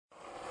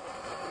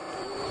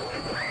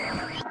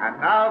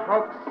Now,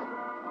 folks,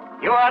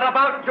 you are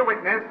about to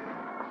witness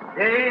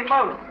the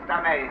most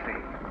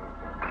amazing,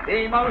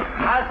 the most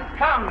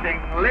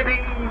astounding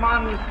living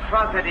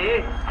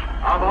monstrosity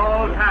of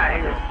all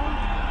time.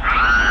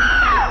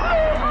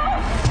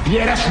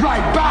 Yeah, that's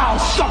right. Bow,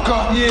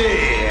 sucker.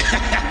 Yeah.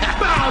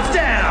 Bow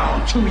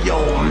down to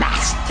your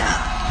master.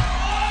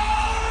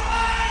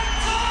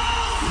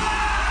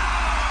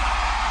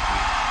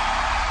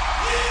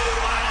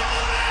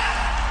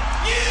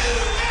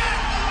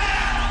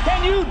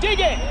 Can you dig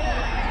it?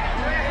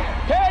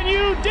 Can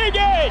you dig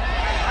it?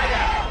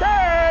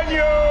 Can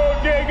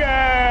you dig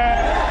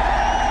it?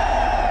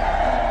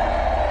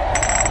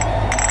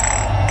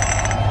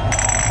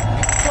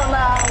 Come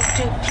out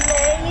to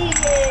play.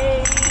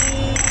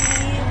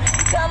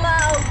 Come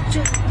out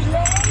to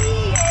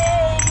play.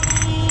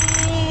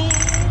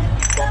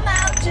 Come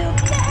out to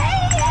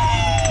play.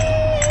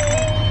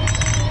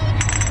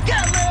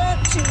 Come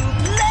out to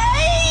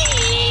play.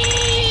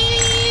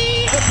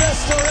 The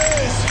best there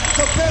is,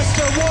 the best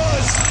there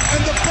was,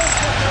 and the best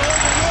that there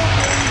ever will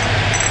be.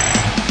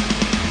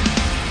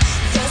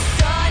 The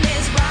sun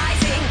is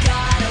rising,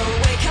 gotta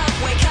wake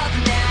up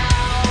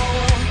now.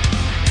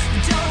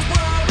 Don't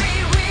worry,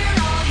 we're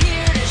all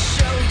here to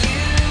show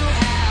you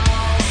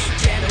how.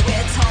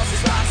 Janowitz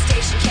Halls' Rock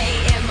Station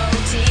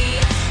KMOD,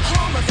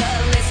 home of the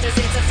listeners,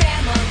 it's a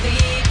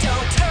family.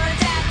 Don't turn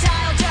that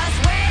dial, just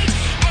wait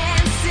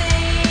and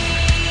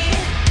see.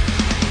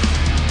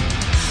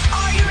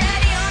 Are you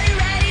ready? Are you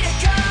ready to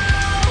go?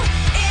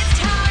 It's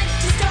time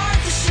to start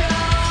the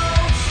show.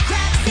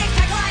 Grab a six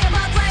pack, line 'em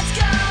up, let's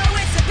go.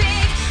 It's a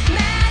big,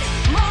 mad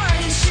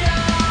morning show.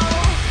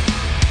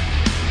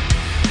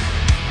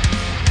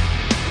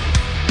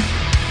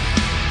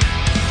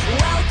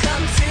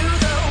 Welcome to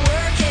the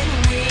working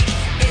week.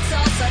 It's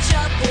all such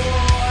a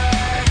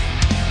bore.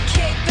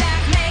 Kick back,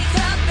 make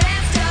the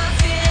best of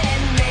it,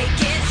 and make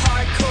it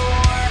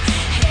hardcore.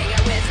 Hang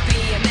out with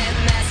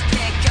BMMS,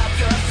 pick up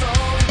your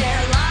phone.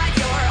 They're live,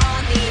 you're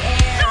on the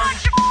air. Shut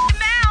your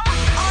mouth!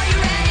 Are you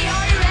ready?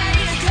 Are you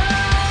ready to go?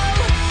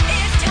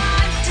 It's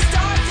time to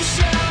start the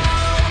show.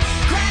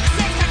 Grab a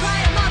six pack,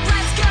 line 'em up,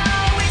 let's go.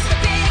 It's the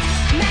big,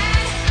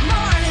 mad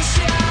morning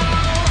show.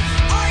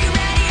 Are you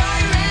ready? Are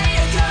you ready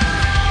to go?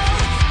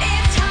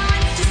 It's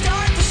time to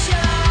start the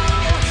show.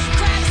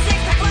 Grab a six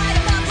pack, line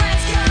 'em up,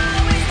 let's go.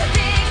 It's the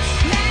big,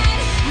 mad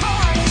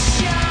morning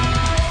show.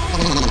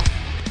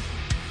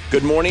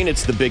 Good morning.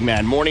 It's the Big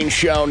Man Morning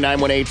Show,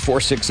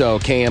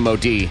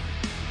 918-460-KMOD.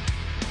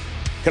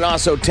 Can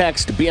also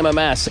text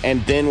BMMS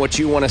and then what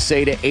you want to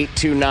say to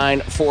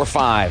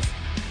 82945.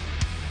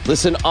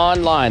 Listen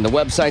online, the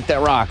website that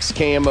rocks,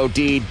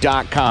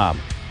 KMOD.com.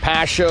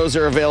 Past shows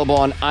are available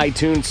on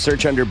iTunes.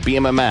 Search under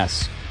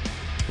BMMS.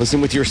 Listen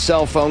with your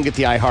cell phone. Get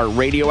the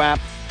iHeartRadio app.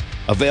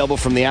 Available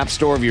from the App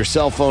Store of your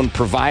cell phone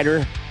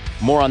provider.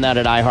 More on that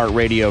at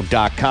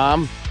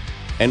iHeartRadio.com.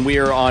 And we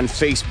are on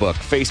Facebook,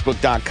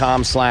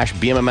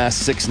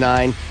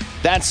 facebook.com/BMMS69.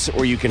 That's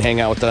where you can hang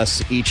out with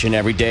us each and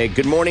every day.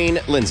 Good morning,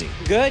 Lindsay.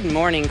 Good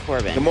morning,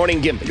 Corbin. Good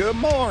morning, Gimpy. Good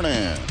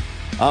morning.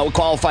 We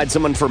qualified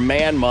someone for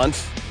Man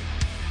Month.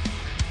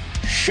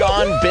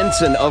 Sean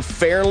Benson of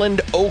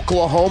Fairland,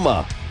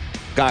 Oklahoma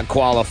got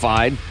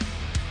qualified.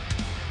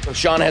 So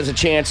Sean has a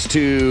chance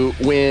to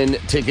win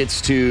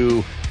tickets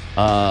to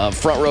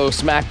Front Row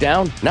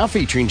SmackDown, now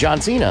featuring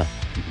John Cena.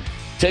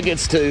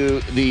 Tickets to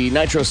the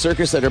Nitro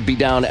Circus that'll be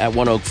down at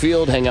One Oak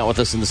Field. Hang out with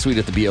us in the suite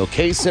at the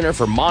BOK Center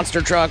for monster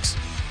trucks.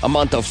 A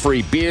month of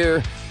free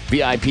beer.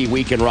 VIP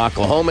Week in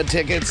Rocklahoma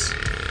tickets.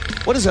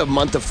 What does a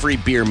month of free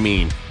beer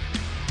mean?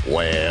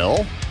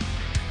 Well,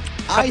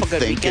 I Couple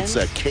good think it's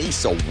a weekends.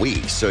 case a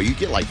week, so you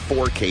get like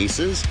 4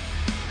 cases.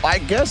 I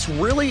guess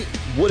really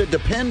would it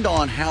depend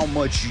on how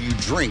much you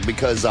drink,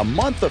 because a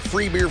month of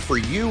free beer for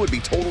you would be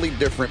totally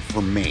different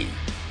for me.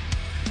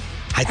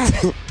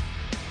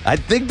 I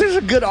think there's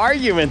a good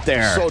argument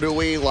there. So do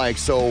we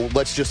so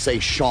let's just say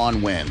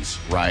Sean wins,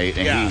 right?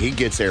 And Yeah. he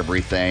gets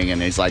everything,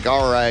 and he's like,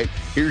 all right,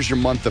 here's your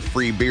month of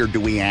free beer. Do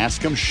we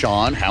ask him,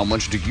 Sean, how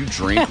much do you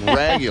drink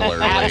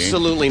regularly?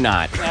 Absolutely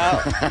not.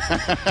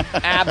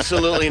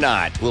 Absolutely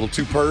not. A little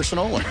too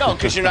personal? No,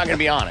 because you're not going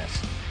to be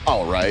honest.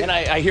 Oh, right. And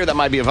I hear that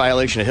might be a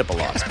violation of HIPAA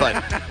laws,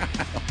 but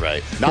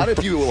Right. Not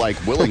if you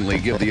willingly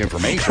give the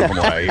information from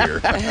what I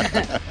hear.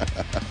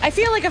 I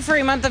feel like a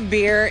free month of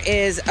beer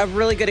is a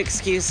really good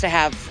excuse to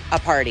have a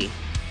party.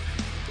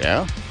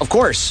 Yeah. of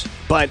course.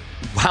 But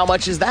how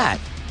much is that?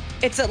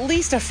 It's at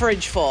least a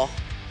fridge full.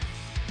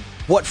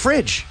 What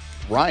fridge?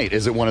 Right.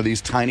 Is it one of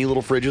these tiny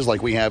little fridges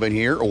like we have in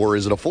here, or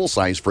is it a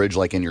full-size fridge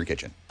like in your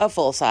kitchen? A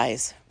full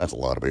size. That's a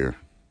lot of beer.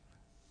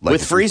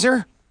 With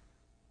freezer?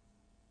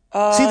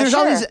 See, there's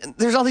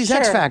sure. all these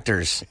X Sure.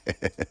 factors.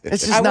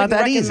 It's just I not wouldn't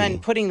that recommend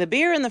easy. putting the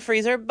beer in the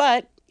freezer,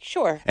 but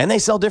sure. And they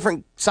sell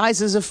different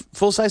sizes of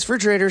full-size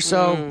refrigerators,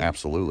 so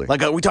Absolutely.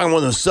 like are we talking one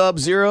of those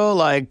Sub-Zero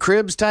like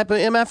Cribs type of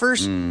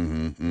MFers?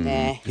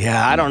 Nah.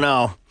 Yeah, I don't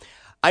know.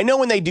 I know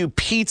when they do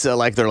pizza,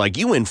 like they're like,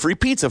 you win free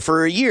pizza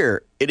for a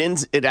year.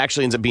 It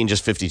actually ends up being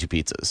just 52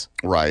 pizzas.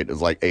 Right. It's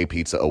like a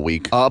pizza a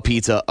week. A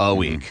pizza a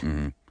week.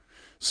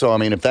 So, I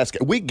mean, if that's,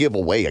 we give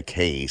away a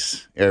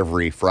case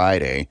every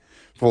Friday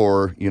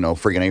for,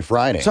 friggin' a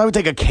Friday. So I would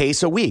take a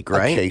case a week,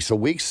 right? A case a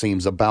week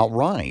seems about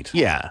right.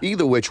 Yeah.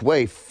 Either which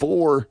way,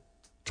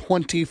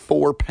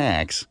 24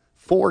 packs,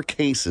 4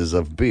 cases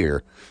of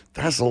beer.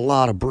 That's a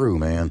lot of brew,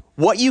 man.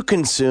 What you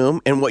consume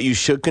and what you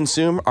should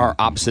consume are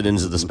opposite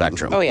ends of the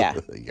spectrum. Oh, yeah.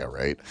 Yeah,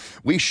 right.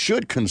 We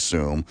should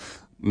consume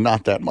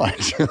not that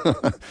much.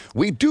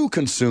 We do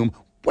consume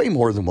way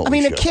more than what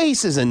we should. A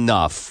case is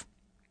enough,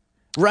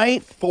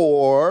 right?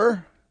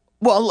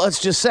 Well,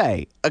 let's just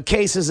say a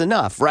case is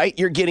enough, right?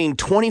 You're getting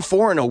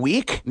 24 in a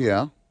week?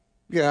 Yeah.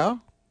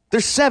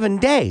 There's 7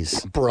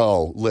 days.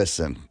 Bro,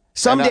 listen.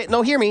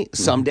 Hear me.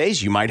 Some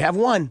days you might have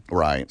one.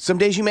 Right. Some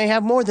days you may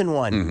have more than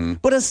one.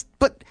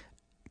 But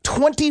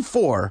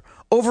 24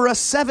 over a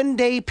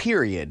 7-day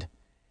period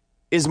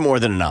is more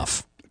than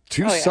enough.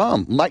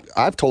 Some. Like,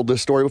 I've told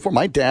this story before.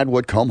 My dad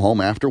would come home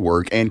after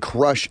work and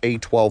crush a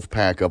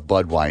 12-pack of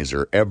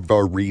Budweiser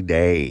every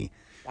day.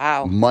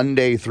 Wow.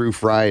 Monday through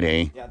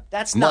Friday. Yeah,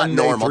 that's not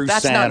Monday normal. through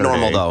That's Saturday. not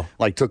normal, though.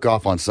 Like, took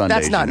off on Sundays.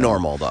 That's not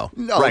normal, though.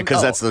 No, right,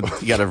 because no. it's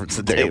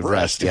the day of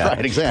rest. Yeah.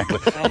 Right, exactly.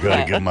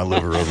 Gotta give my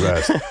liver a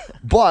rest.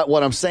 But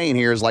what I'm saying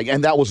here is, like,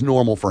 and that was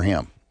normal for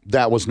him.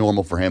 That was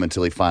normal for him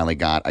until he finally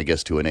got, I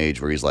guess, to an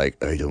age where he's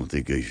like, I don't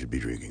think I should be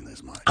drinking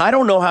this much. I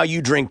don't know how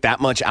you drink that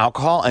much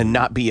alcohol and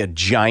not be a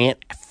giant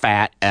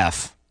fat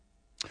F.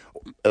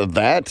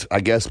 That, I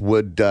guess,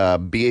 would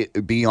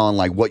be on,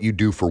 like, what you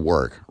do for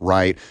work,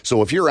 right?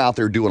 So if you're out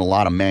there doing a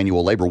lot of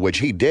manual labor, which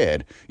he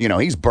did,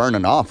 he's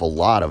burning off a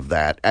lot of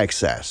that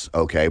excess,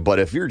 okay? But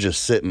if you're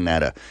just sitting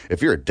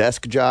if you're a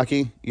desk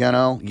jockey,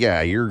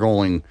 you're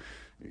going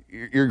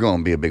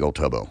to be a big old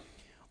tubbo.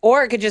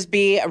 Or it could just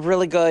be a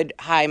really good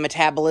high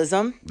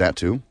metabolism That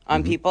too.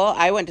 on people.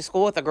 I went to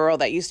school with a girl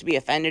that used to be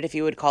offended if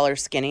you would call her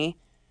skinny.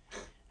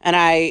 And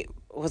I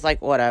was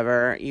like,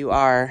 whatever, you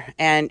are.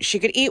 And she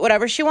could eat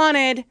whatever she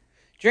wanted,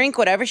 drink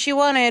whatever she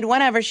wanted,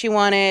 whenever she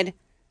wanted,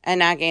 and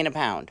not gain a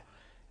pound.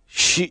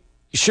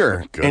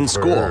 Sure, Good in for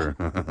school. her.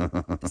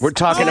 We're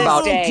talking To this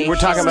about day, we're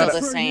talking she's about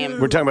still the same.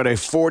 we're talking about a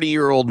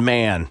 40-year-old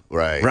man,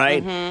 Right.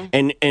 Right,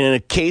 and in a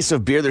case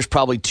of beer, there's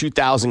probably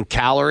 2,000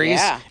 calories,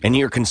 Yeah. and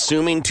you're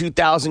consuming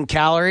 2,000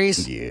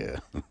 calories. Yeah.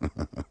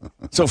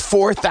 So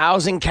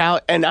 4,000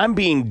 calories, and I'm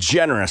being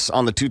generous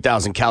on the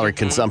 2,000 calorie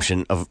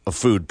consumption of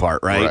food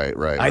part, right?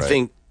 Right. I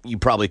think you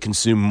probably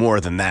consume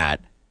more than that.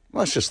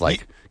 Well, it's just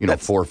like,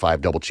 4 or 5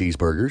 double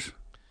cheeseburgers.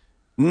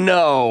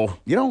 No,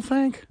 You don't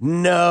think?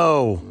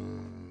 no,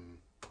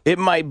 it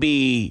might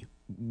be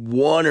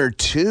 1 or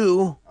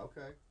 2.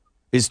 Okay.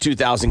 Is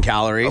 2,000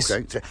 calories.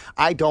 Okay.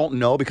 I don't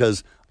know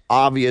because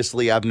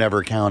obviously I've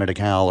never counted a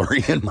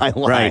calorie in my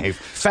life. Right.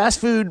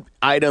 Fast food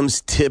items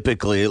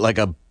typically, like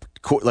a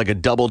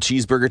double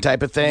cheeseburger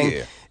type of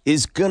thing,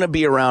 is going to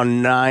be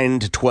around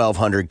 900 to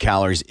 1,200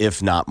 calories,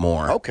 if not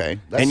more. Okay.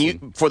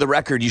 And for the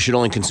record, you should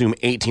only consume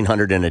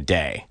 1,800 in a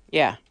day.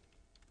 Yeah.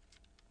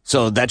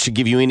 So that should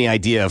give you any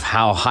idea of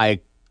how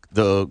high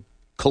the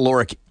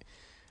caloric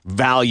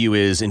value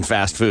is in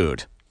fast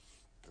food.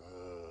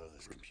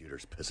 This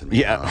computer's pissing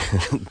me off.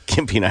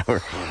 Kimpy and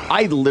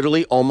I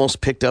literally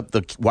almost picked up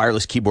the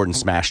wireless keyboard and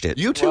smashed it.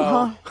 You too,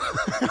 huh?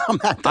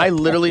 I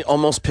literally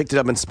almost picked it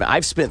up and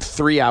I've spent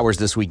 3 hours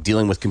this week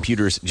dealing with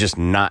computers just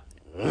not,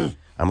 I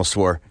almost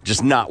swore,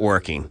 just not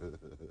working.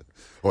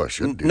 Well, I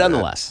shouldn't do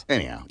Nonetheless. that.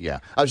 Anyhow, yeah.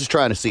 I was just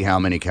trying to see how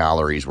many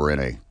calories were in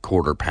a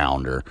quarter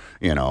pounder,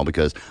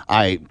 because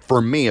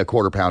for me, a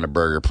quarter pounder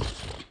burger,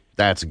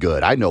 that's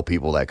good. I know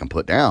people that can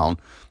put down,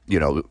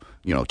 2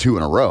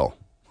 in a row.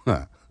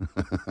 Huh.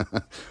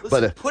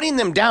 But putting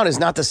them down is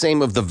not the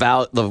same of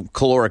the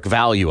caloric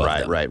value of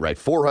them. Right.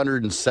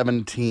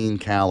 417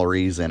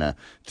 calories in a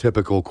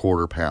typical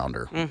quarter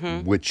pounder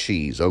with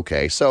cheese.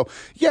 Okay, so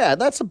yeah,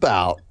 that's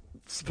about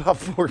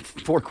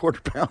four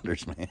quarter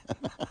pounders, man.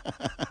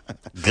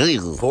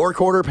 4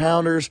 quarter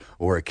pounders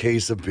or a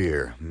case of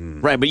beer.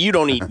 Right, but you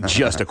don't eat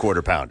just a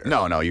quarter pounder.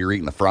 No, you're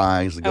eating the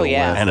fries that go with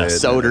And a it,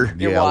 soda.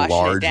 You're a washing it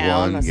large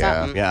down one. or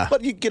something. Yeah.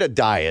 But you get a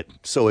diet,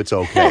 so it's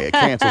okay. It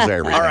cancels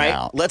everything All right,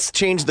 out. let's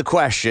change the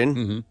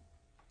question.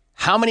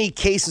 How many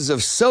cases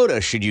of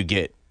soda should you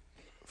get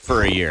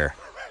for a year?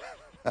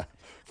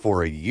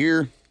 For a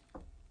year?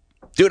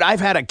 Dude,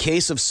 I've had a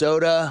case of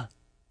soda,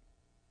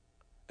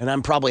 and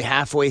I'm probably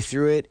halfway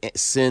through it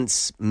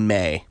since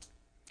May.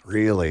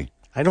 Really?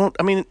 I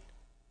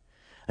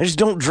just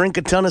don't drink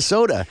a ton of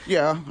soda.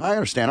 Yeah, I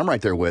understand. I'm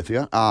right there with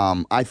you.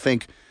 I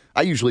think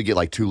I usually get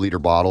like 2-liter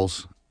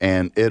bottles,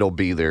 and it'll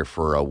be there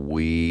for a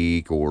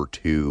week or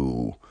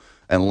 2,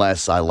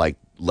 unless I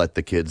let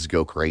the kids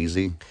go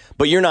crazy.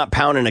 But you're not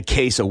pounding a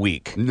case a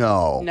week.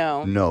 No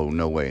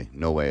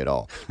way at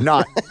all.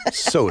 Not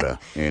soda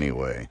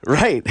anyway.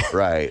 Right.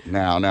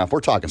 Now if we're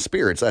talking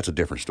spirits, that's a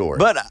different story.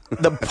 But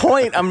the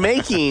point I'm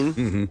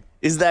making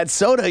is that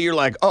soda, you're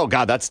like, oh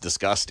God, that's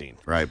disgusting.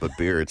 Right, but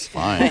beer, it's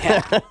fine.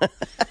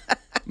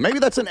 Maybe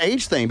that's an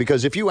age thing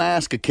because if you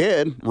ask a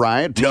kid,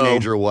 right,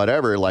 teenager or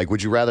whatever, like,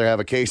 would you rather have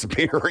a case of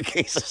beer or a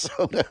case of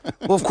soda?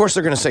 Well, of course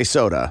they're going to say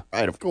soda.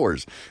 Right, of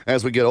course.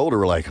 As we get older,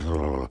 we're like,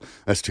 oh,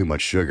 that's too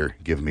much sugar.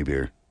 Give me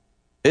beer.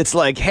 It's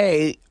like,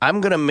 hey, I'm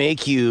going to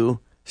make you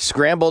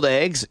scrambled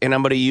eggs, and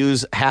I'm going to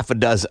use half a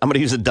dozen. I'm going to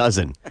use a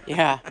dozen.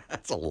 Yeah.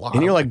 That's a lot.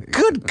 And you're like,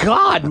 good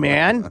God,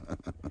 man.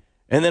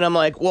 And then I'm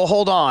like, well,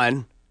 hold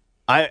on.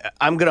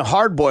 I'm going to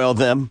hard boil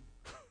them.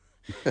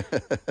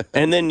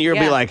 And then you'll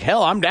be like,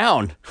 hell, I'm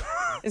down.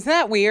 Isn't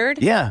that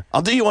weird? Yeah,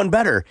 I'll do you one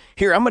better.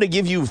 Here, I'm going to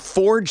give you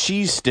 4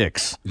 cheese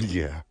sticks.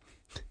 Yeah.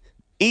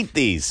 Eat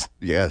these.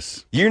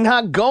 Yes. You're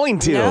not going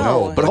to.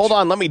 No. But hold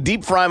on, let me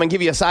deep fry them and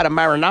give you a side of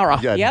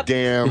marinara. Yeah, Yep.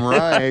 damn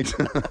right.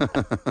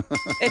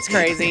 It's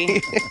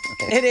crazy.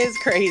 It is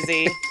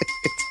crazy.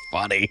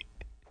 Funny.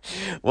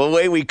 Well, the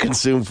way we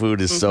consume food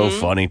is so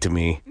funny to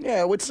me.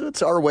 Yeah,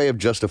 it's our way of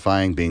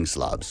justifying being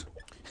slobs.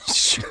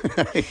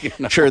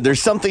 Sure,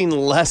 there's something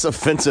less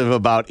offensive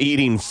about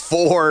eating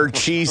 4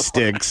 cheese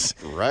sticks.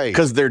 Right.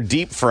 Because they're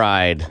deep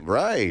fried.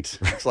 Right.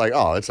 It's like,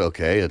 oh, it's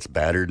okay. It's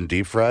battered and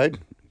deep fried.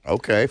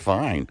 Okay,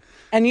 fine.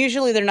 And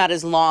usually they're not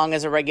as long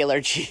as a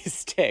regular cheese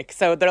stick.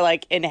 So they're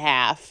like in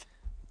half.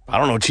 I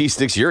don't know what cheese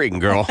sticks you're eating,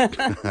 girl.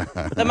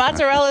 The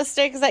mozzarella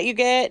sticks that you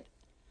get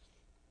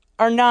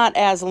are not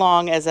as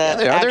long as an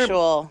they are.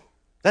 actual.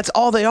 That's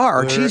all they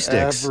are cheese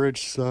sticks.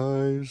 Average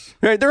size.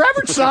 Right, they're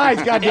average size,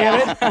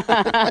 goddammit.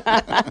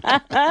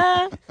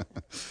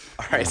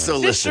 All right, so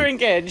Just listen.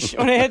 shrinkage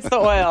when it hits the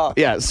oil.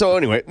 Yeah, so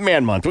anyway,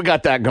 Man Month. We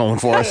got that going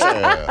for us.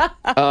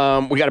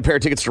 We got a pair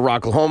of tickets to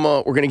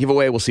Rocklahoma. We're going to give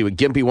away. We'll see what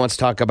Gimpy wants to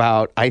talk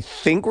about. I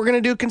think we're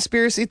going to do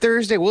Conspiracy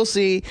Thursday. We'll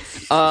see.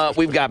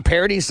 We've got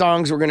parody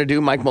songs we're going to do.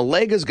 Mike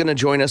Malega's going to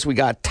join us. We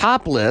got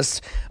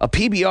Topless. A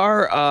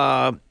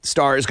PBR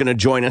star is going to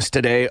join us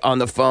today on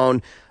the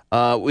phone.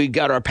 We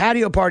got our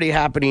patio party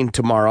happening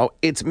tomorrow.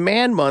 It's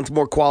Man Month,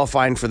 more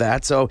qualifying for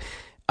that. So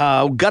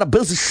got a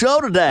busy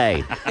show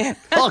today.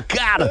 Oh,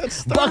 God.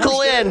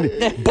 Buckle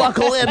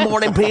in,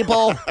 morning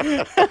people.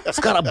 It's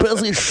got a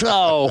busy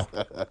show.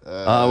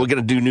 We're going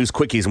to do news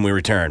quickies when we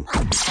return.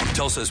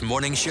 Tulsa's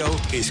morning show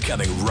is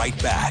coming right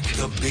back.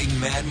 The Big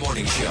Mad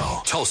Morning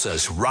Show.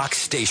 Tulsa's rock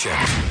station.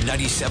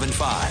 97.5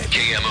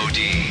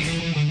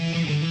 KMOD.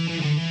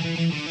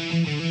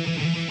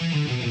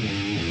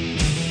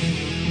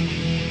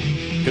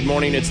 Good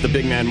morning. It's the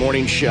Big Man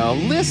Morning Show.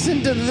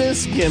 Listen to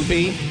this,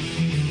 Gimpy.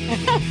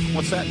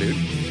 What's that, dude?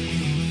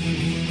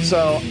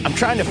 So I'm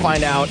trying to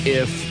find out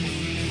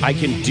if I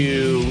can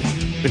do,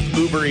 if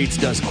Uber Eats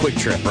does Quick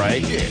Trip,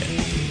 right? Yeah.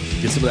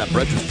 Get some of that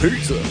breakfast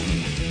pizza.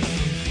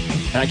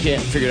 And I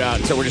can't figure it out.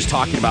 So we're just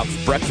talking about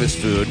breakfast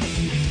food.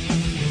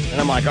 And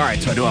I'm like, all right,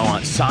 so do I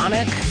want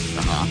Sonic?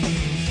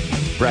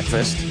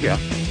 Breakfast. Yeah.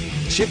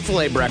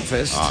 Chick-fil-A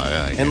breakfast. Oh,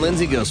 yeah. And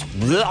Lindsay goes,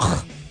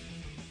 ugh.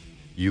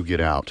 You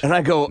get out. And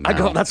I go,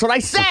 No. that's what I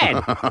said.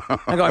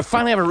 I go, I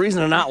finally have a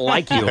reason to not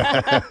like you.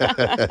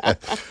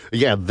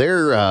 Yeah,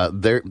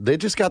 they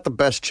just got the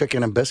best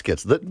chicken and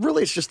biscuits.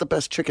 Really, it's just the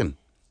best chicken.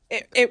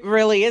 It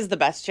really is the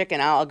best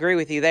chicken. I'll agree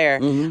with you there.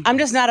 Mm-hmm. I'm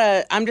just not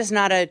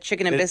a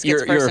chicken and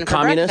biscuits person You're a for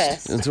communist?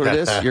 breakfast. That's what it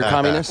is? You're a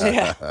communist?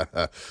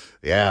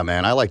 Yeah,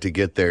 man, I like to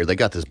get there. They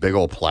got this big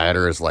old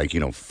platter. It's like,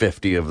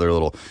 50 of their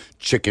little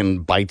chicken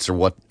bites or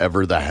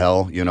whatever the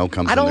hell,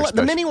 comes in their The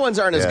special. mini ones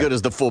aren't as Yeah. good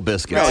as the full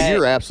biscuits. No, Right.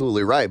 you're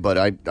absolutely right, but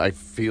I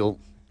feel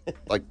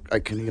like I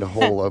can eat a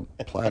whole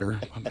platter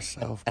by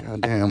myself.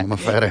 God damn, I'm a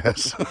fat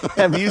ass.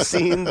 Have you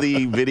seen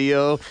the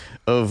video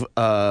of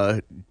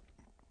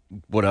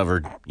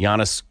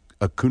Giannis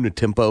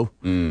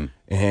Akunatimpo?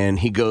 And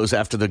he goes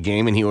after the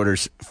game and he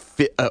orders,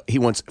 he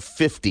wants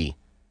 50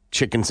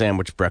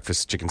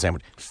 breakfast chicken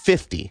sandwich.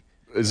 50.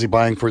 Is he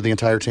buying for the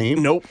entire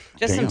team? Nope.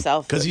 Just Damn.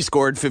 himself. Because he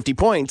scored 50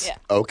 points. Yeah.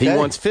 Okay. He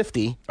wants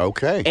 50.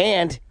 Okay.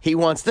 And he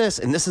wants this,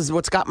 and this is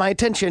what's got my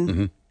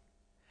attention.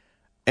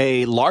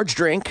 A large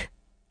drink,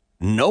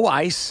 no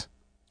ice,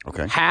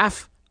 Okay.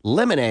 half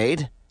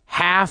lemonade,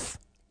 half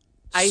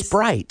Ice.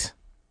 Sprite.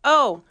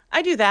 Oh,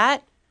 I do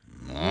that.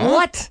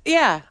 What?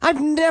 Yeah.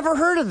 I've never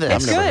heard of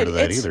this. It's never good. heard of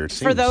that It's either, it for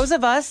seems. those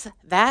of us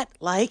that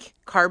like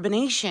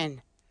carbonation.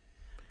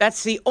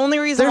 That's the only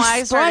reason There's why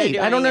I started Sprite.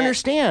 doing I don't it.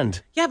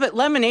 understand. Yeah, but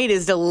lemonade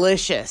is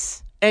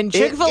delicious. And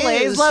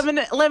Chick-fil-A's is.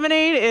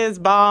 lemonade is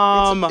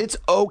bomb. It's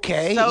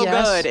okay. so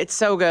yes. good. It's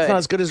so good. It's not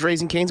as good as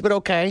Raising Cane's, but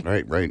okay.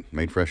 Right.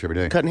 Made fresh every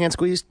day. Cut and hand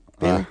squeezed.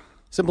 Bailey.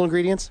 Simple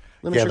ingredients.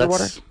 Lemon Yeah, sugar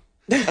water.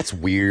 that's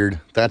weird.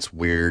 That's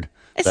weird.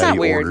 It's that not he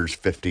weird. orders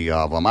 50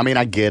 of them. I mean,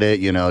 I get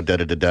it,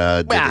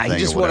 da-da-da-da. Yeah, he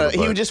just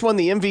won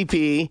the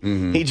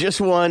MVP. He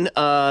just won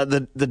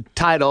the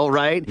title,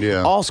 right?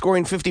 Yeah. All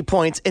scoring 50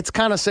 points. It's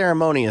kind of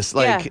ceremonious.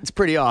 Like, Yeah. it's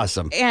pretty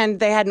awesome. And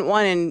they hadn't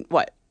won in,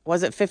 what,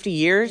 was it 50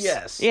 years?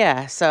 Yes.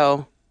 Yeah,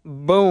 so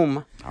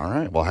boom. All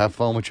right, well, have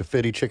fun with your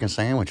 50 chicken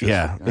sandwiches.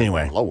 Yeah. God,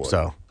 Anyway, Lord.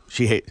 so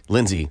she hates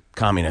Lindsay,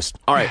 communist.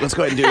 All right, let's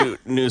go ahead and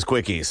do news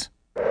quickies.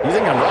 You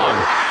think I'm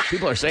wrong?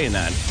 People are saying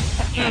that.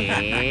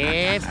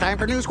 It's time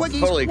for News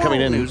Quickies. Totally coming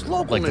World in news,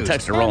 local like the news,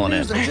 text are and rolling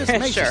news in. that just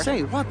makes Sure. you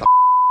say, what the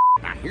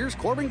here's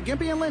Corbin,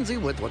 Gimpy, and Lindsay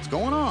with what's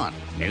going on.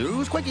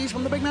 News quickies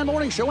from the Big Man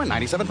Morning Show at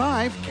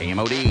 97.5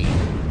 KMOD.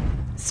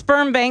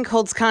 Sperm Bank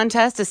holds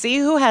contest to see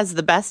who has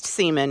the best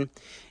semen.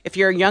 If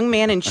you're a young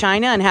man in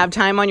China and have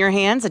time on your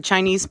hands, a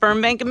Chinese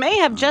sperm bank may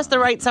have just the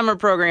right summer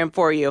program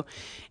for you.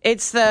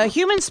 It's the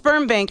Human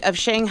Sperm Bank of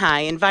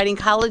Shanghai inviting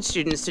college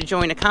students to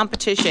join a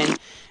competition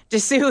to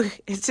see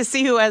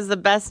who has the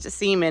best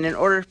semen in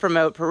order to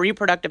promote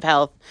reproductive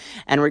health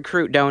and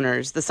recruit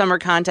donors. The summer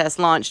contest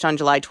launched on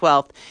July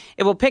 12th.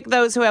 It will pick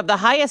those who have the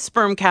highest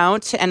sperm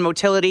count and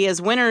motility as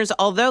winners,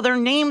 although their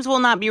names will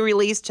not be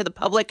released to the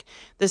public,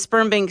 the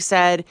sperm bank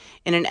said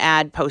in an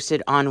ad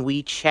posted on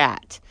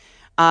WeChat.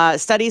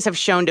 Studies have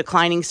shown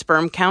declining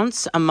sperm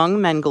counts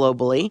among men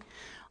globally,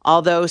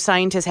 although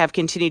scientists have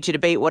continued to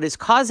debate what is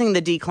causing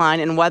the decline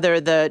and whether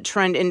the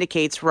trend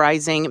indicates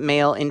rising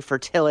male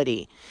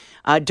infertility.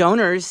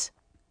 Donors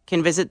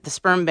can visit the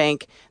sperm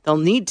bank. They'll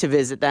need to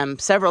visit them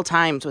several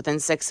times within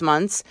 6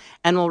 months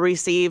and will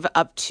receive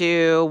up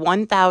to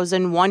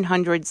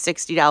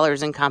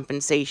 $1,160 in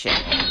compensation.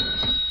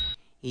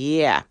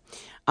 Yeah.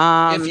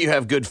 If you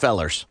have good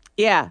fellers.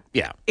 Yeah.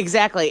 Yeah.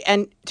 Exactly.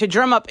 And to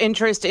drum up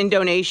interest in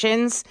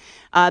donations,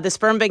 the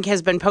sperm bank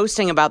has been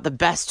posting about the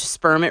best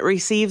sperm it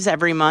receives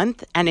every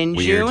month. And in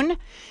June,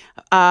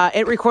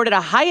 it recorded a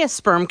highest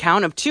sperm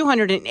count of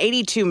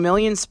 282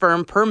 million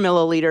sperm per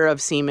milliliter of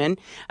semen,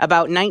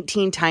 about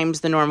 19 times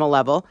the normal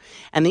level.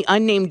 And the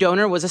unnamed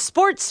donor was a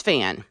sports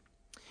fan.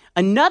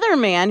 Another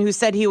man who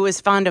said he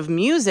was fond of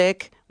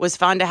music was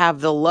found to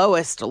have the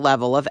lowest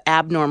level of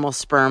abnormal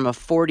sperm of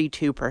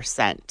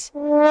 42%.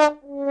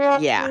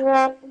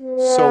 Yeah.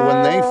 So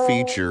when they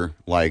feature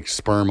like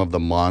sperm of the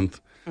month,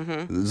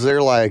 is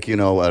there like,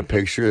 a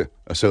picture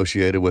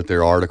associated with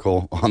their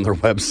article on their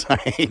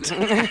website?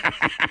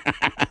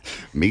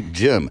 Meet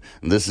Jim.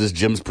 This is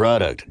Jim's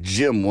product.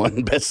 Jim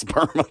won best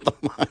sperm of the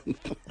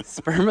month.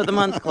 Sperm of the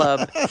month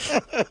club.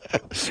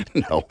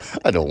 No,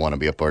 I don't want to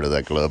be a part of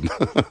that club.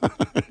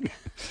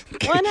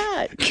 Why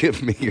not?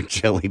 Give me your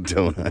jelly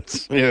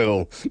donuts.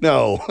 No.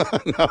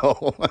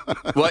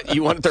 What,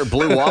 you want their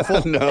blue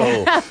waffle?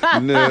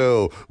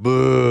 No.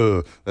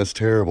 Boo. That's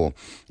terrible.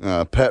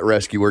 Pet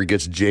rescuer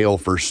gets jail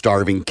for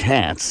starving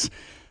cats.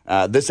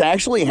 This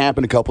actually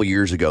happened a couple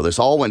years ago. This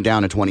all went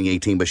down in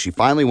 2018, but she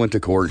finally went to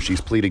court.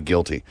 She's pleaded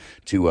guilty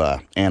to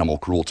animal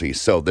cruelty.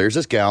 So there's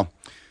this gal.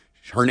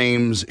 Her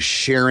name's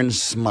Sharon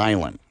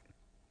Smilin.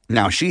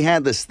 Now, she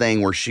had this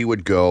thing where she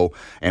would go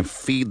and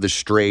feed the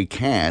stray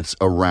cats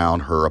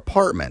around her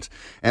apartment.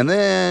 And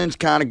then it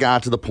kind of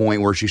got to the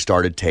point where she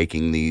started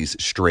taking these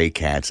stray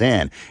cats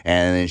in.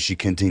 And then she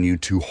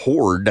continued to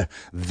hoard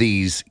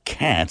these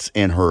cats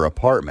in her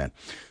apartment.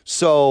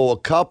 So a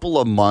couple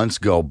of months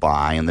go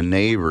by, and the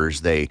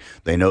neighbors, they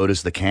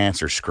notice the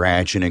cats are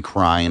scratching and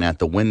crying at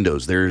the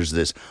windows. There's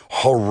this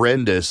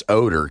horrendous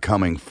odor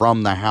coming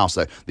from the house,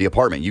 the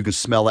apartment. You can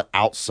smell it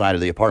outside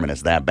of the apartment.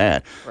 It's that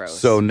bad. Gross.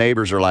 So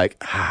neighbors are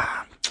like,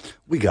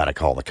 we got to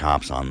call the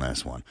cops on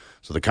this one.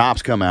 So the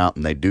cops come out,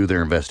 and they do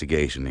their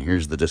investigation. And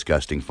here's the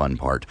disgusting fun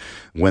part.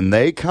 When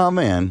they come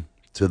in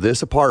to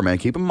this apartment,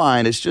 keep in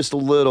mind, it's just a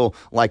little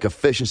like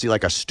efficiency,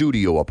 like a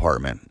studio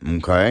apartment,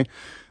 okay?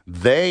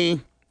 They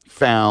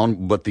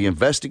found what the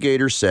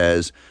investigator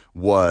says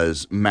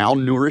was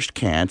malnourished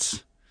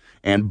cats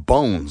and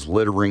bones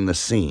littering the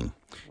scene.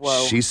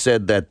 Whoa. She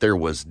said that there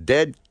was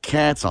dead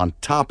cats on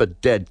top of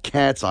dead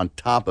cats on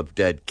top of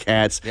dead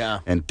cats,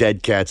 and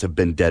dead cats have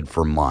been dead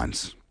for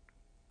months.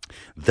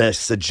 This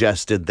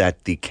suggested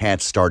that the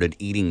cats started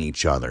eating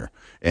each other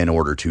in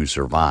order to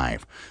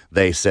survive.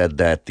 They said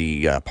that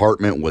the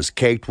apartment was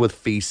caked with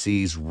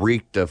feces,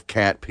 reeked of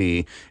cat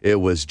pee. It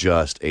was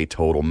just a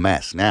total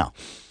mess. Now,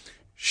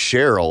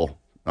 Cheryl,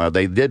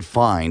 they did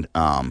find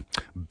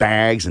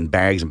bags and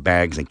bags and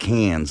bags and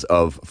cans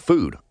of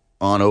food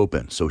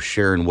unopened. So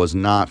Sharon was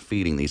not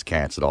feeding these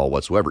cats at all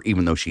whatsoever,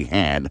 even though she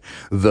had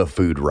the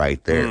food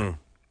right there.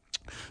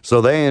 So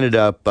they ended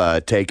up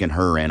taking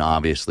her in.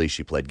 Obviously,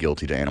 she pled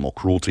guilty to animal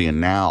cruelty, and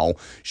now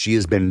she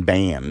has been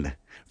banned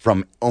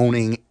from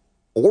owning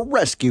or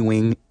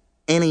rescuing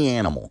any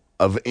animal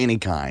of any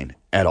kind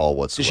at all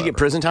whatsoever. Did she get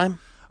prison time?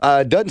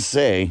 It doesn't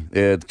say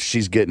if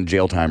she's getting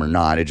jail time or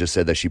not. It just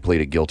said that she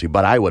pleaded guilty,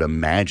 but I would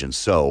imagine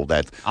so.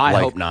 I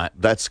hope not.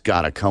 That's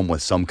got to come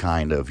with some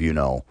kind of,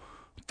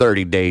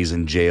 30 days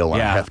in jail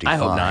and a hefty fine. I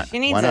hope not. She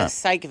needs a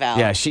psych valve.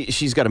 Yeah,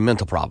 she's got a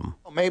mental problem.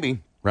 Well,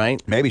 maybe.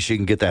 Right? Maybe she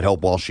can get that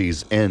help while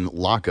she's in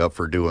lockup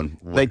for doing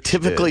what They she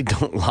typically did.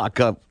 don't lock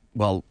up.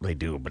 Well, they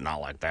do, but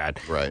not like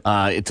that. Right.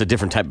 It's a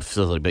different type of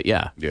facility, but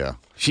yeah. Yeah.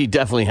 She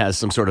definitely has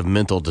some sort of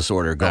mental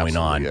disorder going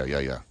on.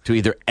 Yeah. To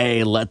either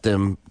A, let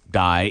them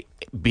die,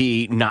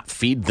 B, not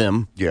feed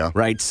them. Yeah.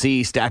 Right?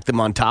 C, stack them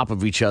on top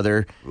of each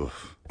other.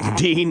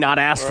 D, not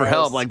ask for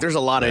help. Like, there's a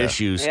lot of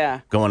issues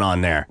going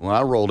on there. When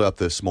I rolled up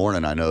this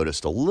morning, I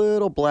noticed a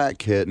little black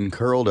kitten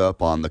curled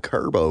up on the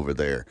curb over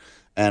there.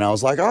 And I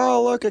was like,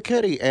 oh, look, a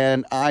kitty.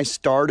 And I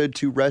started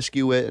to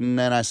rescue it. And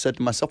then I said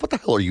to myself, what the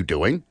hell are you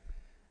doing?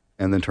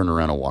 And then turned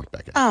around and walked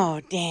back in.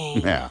 Oh,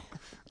 dang. Yeah.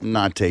 I'm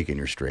not taking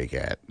your stray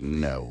cat.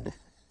 No.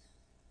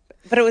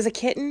 But it was a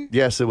kitten?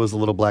 Yes, it was a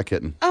little black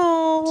kitten.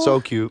 Oh.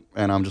 So cute.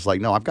 And I'm just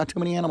like, no, I've got too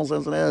many animals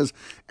as it is,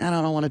 and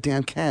I don't want a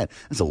damn cat.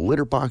 It's a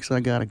litter box I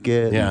got to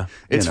get. Yeah, and,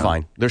 it's you know,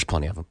 fine. There's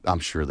plenty of them. I'm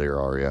sure there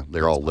are, yeah.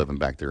 They're all living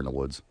back there in the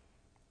woods.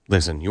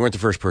 Listen, you weren't the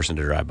first person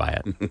to drive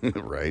by it.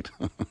 Right.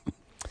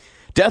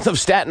 Death of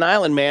Staten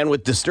Island man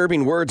with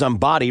disturbing words on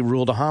body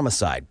ruled a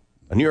homicide.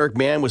 A New York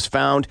man was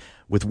found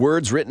with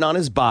words written on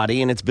his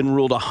body, and it's been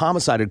ruled a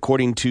homicide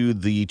according to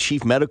the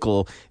chief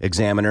medical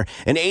examiner.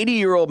 An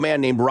 80-year-old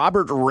man named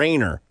Robert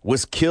Rayner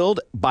was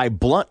killed by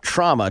blunt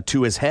trauma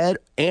to his head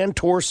and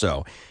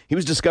torso. He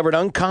was discovered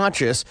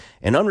unconscious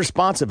and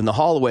unresponsive in the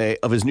hallway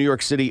of his New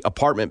York City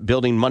apartment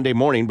building Monday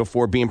morning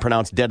before being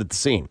pronounced dead at the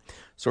scene.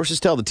 Sources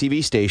tell the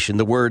TV station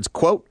the words,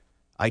 quote,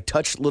 "I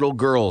touch little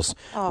girls,"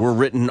 were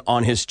written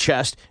on his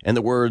chest, and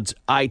the words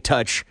 "I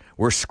touch"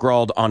 were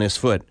scrawled on his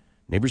foot.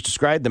 Neighbors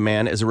described the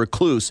man as a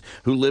recluse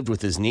who lived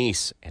with his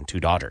niece and 2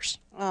 daughters.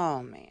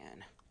 Oh,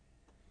 man.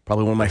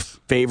 Probably one of my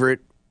favorite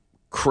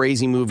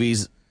crazy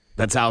movies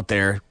that's out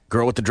there.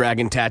 Girl with the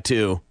dragon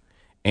tattoo.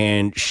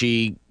 And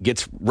she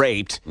gets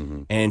raped,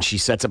 and she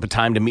sets up a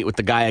time to meet with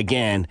the guy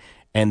again,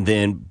 and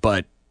then,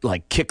 but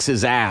like kicks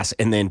his ass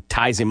and then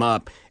ties him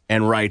up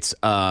and writes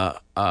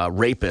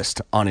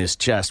rapist on his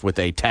chest with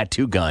a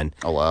tattoo gun.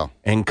 Oh, wow.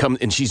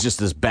 And she's just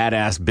this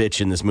badass bitch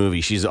in this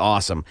movie. She's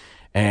awesome.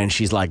 And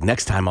she's like,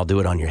 next time I'll do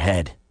it on your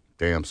head.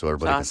 Damn, so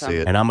everybody That's can see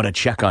it. And I'm going to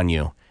check on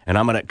you. And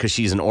I'm going to, because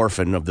she's an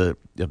orphan of the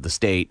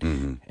state.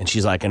 And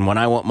she's like, and when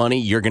I want money,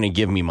 you're going to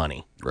give me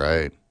money.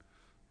 Right.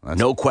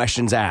 No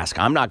questions asked.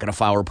 I'm not going to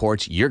file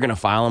reports. You're going to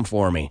file them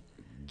for me.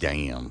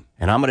 Damn.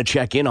 And I'm going to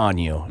check in on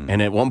you. And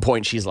at one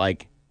point, she's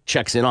like,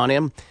 checks in on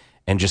him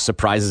and just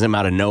surprises him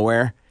out of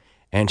nowhere.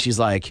 And she's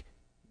like,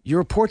 your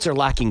reports are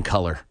lacking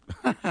color.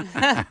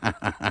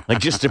 Like,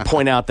 just to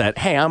point out that,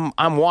 hey,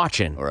 I'm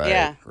watching. Right.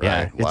 Yeah.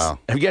 Right. Yeah. Wow.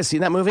 Have you guys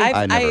seen that movie?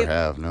 I never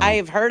have, no.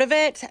 I've heard of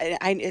it.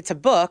 It's a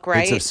book,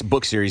 right? It's a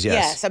book series, yes.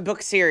 Yes, a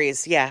book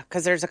series. Yeah,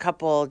 because there's a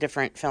couple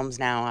different films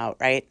now out,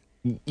 right?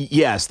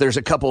 Yes, there's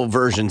a couple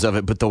versions of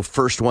it, but the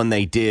first one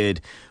they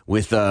did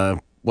with,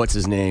 what's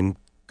his name?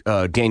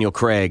 Daniel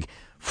Craig.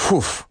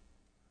 Whew,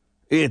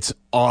 it's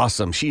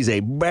awesome. She's a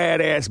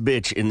badass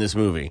bitch in this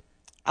movie.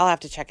 I'll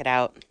have to check it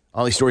out.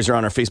 All these stories are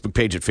on our Facebook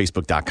page at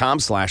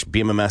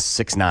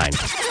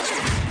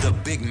facebook.com/BMMS69. The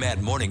Big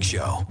Mad Morning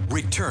Show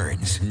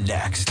returns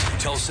next.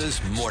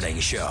 Tulsa's Morning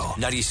Show,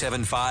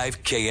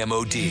 97.5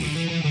 KMOD.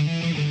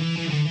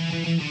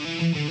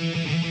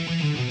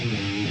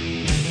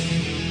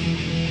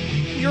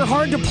 You're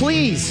hard to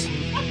please.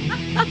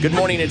 Good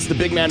morning. It's the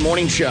Big Man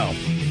Morning Show.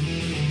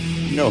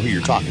 You know who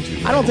you're talking to.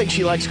 Right? I don't think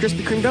she likes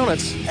Krispy Kreme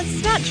donuts.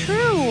 It's not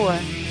true.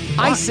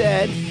 I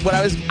said what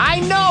I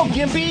know,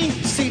 Gimpy.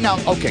 See, now,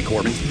 okay,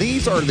 Corbin,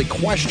 these are the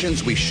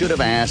questions we should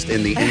have asked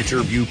in the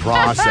interview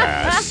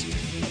process.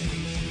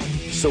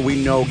 So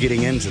we know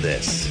getting into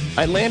this.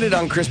 I landed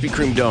on Krispy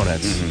Kreme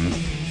donuts,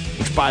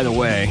 which, by the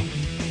way,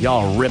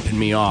 y'all are ripping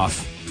me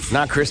off.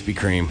 Not Krispy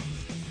Kreme.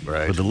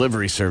 Right. The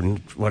delivery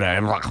serving,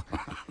 whatever.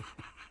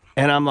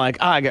 And I'm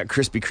like, I got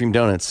Krispy Kreme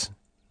donuts.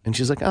 And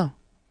she's like, oh. I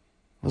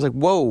was like,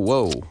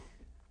 whoa.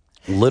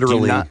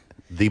 Literally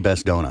the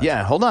best donut.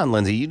 Yeah, hold on,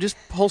 Lindsay. You just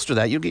holster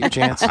that. You'll get your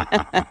chance.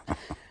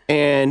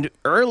 And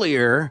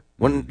earlier,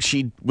 when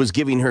she was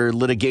giving her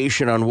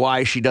litigation on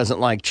why she doesn't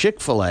like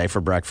Chick-fil-A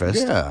for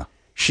breakfast, Yeah.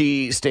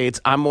 she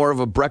states, I'm more of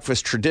a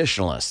breakfast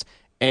traditionalist.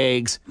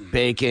 Eggs,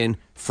 bacon,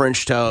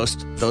 French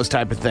toast, those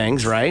type of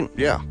things, right?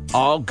 Yeah.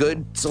 All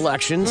good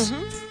selections.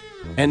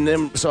 And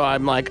then, so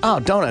I'm like,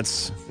 oh,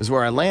 donuts is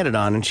where I landed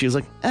on. And she was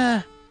like,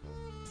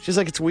 She's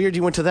like, it's weird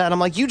you went to that. I'm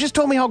like, you just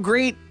told me how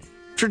great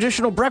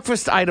traditional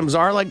breakfast items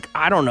are. Like,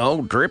 I don't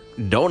know, drip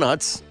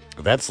donuts.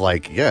 That's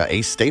like, yeah,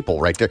 a staple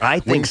right there.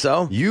 I think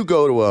so. You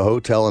go to a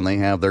hotel and they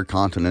have their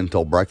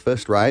continental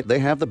breakfast, right? They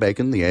have the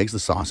bacon, the eggs, the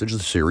sausage, the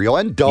cereal,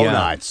 and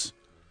donuts.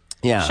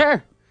 Yeah.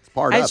 Sure. It's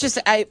part of It's just,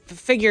 I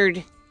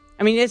figured,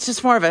 I mean, it's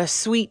just more of a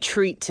sweet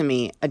treat to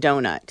me, a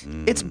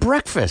donut. It's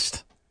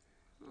breakfast.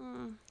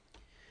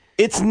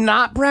 It's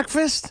not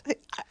breakfast?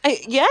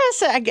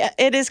 Yes,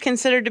 it is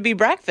considered to be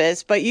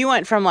breakfast, but you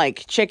went from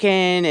like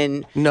chicken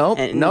and... Nope.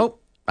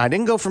 I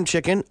didn't go from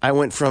chicken. I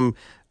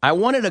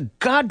wanted a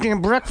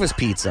goddamn breakfast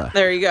pizza.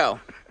 There you go.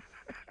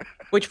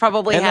 Which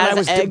probably And then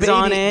has eggs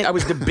on it. I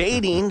was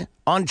debating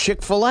on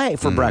Chick-fil-A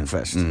for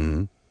breakfast.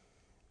 And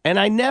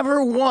I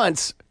never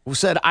once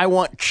said, I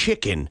want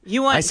chicken.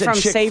 You I went said from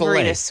savory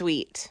Chick-fil-A. to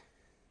sweet.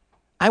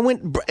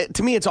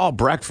 To me, it's all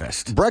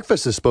breakfast.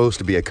 Breakfast is supposed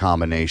to be a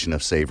combination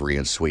of savory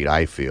and sweet,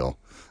 I feel.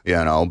 You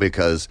know,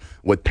 because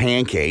with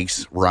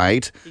pancakes,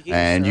 right?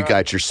 And you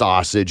got your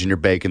sausage and your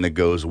bacon that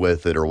goes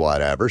with it or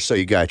whatever. So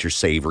you got your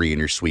savory and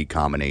your sweet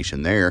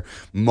combination there.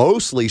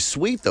 Mostly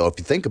sweet, though, if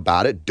you think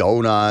about it.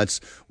 Donuts,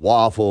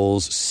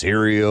 waffles,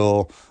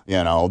 cereal.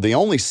 You know, the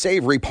only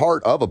savory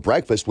part of a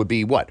breakfast would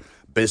be what?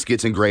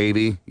 Biscuits and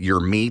gravy, your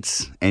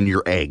meats, and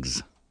your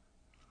eggs.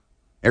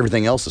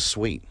 Everything else is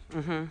sweet.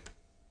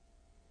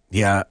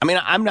 Yeah. I mean,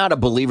 I'm not a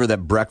believer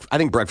that I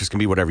think breakfast can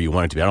be whatever you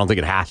want it to be. I don't think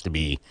it has to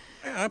be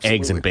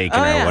eggs and bacon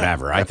or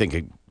whatever. I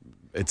think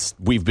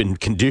we've been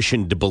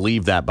conditioned to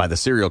believe that by the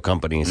cereal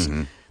companies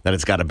that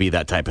it's got to be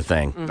that type of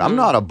thing. I'm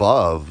not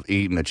above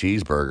eating a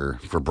cheeseburger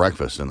for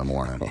breakfast in the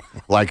morning.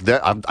 Like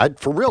that, I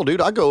for real,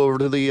 dude. I go over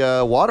to the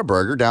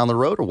Whataburger down the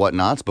road or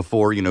whatnots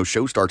before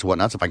show starts or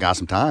whatnots. If I got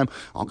some time,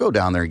 I'll go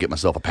down there and get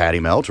myself a patty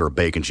melt or a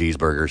bacon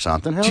cheeseburger or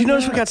something. Did you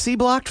notice we got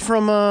C-blocked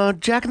from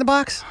Jack in the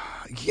Box?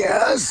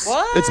 Yes.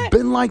 What? It's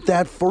been like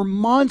that for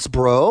months,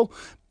 bro.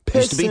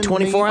 Used to be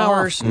 24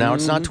 hours. Now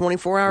it's not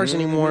 24 hours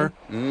anymore.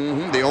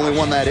 The only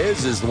one that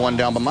is the one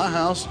down by my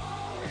house.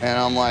 And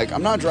I'm like,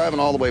 I'm not driving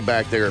all the way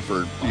back there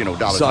for,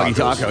 dollar Soggy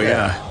tacos. taco,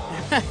 yeah.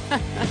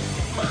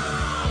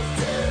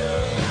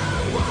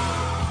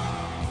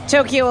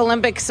 Tokyo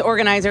Olympics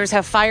organizers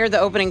have fired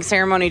the opening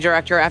ceremony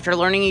director after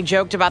learning he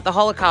joked about the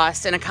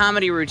Holocaust in a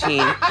comedy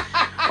routine.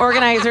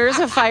 Organizers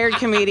have fired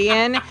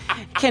comedian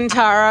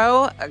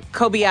Kentaro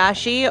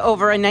Kobayashi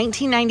over a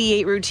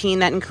 1998 routine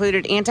that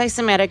included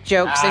anti-Semitic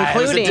jokes, including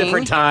It was a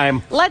different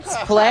time. Let's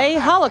Play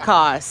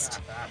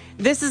Holocaust.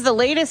 This is the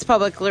latest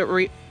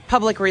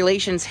public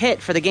relations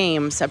hit for the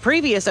games. A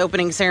previous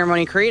opening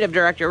ceremony creative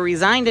director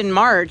resigned in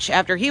March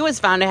after he was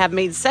found to have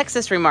made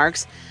sexist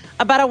remarks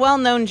about a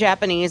well-known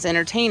Japanese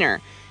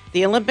entertainer.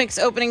 The Olympics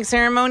opening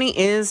ceremony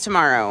is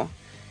tomorrow.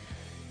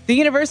 The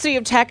University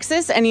of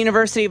Texas and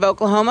University of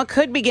Oklahoma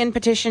could begin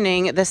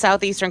petitioning the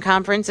Southeastern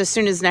Conference as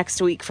soon as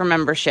next week for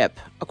membership.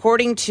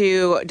 According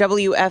to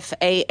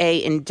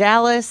WFAA in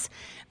Dallas,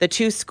 the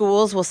two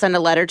schools will send a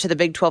letter to the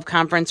Big 12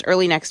 Conference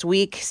early next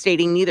week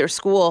stating neither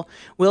school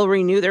will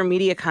renew their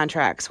media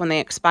contracts when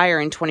they expire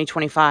in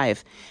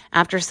 2025.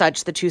 After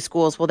such, the two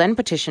schools will then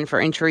petition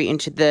for entry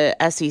into the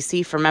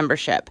SEC for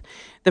membership.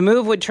 The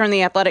move would turn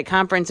the athletic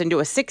conference into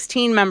a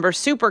 16-member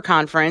super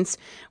conference,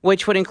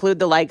 which would include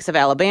the likes of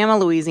Alabama,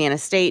 Louisiana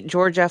State,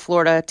 Georgia,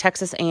 Florida,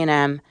 Texas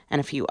A&M, and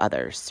a few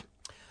others.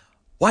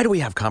 Why do we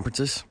have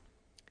conferences?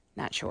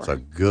 Not sure. That's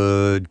a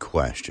good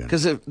question.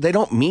 Because they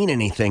don't mean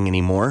anything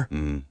anymore.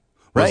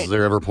 Right? Was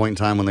there ever a point in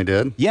time when they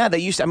did? Yeah, they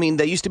used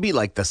to be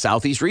like the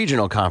Southeast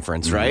Regional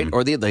Conference, right?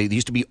 Or they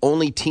used to be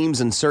only teams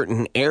in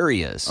certain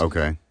areas.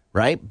 Okay.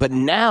 Right? But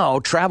now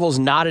travel's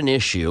not an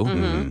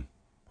issue.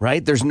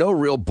 Right? There's no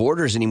real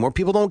borders anymore.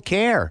 People don't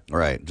care.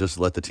 Right. Just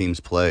let the teams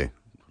play.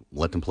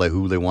 Let them play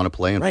who they want to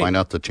play and find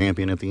out the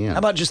champion at the end. How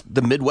about just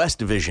the Midwest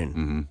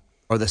Division?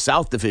 Or the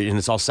South Division?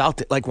 It's all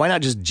South. Like, why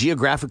not just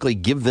geographically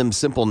give them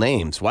simple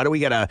names? Why do we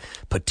got to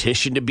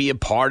petition to be a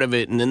part of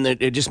it? And then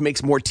it just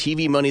makes more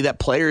TV money that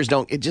players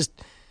don't.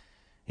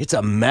 It's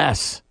a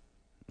mess.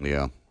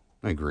 Yeah,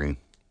 I agree.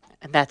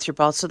 And that's your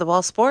Balls to the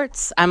Wall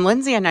Sports. I'm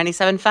Lindsay on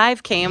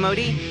 97.5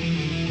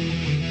 KMOD.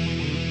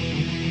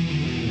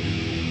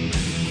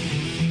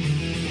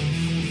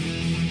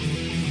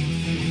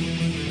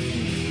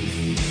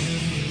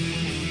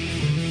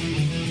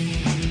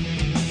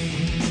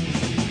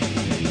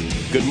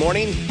 Good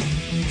morning.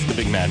 It's the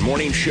Big Man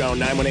Morning Show,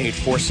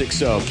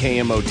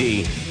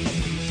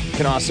 918-460-KMOD. You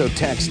can also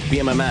text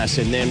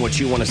BMMS and then what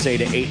you want to say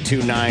to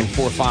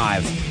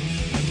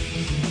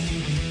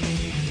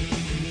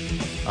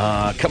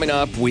 82945. Coming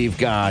up, we've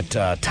got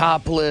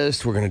Top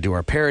List. We're going to do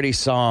our parody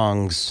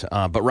songs.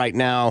 But right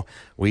now,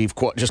 we've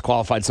just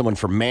qualified someone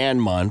for Man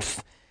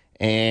Month.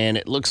 And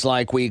it looks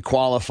like we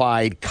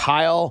qualified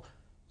Kyle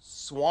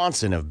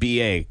Swanson of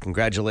BA.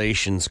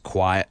 Congratulations,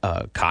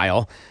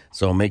 Kyle.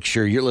 So make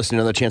sure you're listening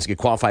to another chance to get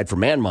qualified for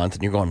Man Month.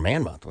 And you're going,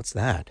 Man Month? What's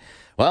that?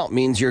 Well, it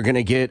means you're going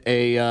to get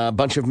a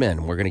bunch of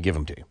men. We're going to give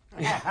them to you.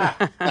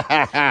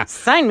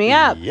 Sign me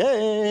up.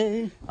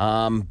 Yay.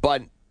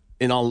 But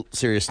in all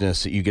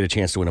seriousness, you get a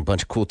chance to win a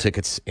bunch of cool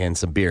tickets and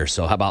some beer.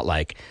 So how about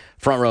like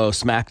Front Row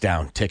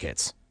SmackDown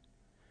tickets?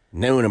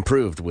 New and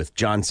improved with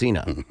John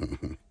Cena.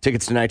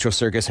 Tickets to Nitro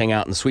Circus. Hang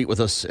out in the suite with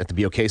us at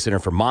the BOK Center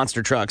for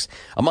Monster Trucks.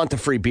 A month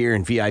of free beer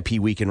and VIP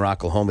Week in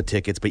Rocklahoma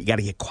tickets. But you got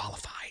to get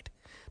qualified.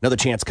 Another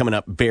chance coming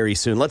up very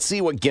soon. Let's see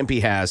what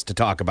Gimpy has to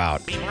talk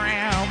about.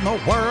 Around the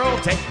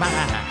world, take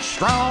my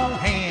strong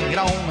hand, get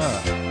on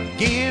the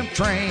Gimp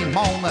train,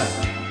 on the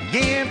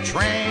Gimp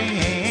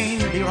train.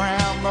 Be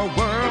around the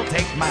world,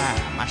 take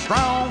my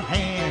strong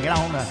hand, get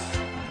on the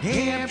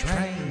Gimp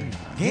train,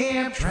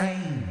 Gimp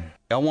train.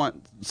 I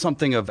want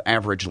something of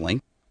average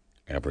length.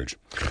 Average.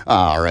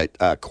 All right,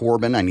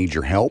 Corbin, I need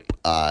your help.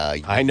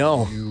 I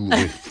know.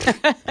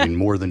 And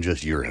more than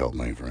just your help,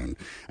 my friend.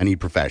 I need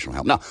professional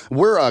help. Now,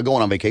 we're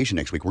going on vacation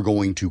next week. We're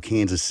going to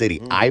Kansas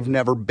City. I've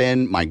never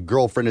been. My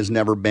girlfriend has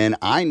never been.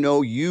 I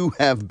know you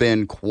have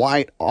been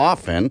quite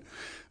often.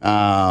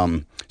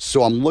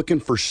 So I'm looking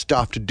for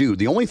stuff to do.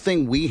 The only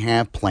thing we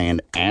have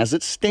planned as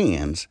it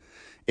stands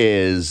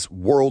is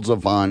Worlds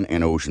of Fun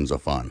and Oceans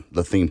of Fun,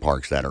 the theme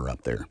parks that are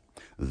up there.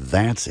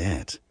 That's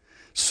it.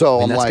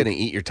 So that's going to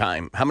eat your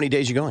time. How many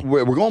days are you going?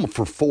 We're going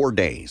for 4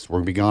 days. We're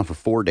going to be gone for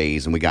 4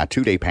 days, and we got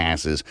 2-day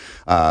passes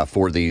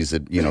for these,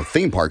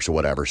 theme parks or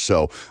whatever.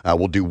 So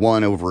we'll do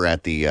one over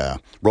at the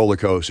roller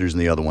coasters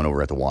and the other one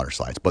over at the water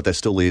slides. But that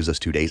still leaves us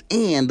 2 days.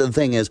 And the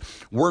thing is,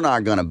 we're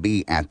not going to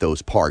be at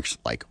those parks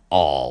like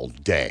all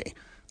day.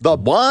 The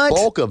What?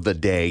 bulk of the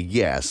day,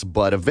 yes,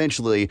 but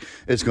eventually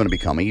it's going to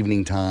become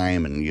evening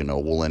time, and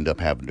we'll end up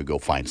having to go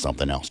find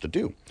something else to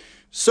do.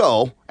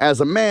 So, as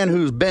a man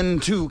who's been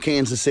to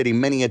Kansas City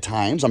many a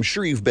times, I'm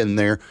sure you've been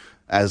there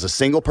as a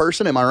single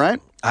person. Am I right?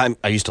 I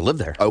used to live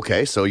there.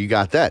 Okay, so you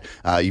got that.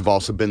 You've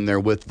also been there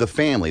with the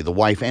family, the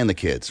wife and the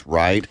kids,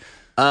 right?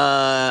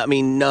 I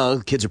mean, no,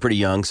 kids are pretty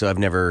young, so I've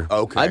never.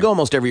 Okay. I go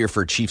almost every year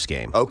for a Chiefs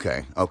game.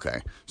 Okay.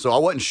 So I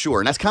wasn't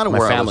sure, and that's kind of My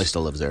where family I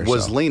still lives there,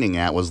 Was so. leaning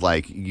at was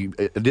like I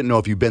didn't know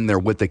if you've been there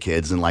with the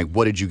kids and like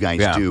what did you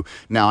guys Yeah. do?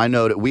 Now I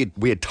know that we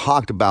had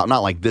talked about not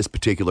like this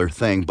particular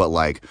thing, but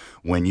like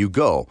when you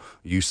go,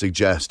 you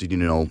suggested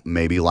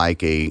maybe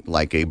like a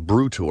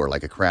brew tour,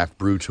 like a craft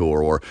brew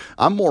tour, or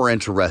I'm more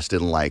interested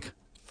in like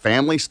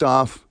family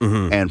stuff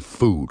and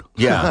food.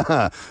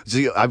 Yeah.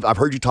 See, I've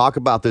heard you talk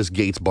about this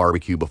Gates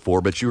barbecue before,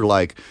 but you were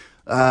like,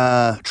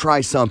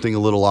 try something a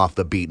little off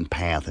the beaten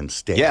path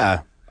instead.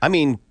 Yeah. I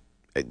mean,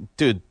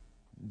 dude,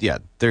 yeah,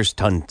 there's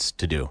tons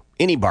to do.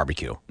 Any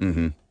barbecue.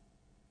 Mm-hmm.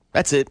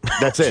 That's it.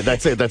 That's it.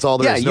 That's all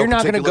there Yeah, is. you're No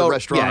not going to particular go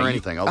restaurant or you-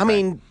 anything. I Okay.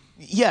 mean,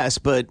 yes,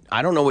 but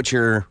I don't know what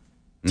your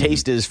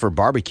taste is for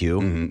barbecue.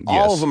 All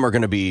Yes. of them are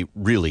going to be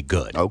really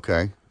good,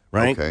 okay.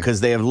 right? Okay.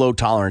 Because they have low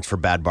tolerance for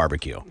bad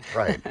barbecue.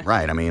 Right.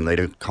 I mean, they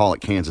do call it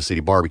Kansas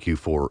City barbecue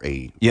for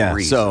a Yeah.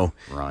 reason. So,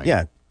 right.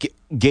 yeah,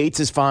 Gates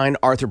is fine.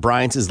 Arthur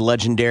Bryant's is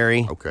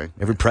legendary. Okay.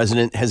 Every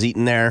president has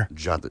eaten there.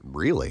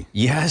 Really?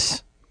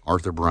 Yes.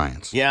 Arthur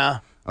Bryant's. Yeah.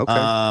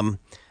 Okay.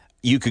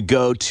 You could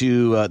go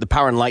to the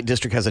Power and Light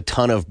District has a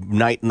ton of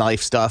nightlife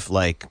stuff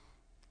like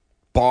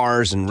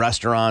bars and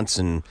restaurants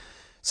and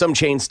some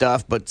chain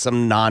stuff, but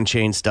some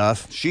non-chain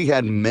stuff. She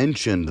had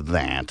mentioned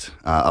that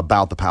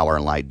about the Power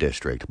and Light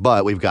District,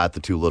 but we've got the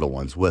two little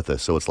ones with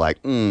us, so it's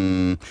like,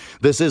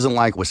 this isn't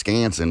like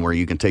Wisconsin where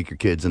you can take your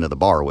kids into the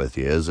bar with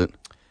you, is it?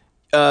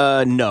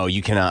 No,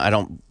 you cannot. I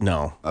don't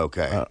know.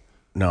 Okay.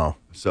 No.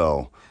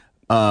 So,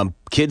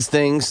 Kids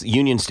things,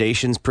 Union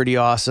Station's pretty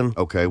awesome.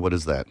 okay, what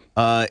is that?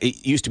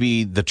 It used to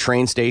be the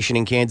train station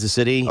in Kansas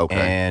City, Okay.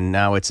 and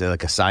now it's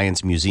like a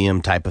science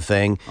museum type of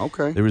thing.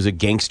 Okay. There was a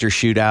gangster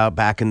shootout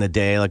back in the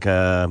day, like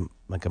a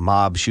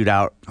mob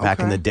shootout back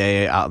in Okay. the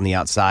day out on the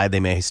outside.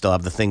 They may still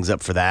have the things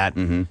up for that.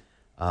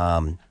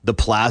 Mm-hmm. The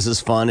plaza's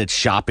fun. It's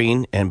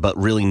shopping, but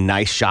really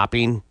nice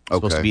shopping. It's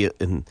supposed to Okay.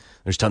 be, and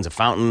there's tons of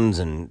fountains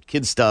and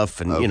kids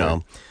stuff, and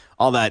Okay.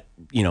 all that,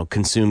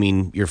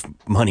 consuming your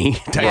money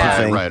type of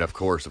thing. Right, of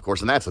course.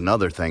 And that's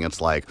another thing. It's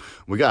like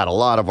we got a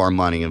lot of our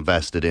money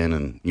invested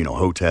in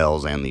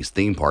hotels and these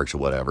theme parks or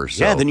whatever.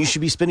 So Yeah, then you should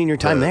be spending your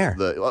time there.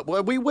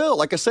 Well, we will.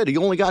 Like I said,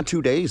 you only got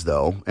 2 days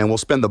though, and we'll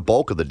spend the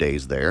bulk of the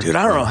days there. Dude,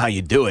 I don't know how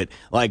you do it.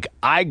 Like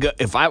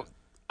if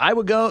I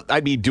would go,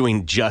 I'd be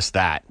doing just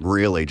that.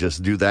 Really,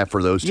 just do that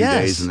for those 2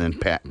 Yes. days and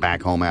then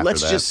back home after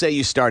Let's that. just say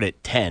you start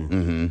at 10.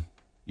 Mm-hmm.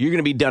 You're going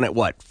to be done at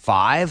what,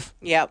 5?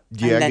 Yep.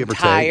 Yeah, and then give or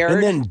take. tired.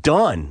 And then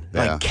done,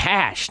 Yeah. like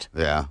cashed.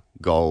 Yeah,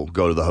 go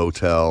to the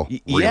hotel,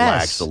 yes.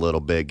 relax a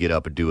little bit, get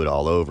up and do it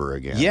all over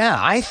again. Yeah,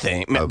 I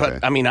think. Okay.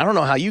 But I mean, I don't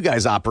know how you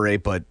guys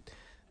operate, but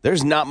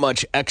there's not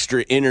much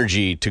extra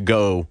energy to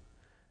go,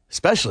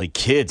 especially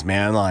kids,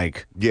 man.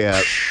 Like,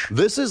 Yeah,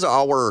 this is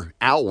our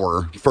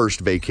first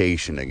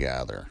vacation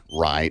together,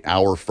 right?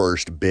 Our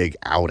first big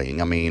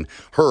outing. I mean,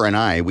 her and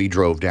I, we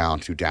drove down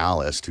to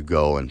Dallas to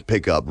go and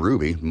pick up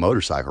Ruby,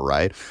 motorcycle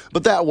ride.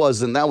 But that was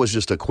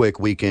just a quick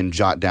weekend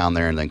jot down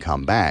there and then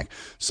come back.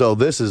 So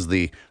this is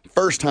the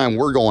first time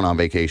we're going on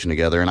vacation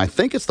together, and I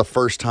think it's the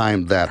first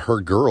time that her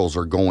girls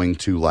are going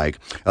to like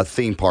a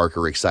theme park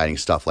or exciting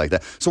stuff like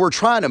that. So we're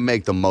trying to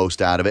make the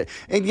most out of it.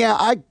 And yeah,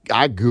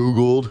 I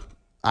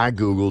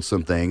Googled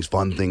some things,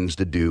 fun things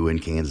to do in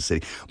Kansas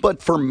City.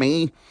 But for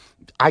me,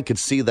 I could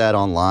see that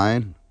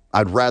online.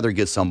 I'd rather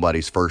get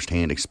somebody's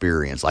firsthand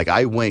experience. Like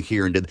I went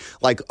here and did,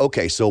 like,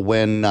 okay, so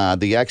when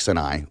the ex and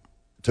I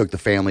took the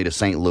family to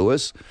St.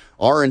 Louis,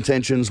 our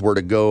intentions were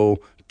to go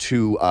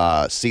to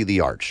see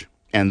the Arch.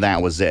 And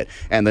that was it.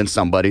 And then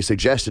somebody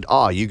suggested,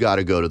 you got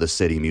to go to the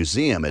City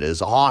Museum. It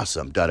is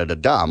awesome.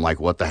 Da-da-da-da. I'm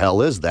like, what the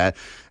hell is that?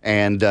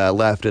 And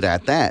left it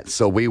at that.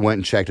 So we went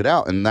and checked it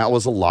out, and that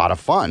was a lot of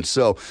fun.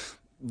 So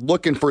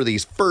looking for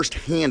these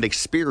firsthand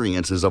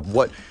experiences of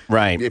what,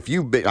 Right. If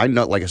you've been, I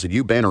know, like I said,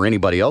 you've been, or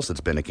anybody else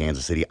that's been to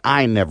Kansas City,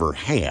 I never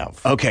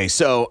have. okay,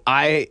 so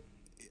I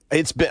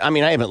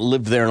haven't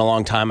lived there in a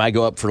long time. I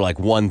go up for like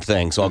one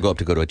thing. So I'll go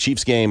to a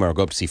Chiefs game or I'll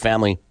go up to see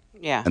family.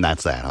 Yeah. And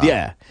that's that, huh?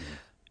 Yeah.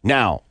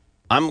 Now,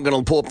 I'm going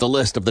to pull up the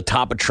list of the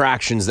top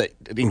attractions that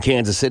in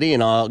Kansas City,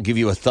 and I'll give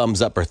you a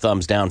thumbs up or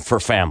thumbs down for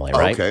family,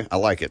 right? Okay, I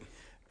like it.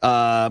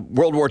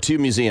 World War II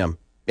Museum.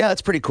 Yeah,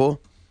 that's pretty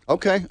cool.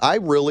 Okay, I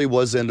really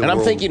was into And I'm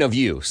World- thinking of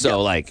you.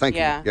 So, like, Thank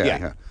Yeah. you. Yeah.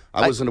 Yeah.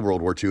 I was into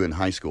World War II in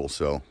high school,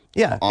 so.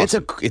 yeah,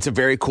 Awesome. it's a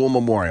very cool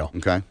memorial.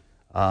 Okay.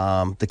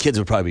 The kids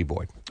would probably be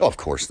bored. Oh, of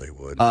course they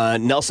would.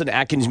 Nelson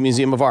Atkins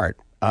Museum of Art.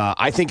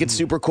 I think it's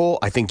super cool.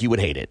 I think you would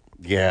hate it.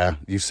 Yeah,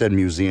 you said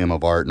Museum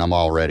of Art, and I'm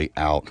already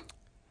out.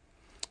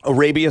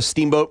 Arabia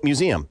Steamboat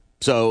Museum.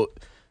 So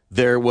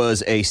there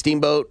was a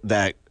steamboat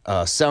that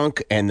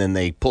sunk, and then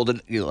they pulled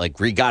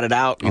it, got it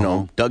out,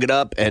 dug it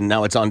up, and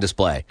now it's on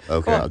display.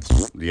 Okay.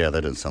 Yeah,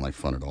 that doesn't sound like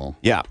fun at all.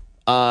 Yeah.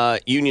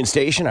 Union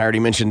Station, I already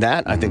mentioned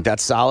that. I think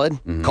that's solid.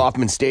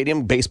 Kauffman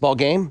Stadium, baseball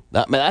game.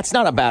 That's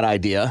not a bad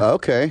idea.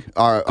 Okay.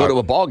 Go to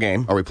a ball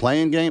game. Are we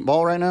playing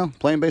ball right now?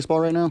 Playing baseball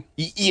right now?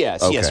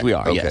 Yes, Okay. yes, we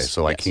are. Okay, Yes.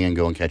 so I can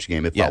go and catch a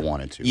game if I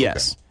wanted to.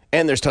 Yes.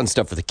 And there's tons of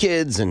stuff for the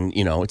kids, and,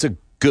 it's a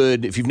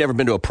good, if you've never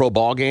been to a pro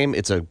ball game,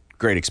 it's a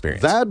great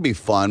experience. That'd be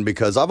fun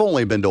because I've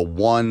only been to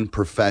one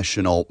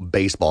professional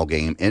baseball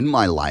game in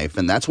my life,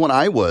 and that's when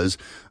I was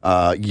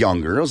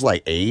younger. I was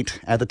like 8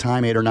 at the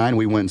time, 8 or 9.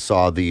 We went and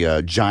saw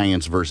the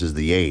Giants versus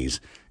the A's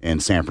in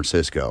San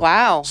Francisco.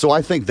 Wow. So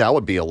I think that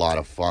would be a lot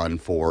of fun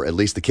for at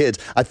least the kids.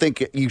 I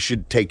think you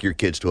should take your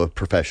kids to a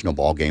professional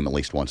ball game at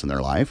least once in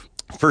their life.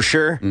 For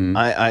sure.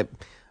 I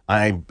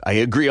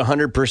agree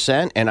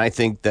 100%, and I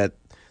think that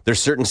there's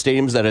certain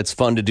stadiums that it's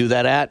fun to do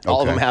that at.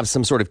 All of them have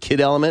some sort of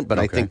kid element, but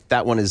I think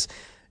that one is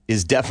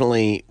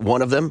definitely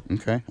one of them.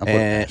 Okay. I'll put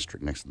an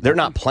asterisk next to that. They're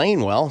not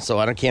playing well, so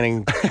I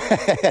can't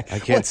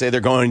say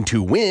they're going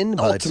to win.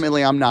 But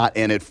ultimately, I'm not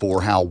in it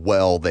for how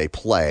well they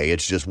play.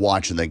 It's just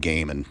watching the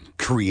game and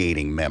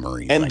creating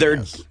memories. And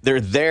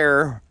they're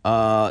there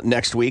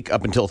next week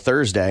up until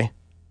Thursday.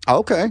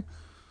 Okay.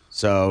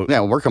 So yeah,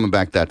 we're coming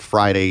back that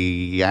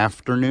Friday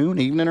afternoon,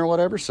 evening, or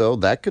whatever.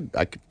 So I could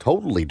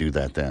totally do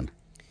that then.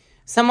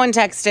 Someone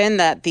texted in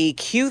that the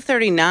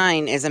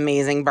Q39 is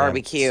amazing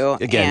barbecue.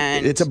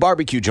 Again, it's a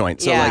barbecue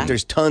joint. So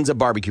there's tons of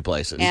barbecue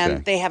places.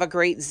 And they have a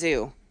great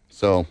zoo.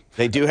 So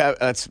they do have,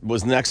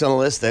 was next on the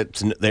list, that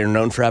they're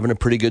known for having a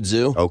pretty good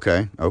zoo.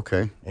 Okay.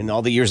 In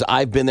all the years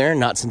I've been there,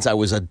 not since I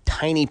was a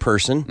tiny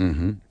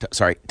person,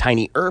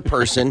 tinier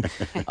person,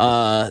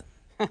 I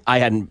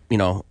hadn't,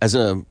 as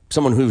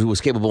someone who was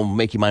capable of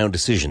making my own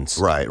decisions.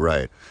 Right.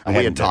 And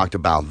we had talked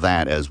about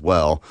that as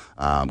well,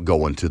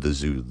 going to the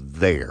zoo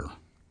there.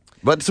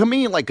 But to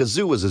me, like a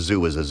zoo is a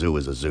zoo is a zoo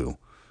is a zoo.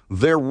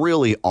 They're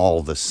really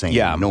all the same,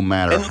 no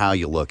matter how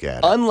you look at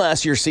it.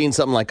 Unless you're seeing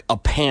something like a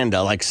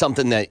panda, like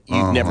something that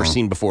you've never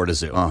seen before at a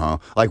zoo.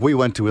 Like we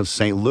went to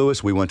St.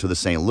 Louis. We went to the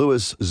St.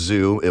 Louis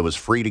Zoo. It was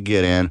free to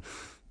get in.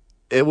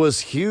 It was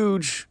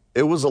huge.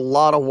 It was a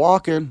lot of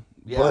walking.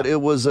 But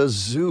it was a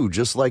zoo,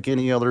 just like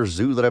any other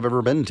zoo that I've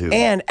ever been to.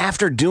 And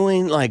after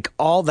doing like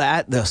all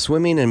that, the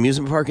swimming and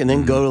amusement park, and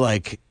then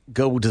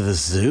go to the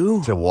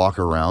zoo to walk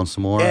around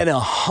some more in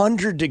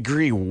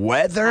 100-degree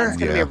weather. It's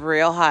gonna be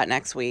real hot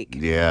next week.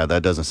 Yeah,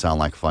 that doesn't sound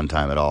like a fun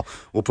time at all.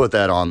 We'll put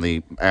that on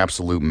the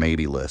absolute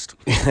maybe list.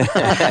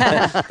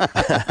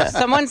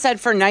 Someone said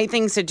for night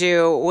things to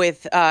do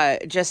with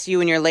just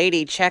you and your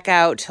lady, check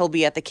out. He'll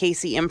be at the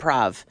Casey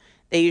Improv.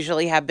 They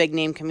usually have big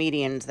name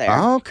comedians there.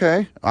 Oh,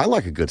 okay. I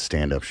like a good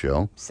stand-up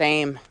show.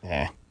 Same.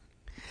 Yeah.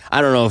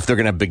 I don't know if they're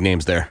going to have big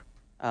names there.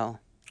 Oh.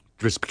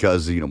 Just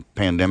because,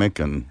 pandemic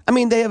and... I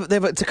mean,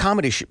 it's a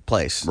comedy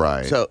place.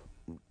 Right. So,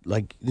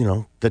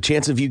 the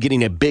chance of you getting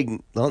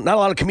not a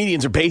lot of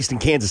comedians are based in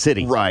Kansas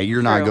City. Right.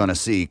 You're not going to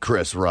see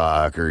Chris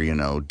Rock or,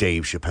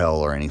 Dave Chappelle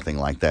or anything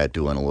like that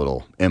doing a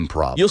little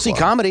improv. You'll see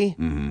comedy.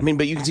 I mean,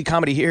 but you can see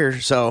comedy here,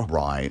 so...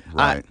 Right.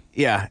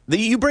 Yeah.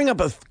 You bring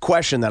up a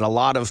question that a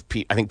lot of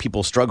I think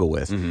people struggle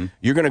with.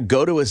 You're going to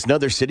go to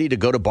another city to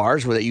go to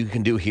bars where that you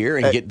can do here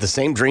and get the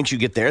same drinks you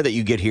get there that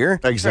you get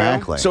here.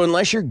 Exactly. So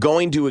unless you're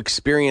going to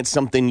experience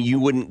something you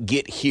wouldn't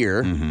get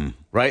here,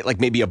 right? Like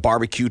maybe a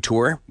barbecue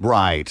tour.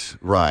 Right.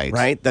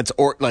 That's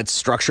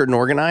structured and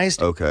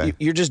organized. Okay.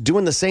 You're just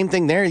doing the same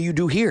thing there you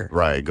do here.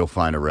 Right. Go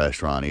find a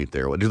restaurant, eat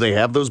there. Do they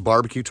have those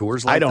barbecue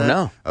tours like that? I don't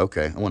know.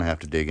 Okay. I'm going to have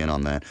to dig in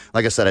on that.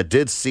 Like I said, I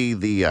did see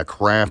the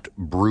craft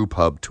brew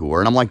pub tour,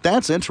 and I'm like,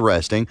 that's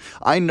interesting.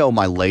 I know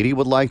my lady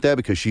would like that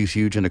because she's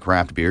huge into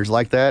craft beers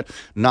like that.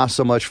 Not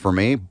so much for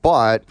me,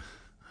 but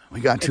we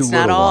got two little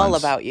ones. It's not all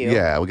about you.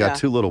 Yeah, we got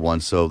two little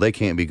ones, so they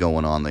can't be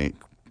going on the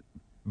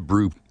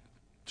brew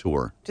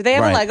tour. Do they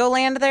have a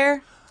Legoland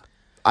there?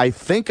 I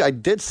think I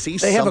did see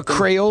something. They have a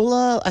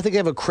Crayola. I think they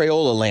have a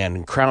Crayola land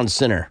in Crown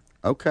Center.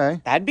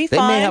 Okay. That'd be They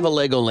fun. may have a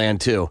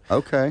Legoland too.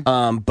 Okay.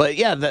 But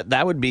yeah,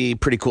 that would be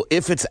pretty cool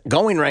if it's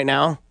going right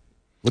now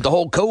with the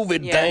whole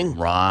COVID thing.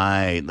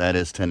 Right. That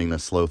is tending to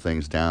slow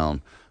things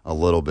down a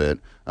little bit.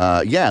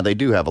 Yeah, they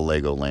do have a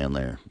Legoland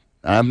there.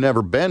 I've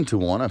never been to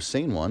one. I've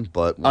seen one,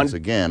 but once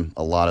again,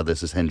 a lot of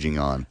this is hinging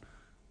on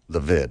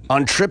the vid.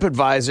 On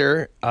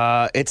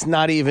TripAdvisor, it's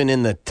not even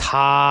in the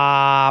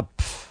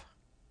top.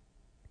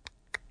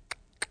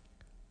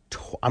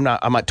 I'm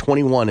at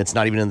 21. It's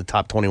not even in the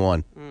top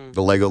 21.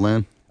 The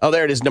Legoland? Oh,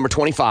 there it is, number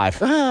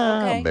 25.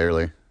 Okay.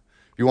 Barely. If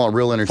you want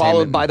real entertainment.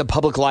 Followed by the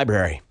Public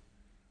Library.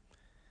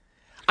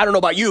 I don't know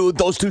about you.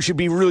 Those two should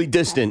be really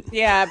distant.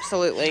 Yeah,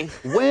 absolutely.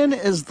 When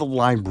is the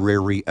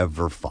library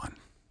ever fun?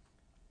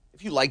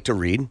 If you like to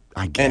read.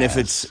 I guess. And if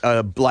it's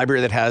a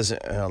library that has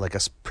like a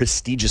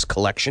prestigious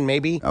collection,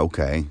 maybe.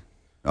 Okay.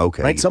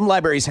 Right? Some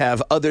libraries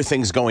have other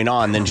things going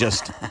on than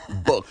just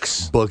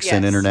books. Books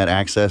and internet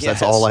access.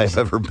 That's all I've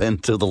ever been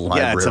to the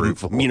library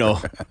for.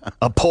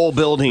 A pole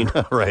building.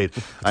 Right.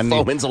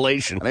 Foam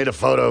insulation. I need to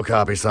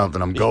photocopy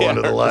something. I'm going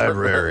to the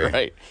library.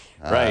 Right.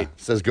 Right.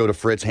 Says go to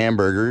Fritz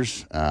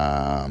Hamburgers.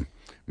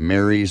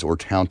 Mary's or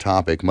Town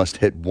Topic must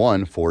hit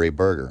one for a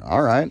burger.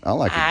 All right. I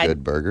like a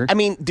good burger. I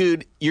mean,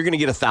 dude, you're going to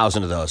get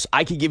 1,000 of those.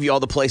 I could give you all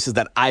the places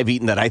that I've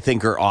eaten that I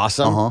think are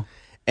awesome.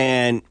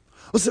 And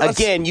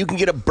again, you can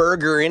get a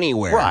burger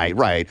anywhere.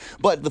 Right.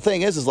 But the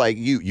thing is like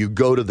you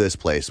go to this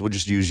place. We'll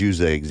just use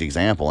the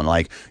example. And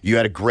like you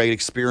had a great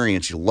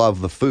experience. You love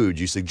the food.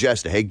 You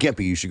suggested, hey,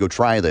 Gimpy, you should go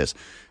try this.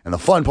 And the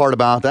fun part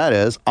about that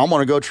is I'm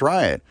going to go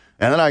try it.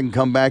 And then I can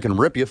come back and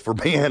rip you for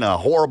being a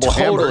horrible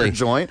hamburger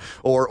joint,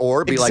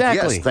 or be like,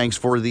 yes, thanks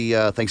for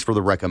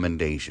the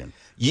recommendation.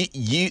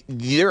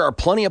 There are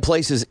plenty of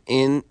places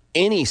in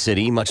any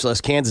city, much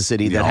less Kansas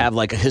City, that have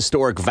like a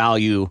historic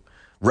value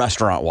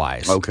restaurant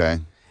wise. Okay.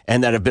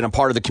 And that have been a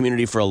part of the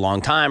community for a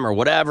long time or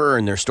whatever.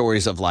 And there's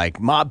stories of like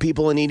mob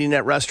people and eating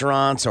at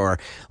restaurants or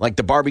like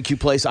the barbecue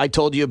place I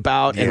told you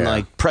about. And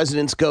like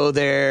presidents go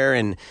there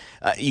and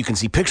you can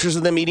see pictures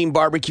of them eating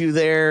barbecue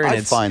there. And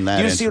I find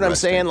that you see what I'm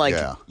saying? Like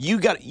you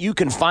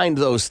can find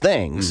those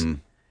things. Mm-hmm.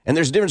 And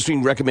there's a difference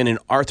between recommending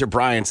Arthur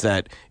Bryant's,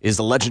 that is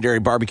a legendary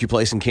barbecue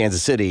place in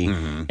Kansas City,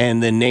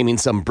 and then naming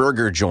some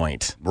burger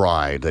joint.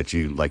 Right, that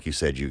you, like you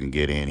said, you can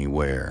get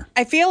anywhere.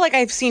 I feel like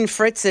I've seen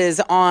Fritz's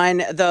on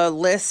the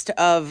list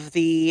of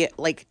the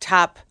like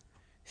top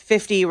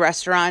 50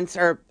 restaurants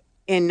or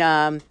in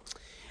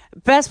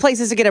best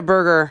places to get a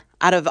burger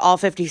out of all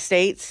 50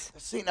 states.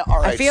 See, now, all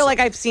right, I feel like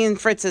I've seen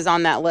Fritz's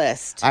on that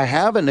list. I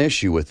have an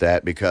issue with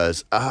that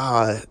because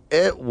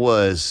it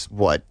was,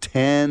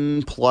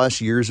 10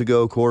 plus years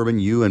ago, Corbin,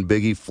 you and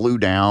Biggie flew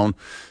down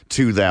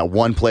to that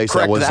one place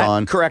that was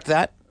on. Correct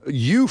that.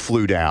 You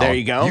flew down. There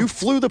you go. You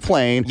flew the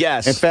plane.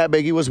 Yes. And Fat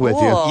Biggie was with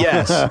you.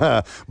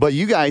 Yes. But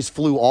you guys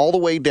flew all the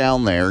way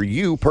down there.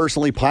 You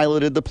personally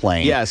piloted the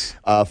plane. Yes.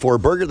 For a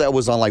burger that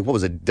was on, like, what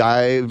was it?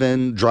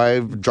 Drive-in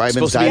diners,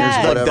 supposed to be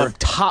whatever.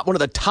 One of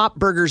the top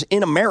burgers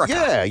in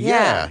America.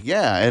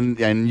 Yeah.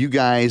 And you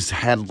guys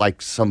had,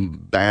 like, some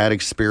bad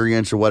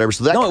experience or whatever.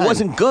 So that it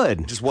wasn't good.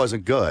 It just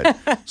wasn't good.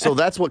 So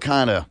that's what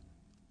kind of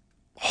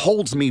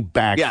holds me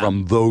back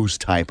from those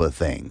type of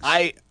things.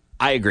 I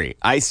agree.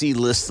 I see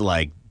lists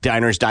like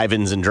diners,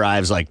 dive-ins, and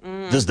drives like,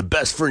 this is the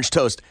best French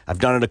toast. I've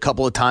done it a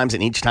couple of times,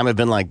 and each time I've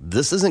been like,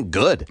 this isn't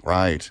good.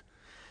 Right.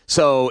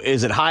 So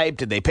is it hype?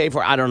 Did they pay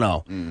for it? I don't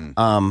know.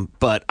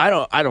 But I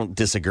don't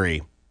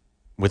disagree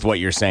with what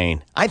you're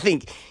saying. I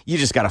think you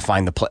just got to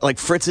find the place. Like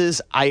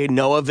Fritz's, I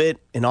know of it,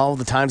 and all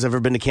the times I've ever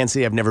been to Kansas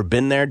City, I've never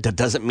been there. That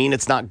doesn't mean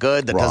it's not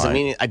good. That doesn't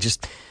mean I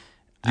just...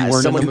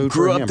 As someone who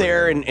grew up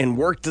there and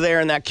worked there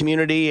in that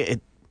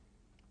community,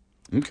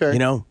 okay. You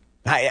know,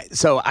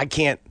 so I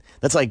can't...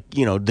 That's like,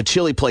 the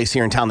chili place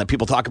here in town that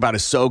people talk about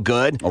is so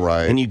good. All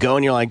right. And you go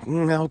and you're like,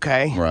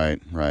 okay.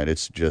 Right.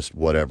 It's just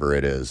whatever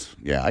it is.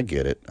 Yeah, I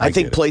get it. I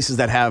think places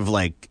that have,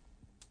 like,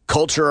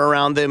 culture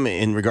around them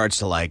in regards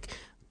to, like,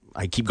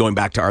 I keep going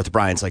back to Arthur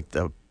Bryant's, like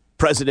the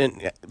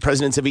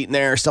presidents have eaten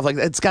there, stuff like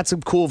that. It's got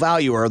some cool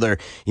value. Or there,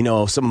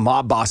 some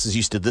mob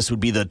bosses this would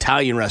be the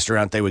Italian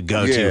restaurant they would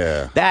go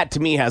to. That, to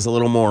me, has a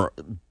little more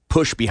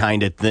push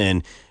behind it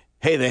than...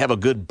 hey, they have a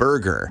good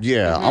burger.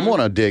 Yeah, I'm going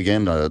to dig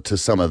into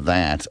some of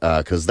that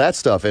because that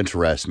stuff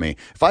interests me.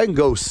 If I can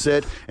go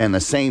sit in the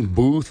same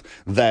booth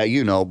that,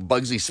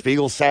 Bugsy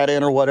Spiegel sat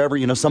in or whatever,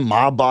 some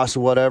mob boss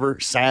or whatever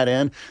sat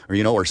in,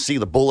 or see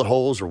the bullet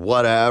holes or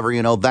whatever,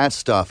 that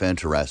stuff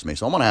interests me.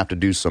 So I'm going to have to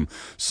do some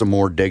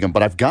more digging.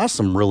 But I've got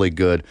some really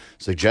good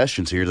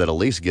suggestions here that at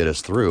least get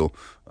us through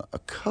a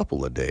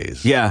couple of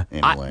days. Yeah.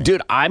 Anyway.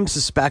 Dude, I'm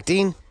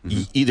suspecting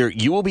either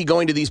you will be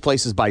going to these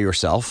places by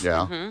yourself.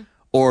 Yeah.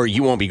 Or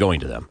you won't be going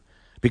to them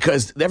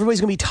because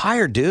everybody's going to be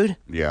tired, dude.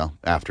 Yeah,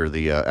 after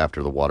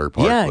the water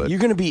park. Yeah, you're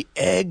going to be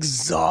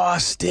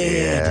exhausted.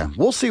 Yeah,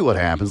 we'll see what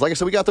happens. Like I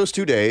said, we got those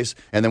 2 days,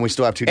 and then we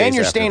still have 2 days and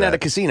you're after staying that. at a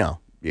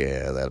casino.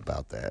 Yeah,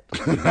 about that.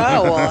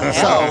 Oh, well,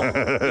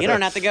 hell, you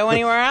don't have to go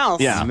anywhere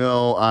else. Yeah.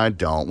 No, I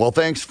don't. Well,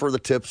 thanks for the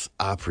tips.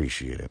 I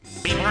appreciate it.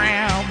 Be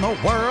around the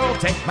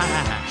world, take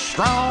my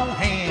strong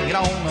hand, get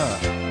on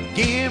the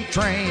Gimp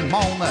train,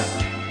 on the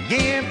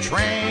Gimp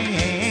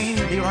train.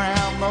 Be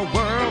around the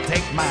world,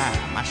 take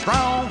my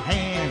strong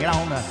hand, get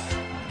on the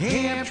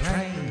Gimp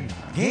train,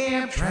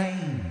 Gimp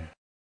train.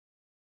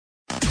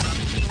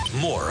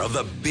 More of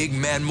the Big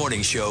Man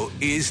Morning Show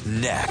is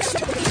next.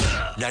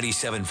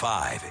 97.5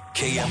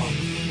 KMO.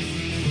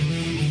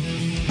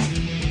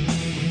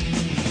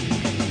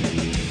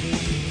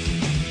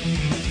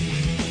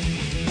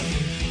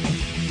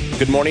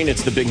 Good morning.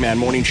 It's the Big Man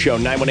Morning Show,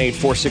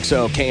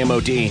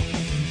 918-460-KMOD.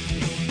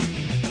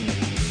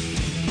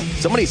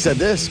 Somebody said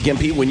this,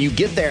 Gimpy, when you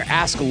get there,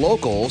 ask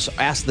locals,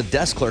 ask the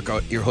desk clerk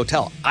at your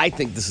hotel. I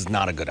think this is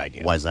not a good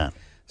idea. Why is that?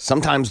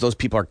 Sometimes those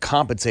people are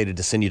compensated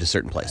to send you to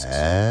certain places.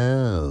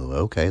 Oh,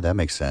 okay. That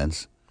makes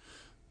sense.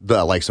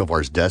 Like so far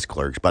as desk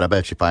clerks, but I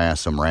bet you if I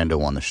ask some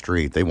rando on the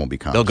street, they won't be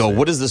compensated. They'll go,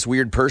 what is this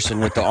weird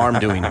person with the arm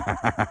doing?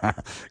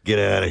 Get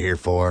out of here,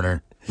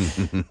 foreigner.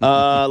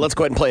 Let's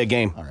go ahead and play a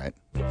game. All right.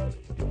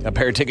 A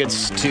pair of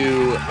tickets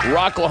to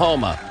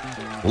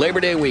Rocklahoma.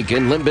 Labor Day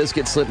weekend, Limp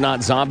Bizkit,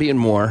 Slipknot, Zombie, and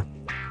more.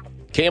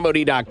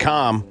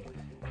 KMOD.com.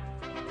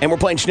 And we're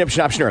playing Schnip,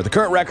 Schnapp, Schnurr. The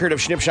current record of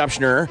Schnip, Schnapp,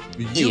 Schnurr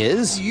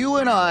is... You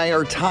and I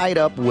are tied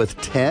up with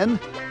 10,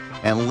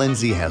 and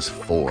Lindsay has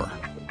 4.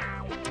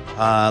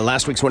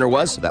 Last week's winner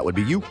was... That would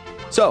be you.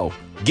 So,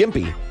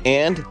 Gimpy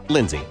and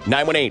Lindsay.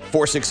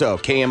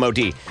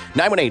 918-460-KMOD.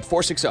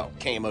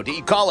 918-460-KMOD.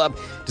 You call up,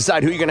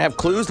 decide who you're going to have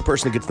clues. The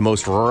person that gets the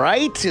most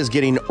right is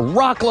getting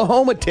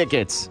Rocklahoma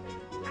tickets.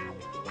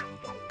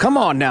 Come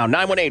on now,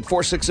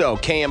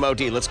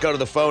 918-460-KMOD. Let's go to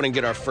the phone and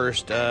get our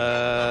first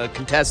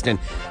contestant.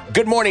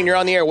 Good morning, you're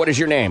on the air. What is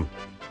your name?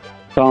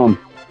 Tom.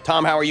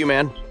 Tom, how are you,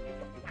 man?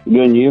 Good,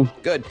 and you?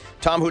 Good.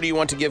 Tom, who do you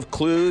want to give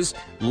clues,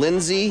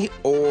 Lindsay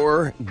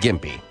or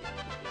Gimpy?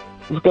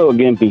 Let's go with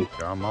Gimpy.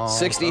 Come on.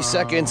 60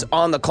 seconds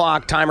on the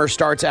clock. Timer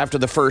starts after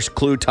the first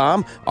clue.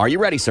 Tom, are you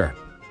ready, sir?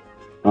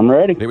 I'm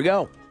ready. Here we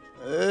go.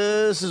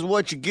 This is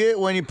what you get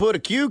when you put a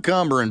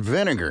cucumber in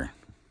vinegar.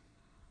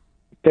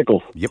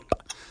 Pickles. Yep.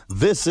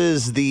 This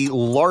is the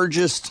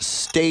largest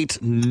state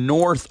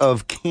north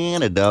of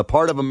Canada,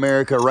 part of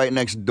America right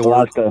next door.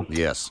 Alaska.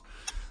 Yes.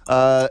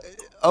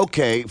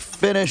 Okay,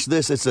 finish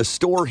this. It's a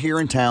store here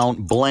in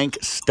town, Blank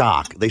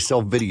Stock. They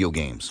sell video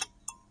games.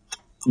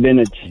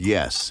 Vintage.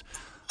 Yes.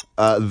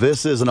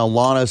 This is an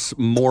Alanis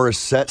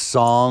Morissette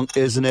song,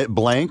 isn't it,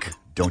 Blank?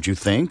 Don't you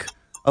think?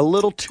 A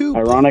little too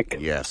Ironic.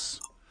 blank.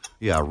 Yes.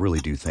 Yeah, I really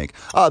do think.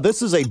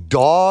 This is a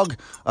dog.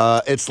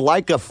 It's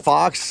like a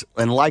fox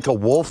and like a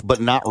wolf,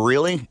 but not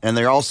really. And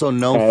they're also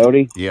known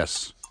Coyote.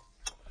 Yes.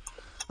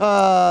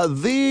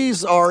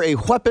 These are a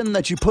weapon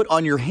that you put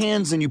on your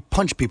hands and you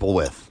punch people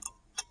with.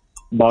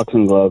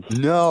 Boxing gloves.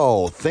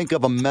 No, think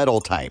of a metal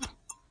type.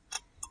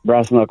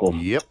 Brass knuckles.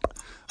 Yep.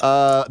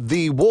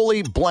 The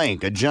woolly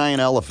blank, a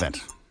giant elephant.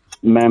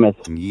 Mammoth.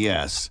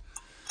 Yes.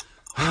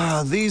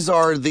 These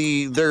are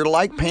they're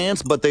like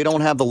pants, but they don't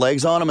have the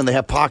legs on them, and they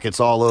have pockets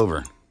all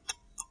over.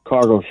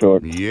 Cargo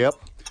shorts. Yep.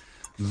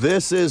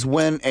 This is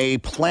when a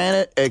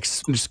planet, a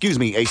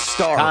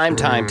star.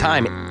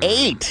 Time.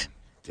 8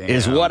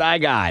 is what I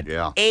got.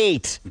 Yeah.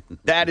 8.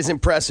 That is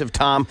impressive,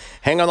 Tom.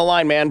 Hang on the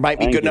line, man. Might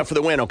be Thank good you. enough for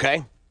the win,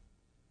 okay?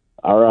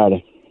 All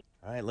righty.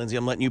 All right, Lindsay,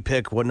 I'm letting you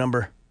pick. What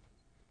number?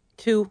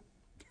 2.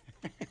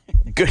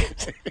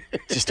 Good.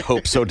 Just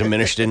hope so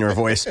diminished in her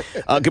voice.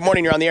 Good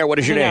morning. You're on the air. What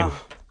is your No. name?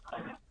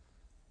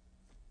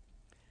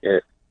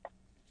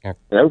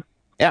 Hello?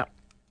 Yeah.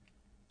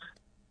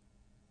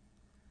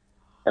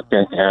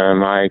 Okay.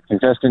 Am I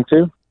contestant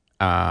too?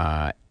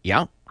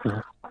 Yeah.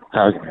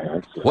 I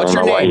What's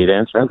your don't know why name? you'd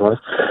answer that.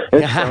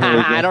 It's Stoney I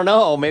again. don't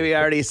know. Maybe I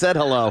already said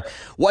hello.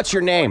 What's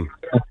your name?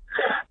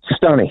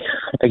 Stoney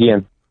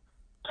again.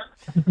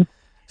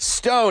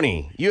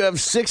 Stony. You have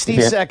 60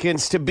 Yeah.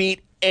 seconds to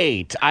beat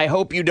 8. I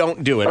hope you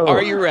don't do it.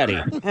 Are you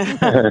ready?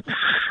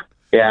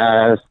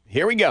 Yeah,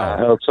 Here we I go.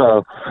 hope so.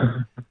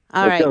 All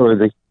Let's right. go,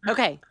 Lizzie.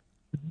 Okay.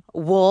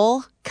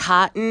 Wool,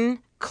 cotton,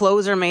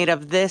 clothes are made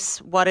of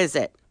this. What is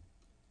it?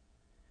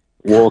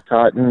 Wool,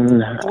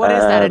 cotton. What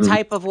is that? A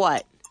type of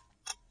what?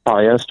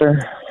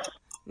 Polyester.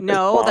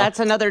 No, cloth. that's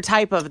another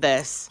type of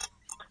this.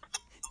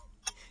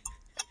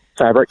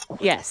 Fabric.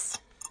 Yes.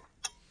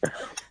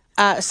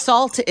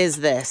 Salt is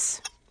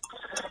this.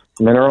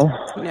 Mineral.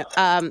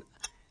 No,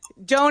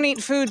 don't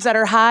eat foods that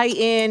are high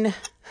in.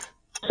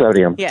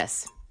 Sodium.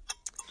 Yes.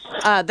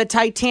 The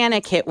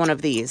Titanic hit one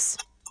of these.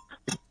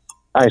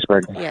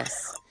 Iceberg.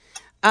 Yes.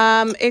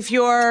 If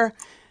you're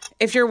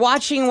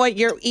watching what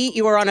you eat,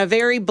 you are on a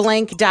very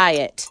blank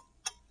diet.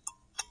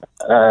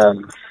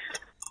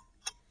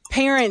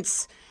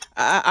 Parents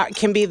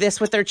can be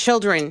this with their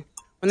children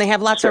when they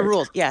have lots of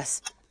rules.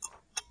 Yes.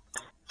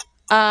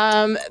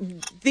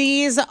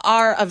 These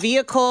are a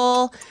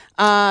vehicle.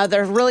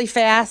 They're really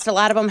fast. A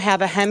lot of them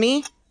have a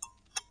Hemi.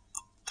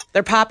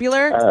 They're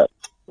popular.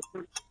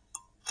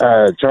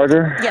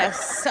 Charger.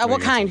 Yes.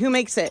 What kind? Who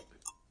makes it?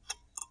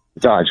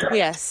 Dodge.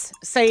 Yes.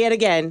 Say it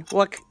again.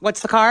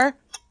 What's the car?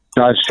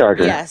 Dodge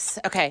Charger. Yes.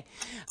 Okay.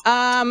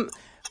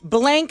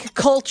 Blank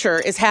culture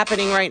is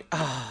happening right.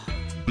 Oh,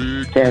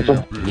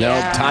 Cancel. No,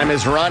 time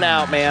has run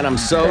out, man. I'm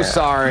so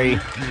sorry.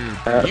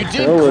 You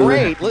did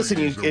great. Listen,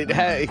 it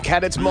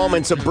had its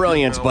moments of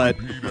brilliance, but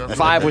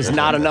 5 was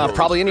not enough.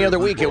 Probably any other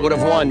week it would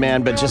have won,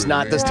 man, but just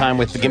not this time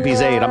with the Gimpy's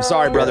 8. I'm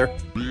sorry, brother.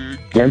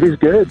 Gimpy's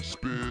good.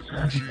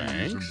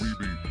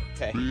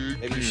 Okay,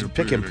 maybe you should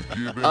pick him.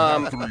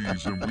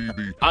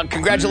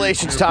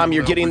 Congratulations, Tom.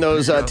 You're getting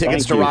those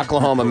tickets to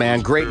Rocklahoma, man.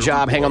 Great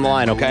job. Hang on the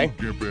line, okay?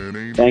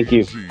 Thank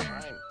you.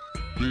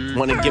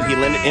 Want to Gimpy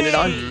end it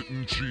on?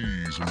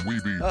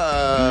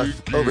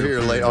 Over here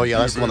late. Oh, yeah,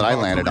 that's the one that I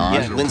landed on.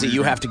 Yeah, Lindsay,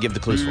 you have to give the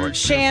clues for it.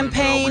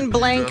 Champagne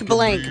blank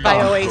blank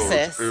by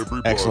Oasis.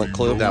 Excellent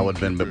clue. That would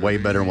have been way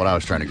better than what I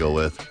was trying to go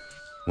with.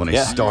 When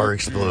a star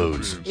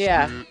explodes.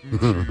 Yeah.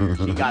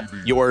 You got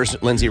yours,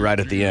 Lindsay, right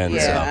at the end.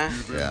 Yeah.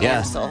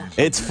 So. Yeah.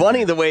 It's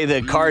funny the way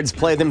the cards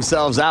play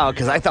themselves out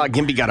because I thought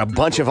Gimpy got a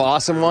bunch of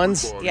awesome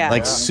ones. Yeah.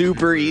 Like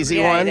super easy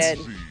Yeah, I ones. did.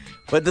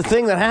 But the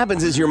thing that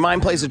happens is your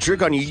mind plays a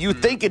trick on you. You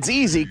think it's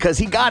easy because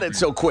he got it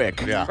so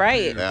quick. Yeah.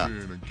 Right. Yeah.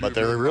 But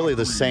they're really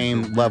the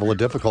same level of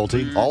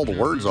difficulty. All the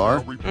words are.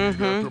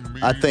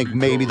 Mm-hmm. I think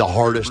maybe the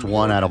hardest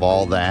one out of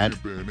all that,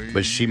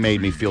 but she made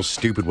me feel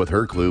stupid with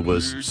her clue,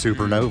 was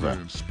supernova.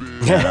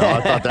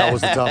 I thought that was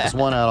the toughest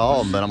one out of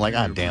all of them, but I'm like,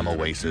 damn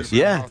Oasis.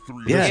 Yeah.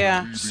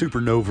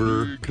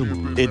 Supernova,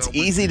 come on. It's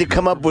easy to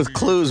come up with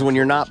clues when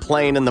you're not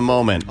playing in the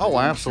moment. Oh,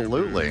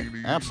 absolutely.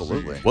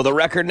 Absolutely. Well, the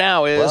record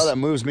now is... Well, that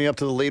moves me up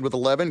to the lead with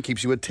 11,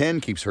 keeps you at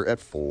 10, keeps her at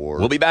 4.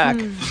 We'll be back.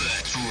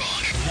 Let's rock.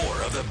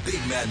 More of the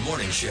Big Mad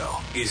Morning Show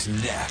is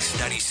next.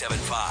 97.5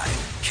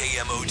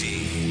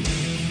 KMOD.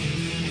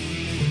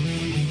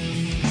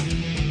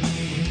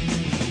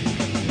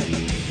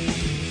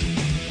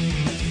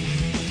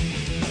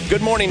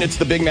 Good morning. It's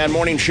the Big Mad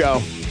Morning Show.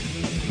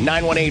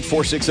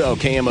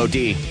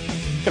 918-460-KMOD. You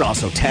can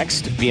also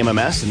text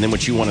BMMS and then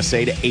what you want to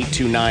say to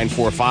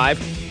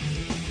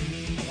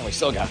 82945. And we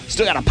still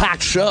got a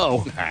packed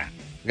show.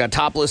 We got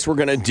top list we're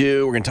going to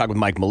do. We're going to talk with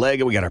Mike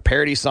Malega. We got our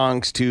parody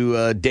songs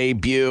to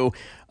debut.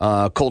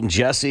 Colton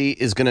Jesse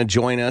is going to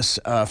join us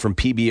from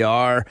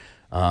PBR. We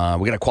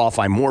got to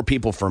qualify more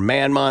people for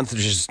Man Month.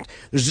 There's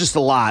just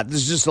a lot.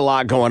 There's just a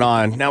lot going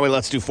on. Now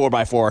let's do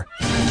 4x4.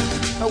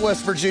 A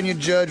West Virginia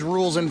judge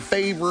rules in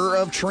favor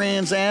of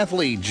trans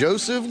athlete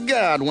Joseph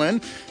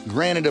Godwin,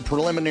 granted a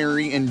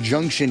preliminary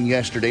injunction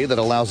yesterday that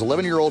allows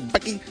 11-year-old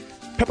Becky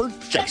Pepper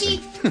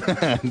Jackson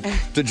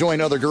to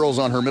join other girls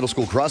on her middle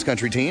school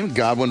cross-country team.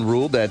 Godwin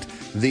ruled that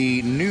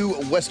the new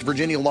West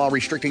Virginia law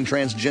restricting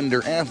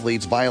transgender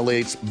athletes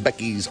violates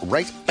Becky's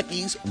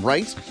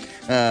rights.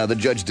 The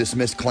judge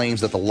dismissed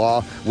claims that the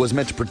law was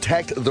meant to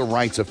protect the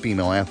rights of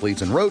female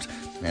athletes and wrote,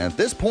 "At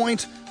this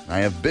point, I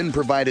have been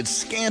provided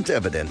scant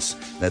evidence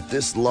that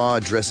this law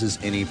addresses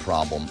any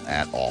problem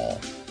at all."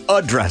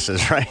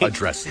 Addresses, right?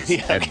 Addresses.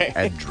 Yeah, okay.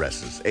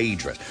 Addresses.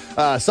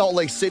 Salt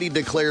Lake City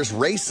declares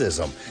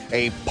racism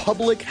a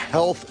public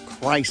health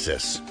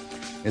crisis.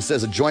 It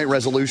says a joint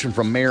resolution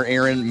from Mayor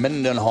Aaron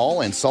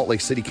Mendenhall and Salt Lake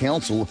City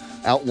Council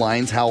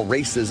outlines how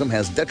racism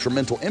has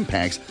detrimental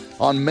impacts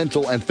on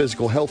mental and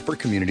physical health for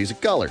communities of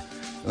color.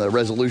 The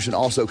resolution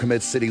also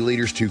commits city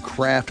leaders to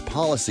craft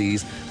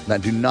policies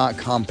that do not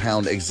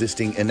compound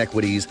existing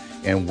inequities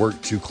and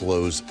work to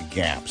close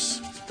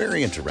gaps. It's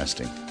very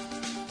interesting.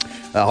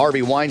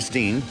 Harvey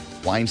Weinstein.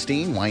 Oh,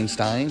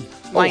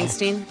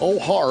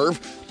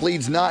 Harv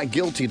pleads not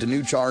guilty to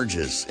new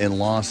charges in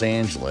Los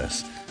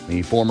Angeles.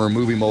 The former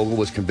movie mogul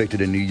was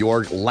convicted in New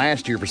York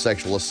last year for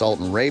sexual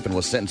assault and rape and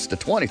was sentenced to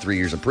 23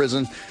 years in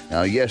prison.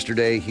 Now,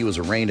 yesterday, he was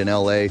arraigned in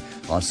L.A.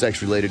 on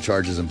sex-related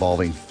charges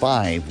involving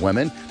 5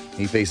 women.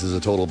 He faces a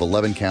total of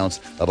 11 counts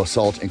of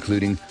assault,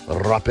 including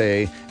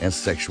rape and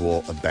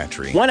sexual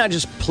battery. Why not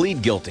just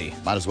plead guilty?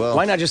 Might as well.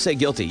 Why not just say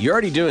guilty? You're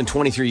already doing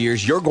 23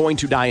 years. You're going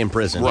to die in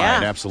prison. Right,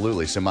 Yeah.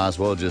 absolutely. So might as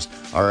well just,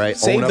 all right,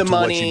 Save own up the to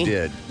money. what you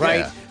did. Right?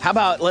 Yeah. How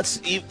about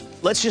let's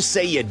just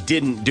say you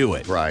didn't do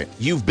it. Right.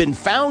 You've been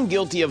found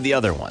guilty of the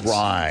other ones.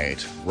 Right?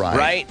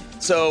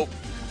 So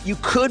you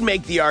could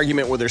make the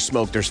argument where there's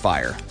smoke, there's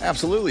fire.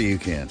 Absolutely you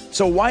can.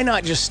 So why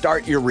not just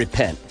start your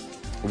repent?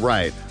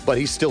 Right. But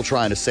he's still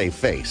trying to save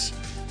face.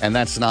 And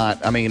that's not,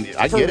 I mean,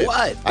 I For get it.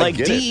 what? I Like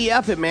get it.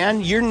 DEF it,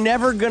 man. You're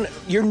never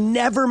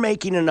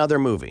making another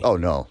movie. Oh,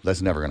 no,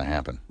 that's never going to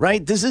happen.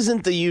 Right? This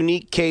isn't the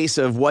unique case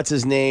of what's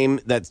his name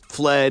that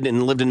fled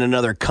and lived in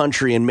another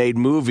country and made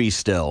movies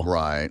still.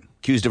 Right.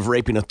 Accused of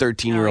raping a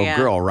 13-year-old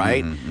girl,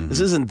 right? This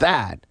isn't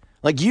that.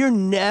 Like you're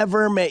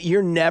never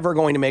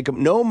going to make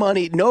no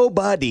money.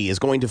 Nobody is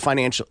going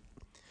to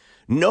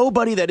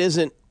nobody that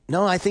isn't.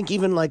 No, I think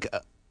even like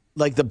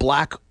the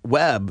black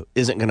web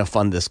isn't going to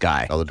fund this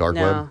guy. Oh, the dark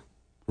web?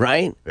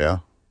 Right? Yeah.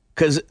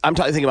 Because I'm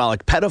thinking about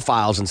like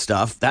pedophiles and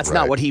stuff. That's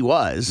not Right. what he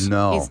was.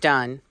 No. He's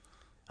done.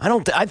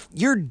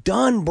 You're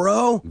done,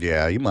 bro.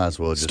 Yeah, you might as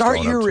well just own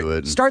up to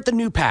it. Start the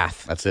new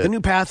path. That's it. The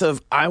new path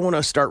of I want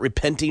to start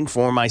repenting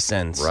for my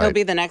sins. Right. He'll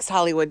be the next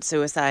Hollywood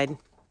suicide.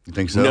 You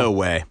think so? No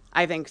way.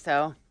 I think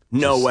so.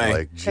 No Just way.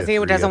 like Because he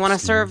Jeffrey doesn't want to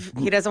Epstein. serve.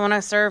 He doesn't want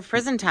to serve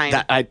prison time.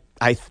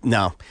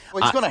 No.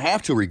 Well, he's going to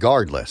have to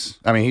regardless.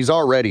 I mean, he's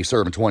already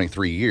serving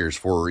 23 years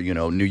for,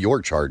 New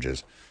York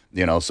charges.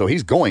 So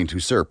he's going to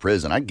serve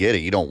prison. I get it.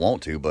 You don't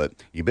want to, but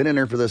you've been in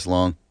there for this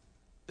long.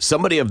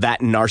 Somebody of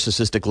that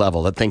narcissistic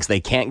level that thinks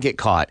they can't get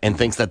caught and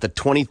thinks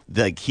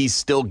that he's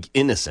still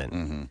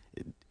innocent.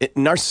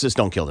 Narcissists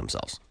don't kill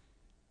themselves.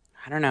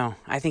 I don't know.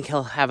 I think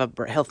he'll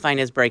find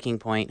his breaking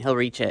point. He'll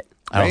reach it.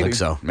 I don't think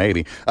so.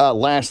 Maybe.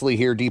 Lastly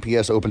here,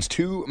 DPS opens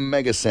 2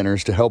 mega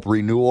centers to help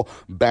renewal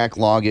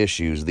backlog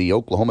issues. The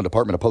Oklahoma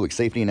Department of Public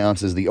Safety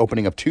announces the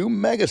opening of 2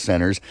 mega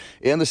centers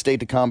in the state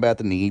to combat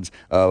the needs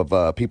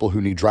of people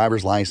who need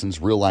driver's license,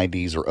 real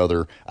IDs, or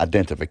other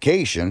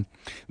identification.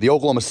 The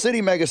Oklahoma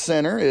City Mega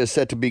Center is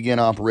set to begin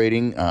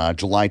operating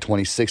July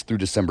 26th through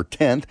December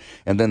 10th.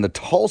 And then the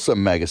Tulsa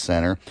Mega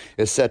Center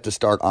is set to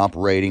start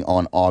operating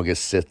on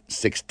August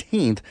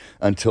 16th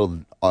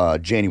until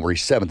January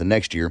 7th of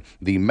next year.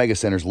 The Mega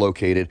Center is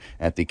located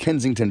at the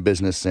Kensington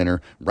Business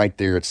Center right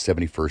there at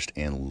 71st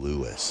and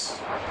Lewis.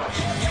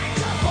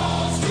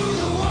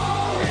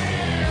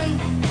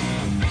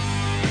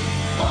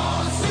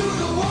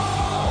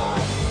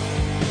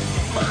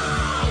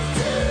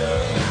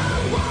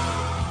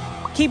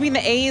 Keeping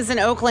the A's in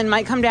Oakland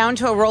might come down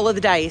to a roll of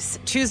the dice.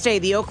 Tuesday,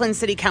 the Oakland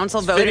City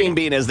Council voted. Fitting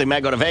being as they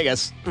might go to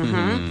Vegas.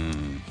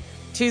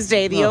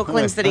 Tuesday, the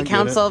Oakland City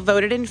Council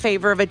voted in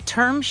favor of a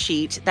term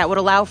sheet that would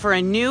allow for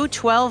a new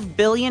 $12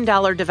 billion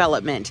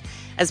development.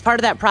 As part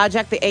of that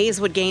project, the A's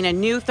would gain a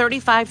new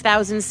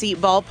 35,000-seat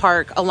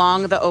ballpark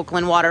along the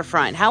Oakland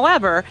waterfront.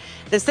 However,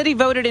 the city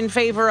voted in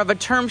favor of a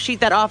term sheet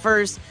that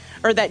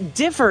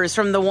differs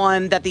from the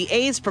one that the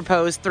A's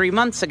proposed 3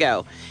 months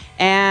ago.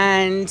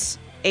 And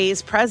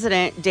A's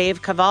president,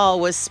 Dave Kaval,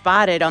 was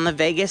spotted on the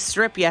Vegas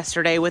Strip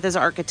yesterday with his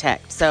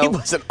architect. So He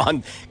wasn't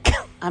on.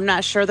 I'm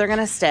not sure they're going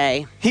to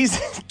stay.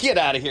 Get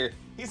out of here.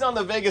 He's on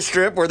the Vegas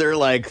Strip where they're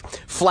like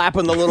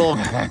flapping the little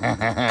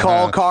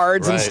call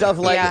cards and stuff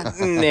like that.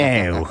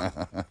 No.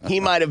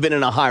 He might have been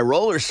in a high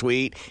roller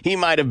suite. He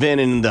might have been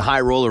in the high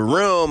roller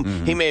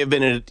room. He may have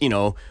been in,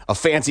 a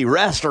fancy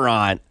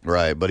restaurant.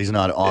 Right, but he's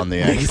not on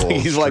the actual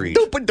He's like street.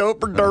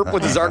 doop-a-doop-a-derp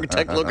with his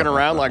architect looking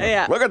around like,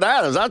 look at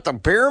that. Is that the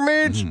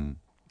pyramids?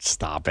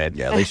 Stop it.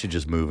 Yeah, they should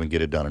just move and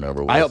get it done and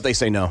over with. I hope they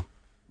say no.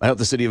 I hope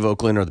the city of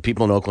Oakland or the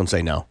people in Oakland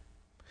say no.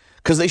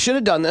 Because they should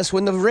have done this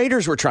when the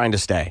Raiders were trying to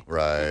stay.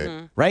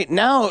 Right. Right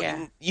now,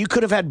 you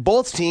could have had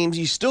both teams.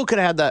 You still could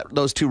have had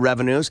those two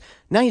revenues.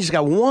 Now you just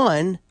got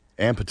one.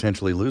 And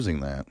potentially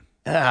losing that.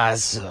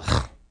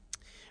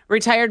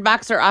 Retired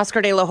boxer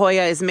Oscar De La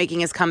Hoya is making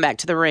his comeback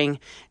to the ring.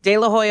 De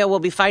La Hoya will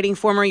be fighting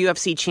former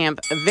UFC champ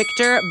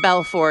Victor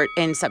Belfort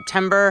on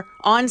September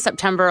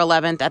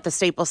 11th at the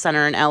Staples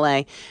Center in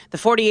LA. The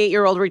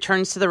 48-year-old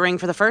returns to the ring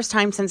for the first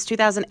time since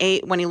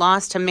 2008 when he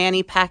lost to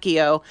Manny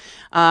Pacquiao.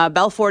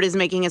 Belfort is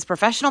making his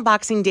professional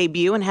boxing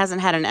debut and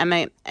hasn't had an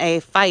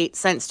MMA fight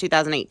since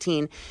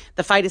 2018.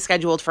 The fight is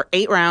scheduled for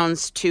 8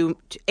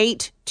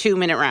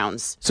 2-minute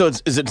rounds. So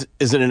is it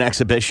an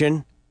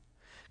exhibition?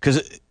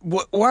 Because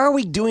why are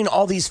we doing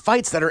all these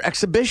fights that are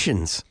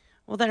exhibitions?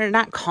 Well, they're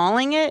not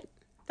calling it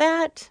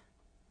that.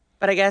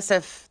 But I guess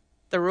if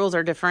the rules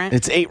are different.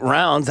 It's 8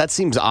 rounds. That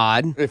seems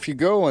odd. If you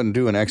go and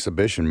do an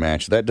exhibition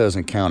match, that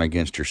doesn't count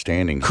against your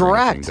standings. Correct. Or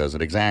anything, does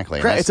it? Exactly.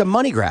 Correct. It's a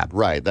money grab.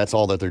 Right. That's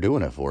all that they're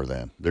doing it for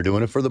then. They're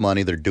doing it for the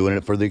money. They're doing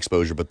it for the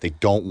exposure, but they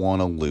don't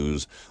want to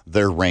lose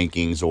their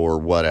rankings or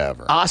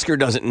whatever. Oscar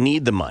doesn't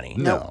need the money.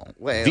 No.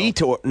 Well,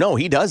 Vitor, no,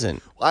 he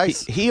doesn't.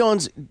 He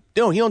owns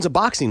a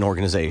boxing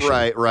organization.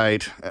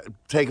 Right.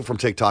 Take it from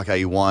TikTok how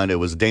you want. It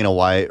was Dana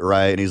White,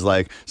 right? And he's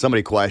like,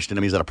 somebody questioned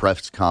him. He's at a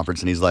press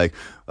conference, and he's like,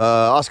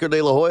 Oscar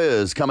De La Hoya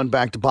is coming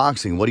back to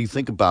boxing. What do you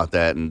think about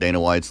that? And Dana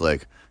White's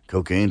like,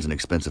 cocaine's an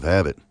expensive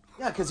habit.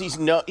 Yeah, because he's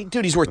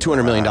worth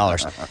 $200 million.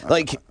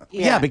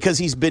 Because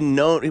he's been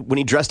known when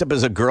he dressed up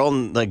as a girl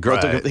and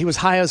he was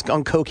high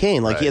on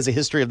cocaine. He has a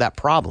history of that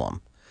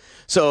problem.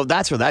 So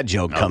that's where that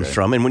joke comes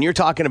from. And when you're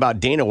talking about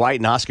Dana White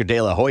and Oscar De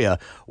La Hoya,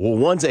 well,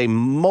 one's a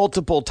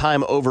multiple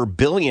time over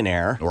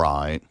billionaire.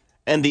 Right.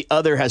 And the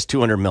other has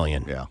 $200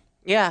 million. Yeah.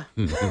 Yeah.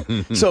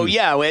 So,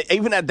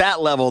 even at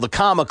that level, the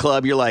comma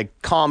club, you're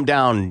like, calm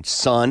down,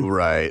 son.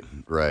 Right.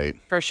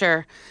 For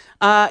sure.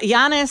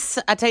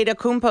 Giannis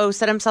Antetokounmpo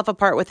set himself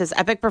apart with his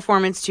epic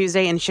performance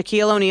Tuesday, and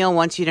Shaquille O'Neal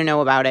wants you to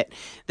know about it.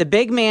 The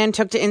big man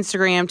took to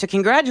Instagram to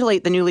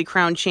congratulate the newly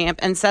crowned champ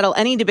and settle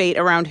any debate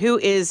around who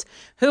his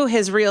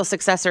real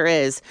successor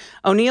is.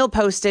 O'Neal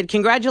posted,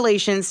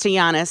 "Congratulations to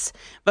Giannis,"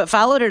 but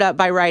followed it up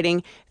by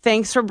writing,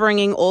 "Thanks for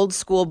bringing old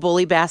school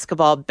bully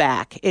basketball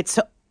back. It's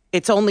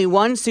only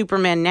one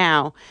Superman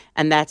now,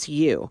 and that's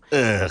you."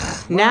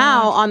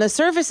 Now, on the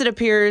surface, it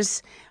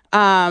appears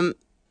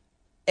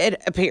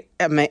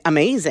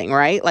amazing,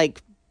 right?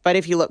 But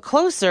if you look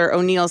closer,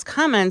 O'Neal's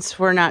comments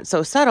were not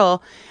so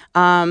subtle.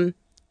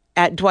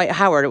 At Dwight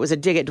Howard, it was a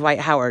dig at Dwight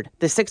Howard.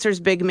 The Sixers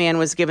big man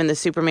was given the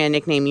Superman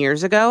nickname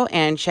years ago,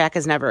 and Shaq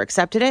has never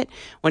accepted it.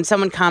 When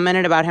someone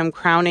commented about him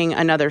crowning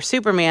another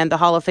Superman, the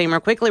Hall of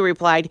Famer quickly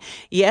replied,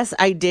 "Yes,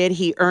 I did.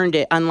 He earned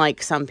it,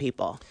 unlike some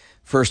people."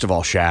 First of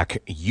all, Shaq,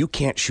 you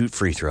can't shoot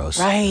free throws.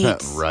 Right.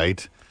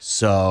 Right.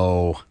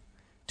 So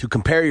to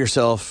compare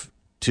yourself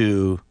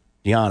to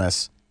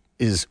Giannis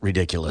is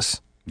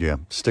ridiculous. Yeah.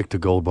 Stick to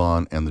Gold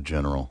Bond and the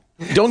General.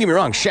 Don't get me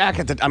wrong. Shaq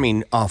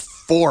a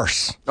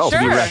force. Oh,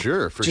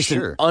 Sure. for just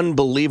sure. an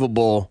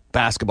unbelievable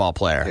basketball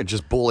player. And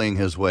just bullying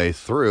his way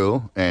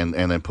through and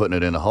then putting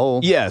it in a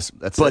hole. Yes.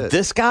 That's but it.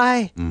 this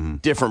guy,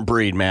 different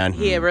breed, man.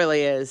 He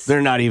really is.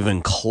 They're not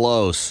even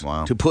close.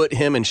 Wow. To put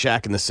him and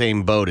Shaq in the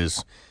same boat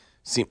is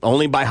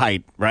only by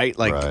height, right?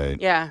 Right.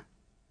 Yeah.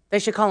 They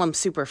should call him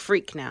Super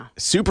Freak now.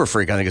 Super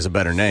Freak, I think, is a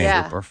better name.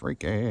 Yeah. Super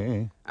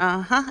freaky.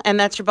 And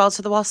that's your Balls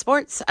to the Wall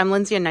Sports. I'm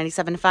Lindsay on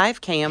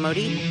 97.5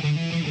 KMOD.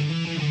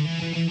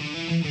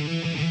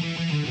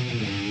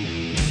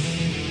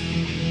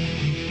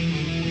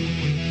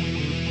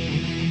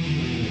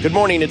 Good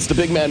morning. It's the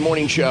Big Man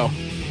Morning Show.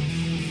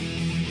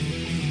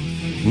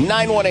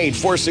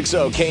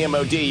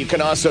 918-460-KMOD. You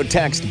can also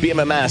text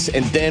BMMS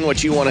and then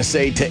what you want to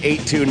say to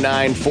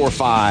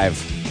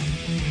 82945.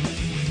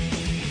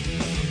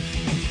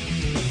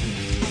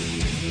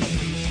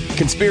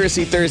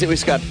 Conspiracy Thursday.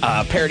 We've got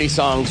parody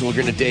songs we're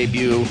going to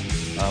debut.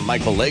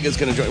 Mike Malega's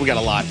going to join. We got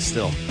a lot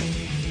still.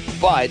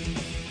 But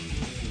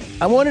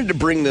I wanted to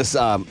bring this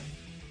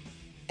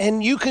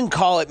And you can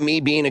call it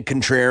me being a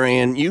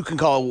contrarian. You can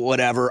call it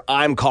whatever.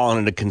 I'm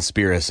calling it a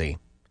conspiracy.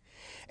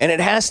 And it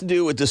has to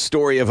do with the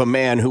story of a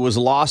man who was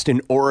lost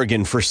in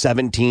Oregon for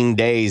 17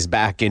 days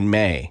back in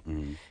May.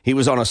 He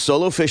was on a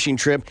solo fishing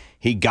trip.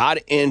 He got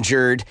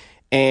injured,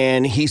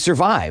 and he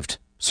survived.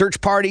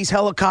 Search parties,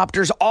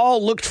 helicopters,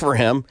 all looked for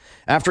him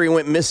after he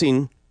went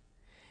missing.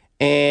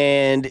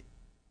 And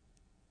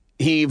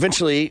he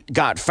eventually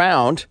got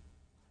found.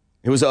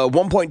 It was a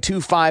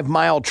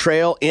 1.25-mile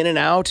trail in and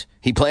out.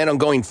 He planned on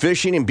going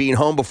fishing and being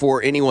home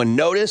before anyone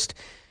noticed.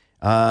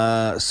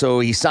 So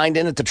he signed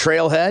in at the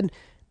trailhead.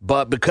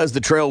 But because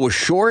the trail was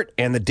short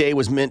and the day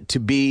was meant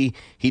to be,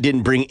 he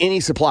didn't bring any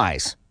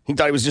supplies. He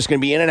thought he was just going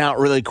to be in and out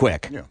really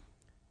quick. Yeah.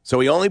 So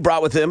he only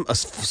brought with him a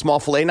small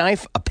fillet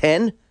knife, a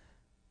pen,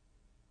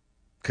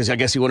 because I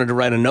guess he wanted to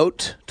write a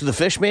note to the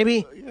fish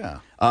maybe. Yeah.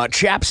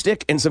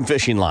 Chapstick and some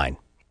fishing line.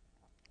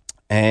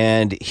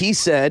 And he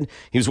said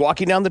he was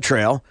walking down the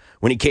trail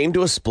when he came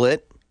to a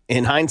split.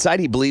 In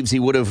hindsight, he believes he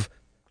would have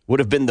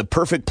been the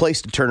perfect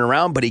place to turn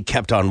around, but he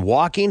kept on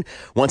walking.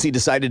 Once he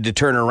decided to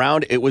turn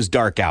around, it was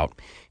dark out.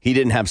 He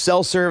didn't have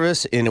cell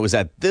service, and it was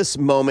at this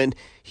moment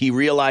he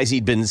realized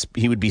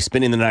he would be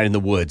spending the night in the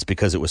woods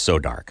because it was so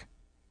dark.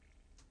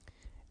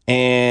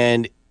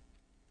 And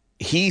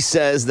he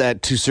says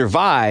that to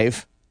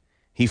survive,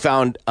 he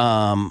found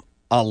a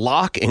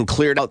lock and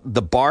cleared out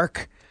the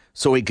bark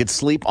so he could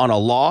sleep on a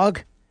log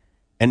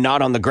and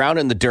not on the ground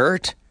in the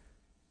dirt.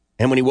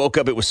 And when he woke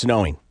up, it was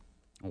snowing.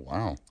 Oh,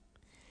 wow.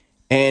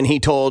 And he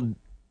told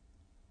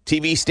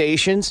TV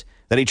stations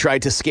that he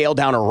tried to scale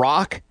down a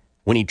rock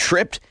when he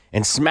tripped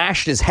and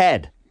smashed his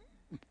head.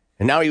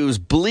 And now he was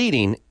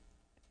bleeding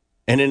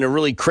and in a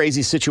really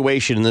crazy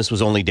situation, and this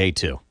was only day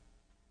 2.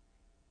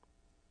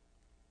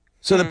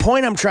 So the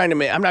point I'm trying to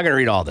make, I'm not going to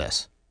read all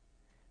this.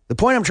 The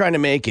point I'm trying to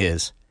make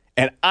is,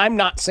 and I'm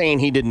not saying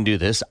he didn't do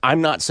this.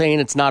 I'm not saying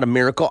it's not a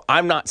miracle.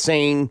 I'm not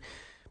saying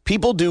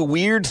people do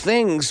weird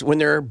things when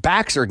their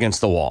backs are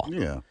against the wall.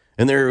 Yeah.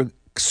 And their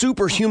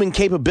superhuman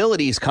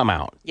capabilities come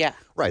out. Yeah.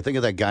 Right. Think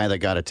of that guy that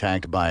got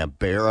attacked by a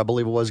bear, I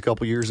believe it was a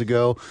couple years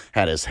ago.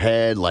 Had his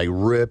head like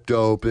ripped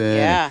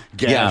open,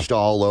 gashed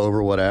all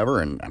over,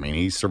 whatever. And I mean,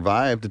 he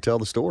survived to tell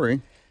the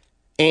story.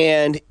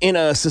 And in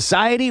a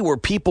society where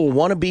people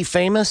want to be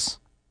famous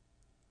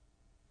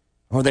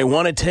or they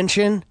want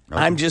attention,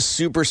 I'm just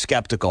super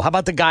skeptical. How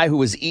about the guy who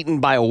was eaten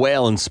by a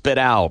whale and spit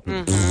out?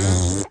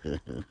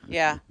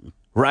 Yeah.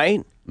 Right?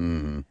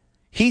 Mm-hmm.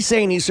 He's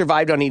saying he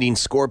survived on eating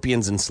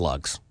scorpions and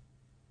slugs.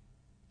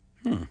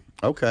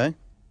 Okay.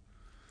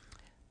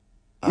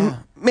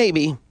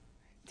 Maybe.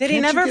 Did he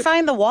never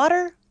find the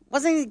water?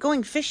 Wasn't he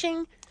going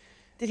fishing?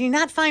 Did he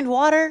not find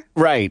water?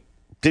 Right.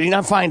 Did he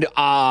not find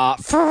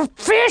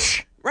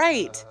fish?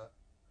 Right.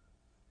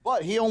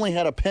 But he only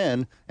had a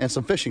pen and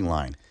some fishing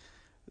line.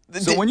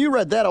 So when you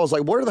read that, I was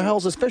like, where the hell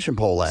is this fishing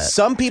pole at?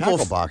 Some people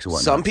Tackle box or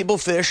whatnot. Some people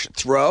fish,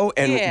 throw,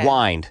 and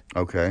wind.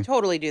 Okay.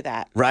 Totally do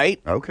that.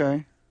 Right?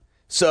 Okay.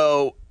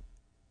 So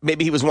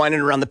maybe he was winding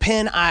around the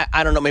pin.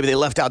 I don't know. Maybe they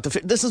left out the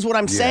fish. This is what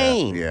I'm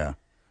saying. Yeah.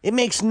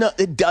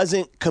 It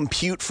doesn't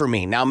compute for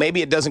me. Now,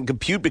 maybe it doesn't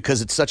compute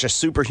because it's such a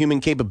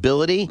superhuman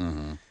capability.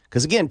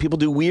 Because, again, people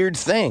do weird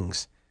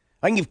things.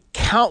 I can give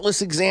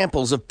countless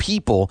examples of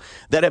people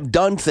that have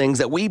done things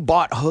that we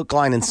bought hook,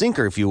 line, and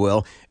sinker, if you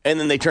will, and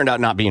then they turned out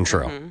not being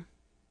true.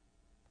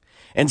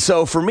 And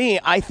so for me,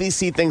 I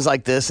see things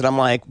like this, and I'm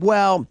like,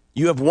 well,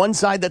 you have one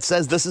side that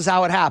says this is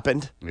how it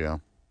happened. Yeah.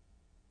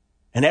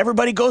 And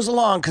everybody goes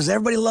along because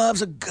everybody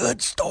loves a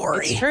good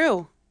story. It's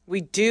true.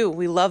 We do.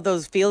 We love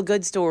those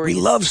feel-good stories.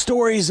 We love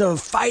stories of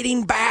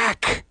fighting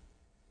back.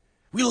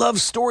 We love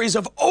stories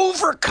of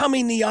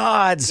overcoming the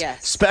odds.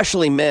 Yes.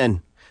 Especially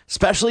men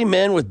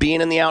with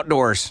being in the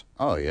outdoors.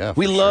 Oh, yeah.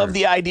 We love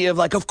the idea of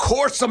like, of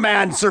course a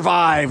man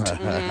survived.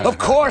 Of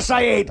course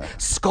I ate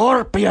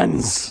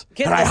scorpions.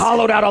 And I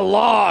hollowed out a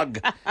log.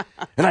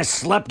 And I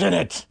slept in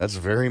it. That's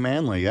very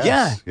manly, yes.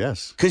 Yeah.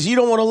 Yes. Because you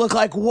don't want to look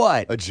like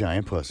what? A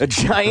giant pussy. A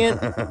giant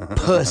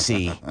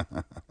pussy.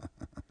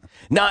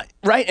 Not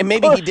right, and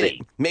maybe he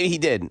did. Maybe he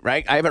did,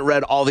 right? I haven't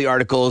read all the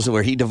articles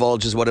where he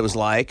divulges what it was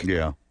like.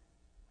 Yeah.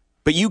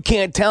 But you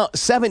can't tell.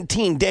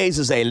 17 days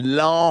is a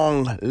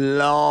long,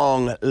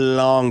 long,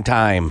 long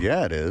time.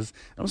 Yeah, it is.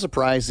 I'm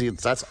surprised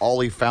that's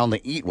all he found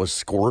to eat was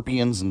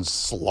scorpions and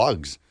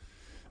slugs.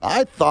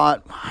 I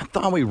thought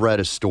we read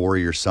a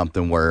story or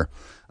something where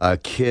a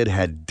kid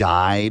had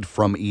died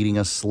from eating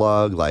a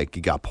slug, like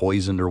he got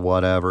poisoned or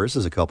whatever. This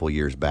is a couple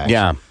years back.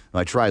 Yeah.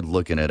 I tried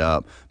looking it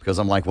up because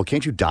I'm like, well,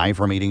 can't you die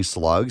from eating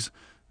slugs?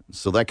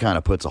 So that kind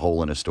of puts a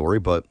hole in his story,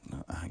 but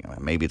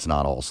maybe it's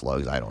not all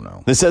slugs. I don't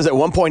know. This says at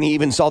one point he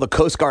even saw the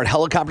Coast Guard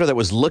helicopter that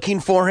was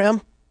looking for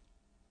him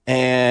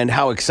and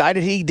how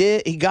excited he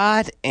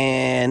got.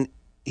 And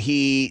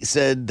he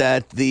said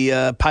that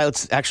the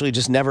pilots actually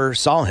just never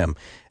saw him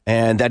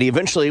and that he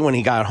eventually, when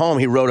he got home,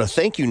 he wrote a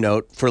thank you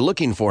note for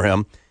looking for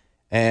him.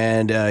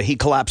 And he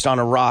collapsed on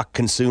a rock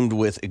consumed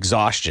with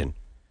exhaustion.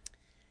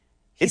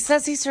 He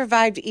says he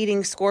survived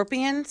eating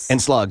scorpions.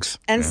 And slugs.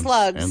 And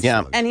slugs.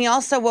 Yeah. And he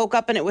also woke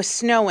up and it was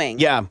snowing.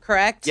 Yeah.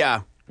 Correct?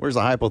 Yeah. Where's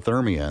the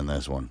hypothermia in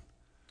this one?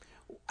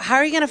 How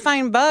are you going to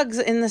find bugs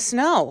in the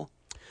snow?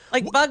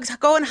 Like bugs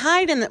go and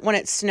hide when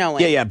it's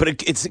snowing. Yeah, but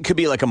it could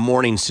be like a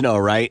morning snow,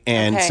 right?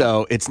 And Okay.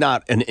 so it's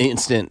not an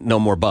instant, no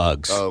more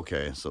bugs.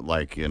 Okay, so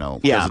like, because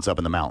Yeah. it's up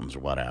in the mountains or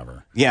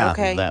whatever. Yeah.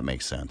 Okay. That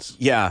makes sense.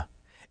 Yeah.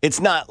 It's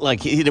not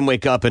like he didn't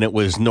wake up and it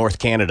was North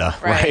Canada,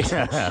 Right.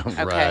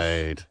 right?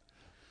 Right.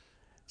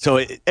 So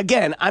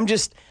again,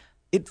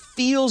 it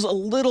feels a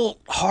little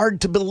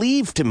hard to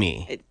believe to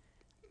me.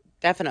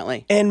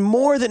 Definitely. And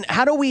more than,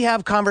 how do we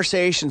have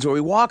conversations where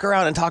we walk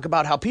around and talk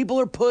about how people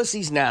are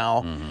pussies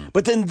now,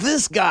 but then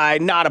this guy,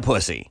 not a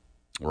pussy,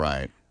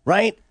 Right.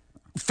 right?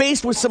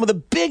 Faced with some of the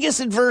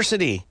biggest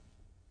adversity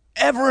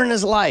ever in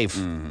his life.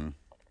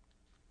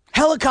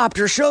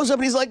 Helicopter shows up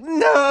and he's like,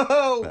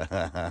 no!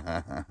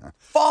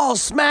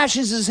 Falls,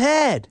 smashes his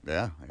head.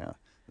 Yeah.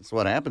 That's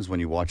what happens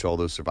when you watch all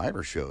those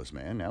Survivor shows,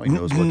 man. Now he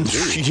knows what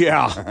to do.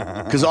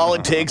 Yeah, because all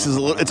it takes is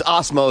it's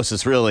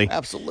osmosis, really.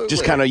 Absolutely.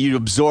 Just kind of you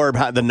absorb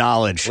the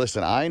knowledge.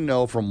 Listen, I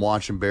know from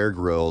watching Bear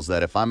Grylls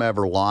that if I'm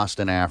ever lost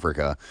in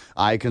Africa,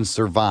 I can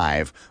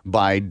survive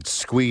by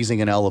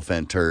squeezing an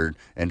elephant turd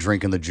and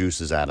drinking the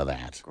juices out of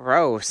that.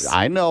 Gross.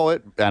 I know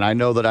it, and I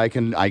know that I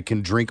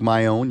can drink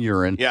my own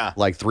urine Yeah.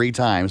 like 3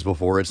 times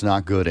before it's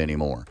not good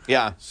anymore.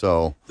 Yeah.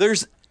 So,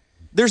 There's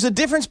a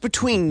difference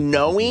between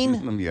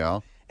knowing yeah.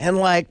 and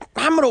like,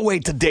 I'm going to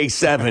wait to day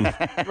 7.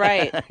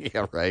 Right.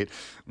 Yeah, right.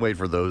 Wait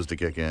for those to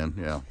kick in.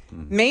 Yeah.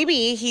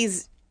 Maybe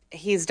he's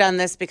done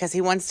this because he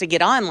wants to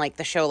get on like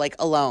the show like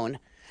alone.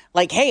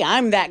 Like, hey,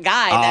 I'm that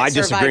guy that I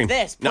survived disagree.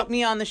 this. Put No.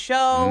 me on the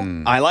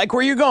show. I like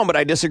where you're going, but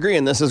I disagree,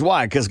 and this is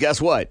why. Because guess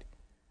what?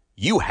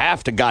 You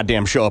have to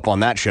goddamn show up on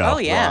that show. Oh,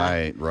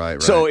 yeah.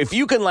 Right. So if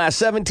you can last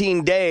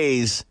 17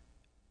 days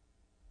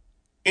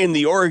in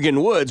the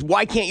Oregon woods,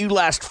 why can't you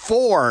last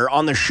 4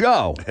 on the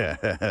show?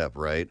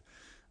 right.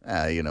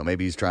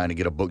 Maybe he's trying to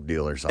get a book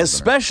deal or something.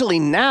 Especially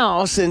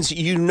now, since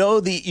you know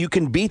you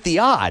can beat the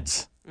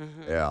odds.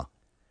 Yeah.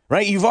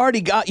 Right?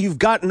 You've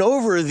gotten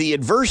over the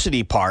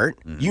adversity part.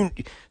 You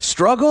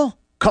struggle?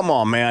 Come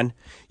on, man.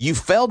 You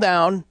fell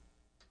down,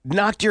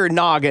 knocked your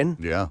noggin,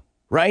 Yeah.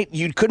 right?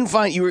 You couldn't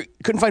find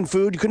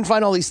food, you couldn't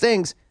find all these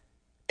things.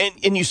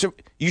 And you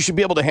should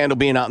be able to handle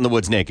being out in the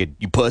woods naked,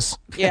 you puss.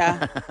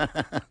 Yeah.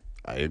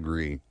 I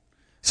agree.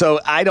 So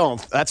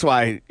that's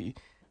why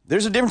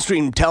there's a difference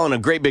between telling a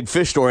great big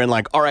fish story and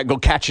like, all right, go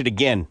catch it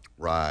again.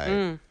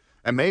 Right.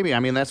 And maybe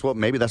that's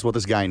what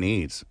this guy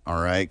needs.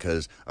 All right.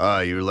 Because,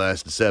 you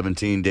lasted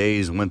 17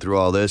 days and went through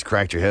all this,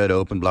 cracked your head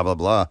open, blah, blah,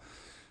 blah.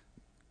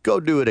 Go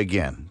do it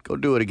again. Go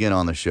do it again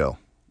on the show.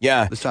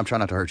 Yeah. This time, try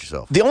not to hurt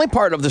yourself. The only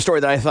part of the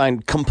story that I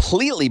find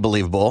completely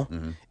believable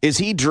is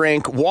he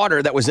drank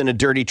water that was in a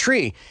dirty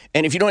tree.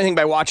 And if you know anything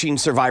by watching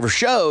Survivor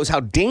shows, how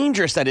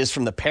dangerous that is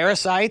from the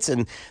parasites.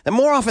 And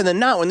more often than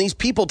not, when these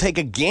people take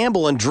a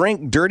gamble and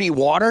drink dirty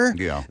water,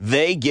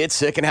 they get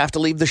sick and have to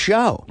leave the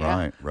show.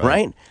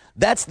 Right.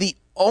 That's the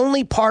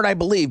only part I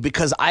believe,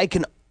 because I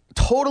can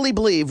totally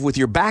believe with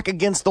your back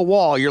against the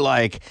wall, you're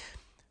like,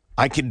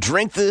 I could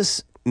drink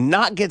this,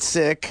 not get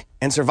sick,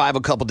 and survive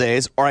a couple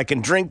days, or I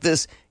can drink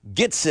this,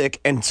 get sick,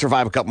 and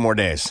survive a couple more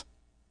days.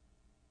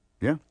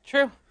 Yeah.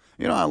 True.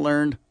 I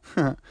learned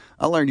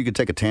you could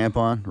take a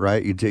tampon,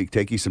 right? You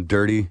take you some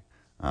dirty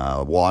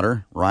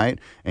water, right?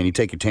 And you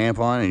take your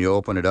tampon and you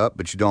open it up,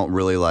 but you don't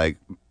really like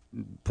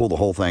pull the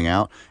whole thing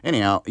out.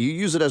 Anyhow, you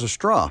use it as a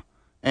straw.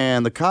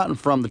 And the cotton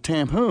from the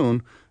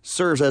tampon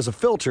serves as a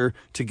filter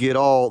to get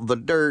all the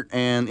dirt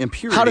and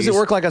impurities. How does it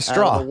work like a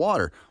straw? Out of the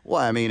water.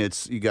 Well, I mean,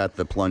 you got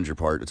the plunger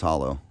part. It's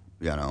hollow,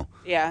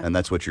 Yeah. And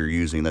that's what you're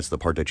using. That's the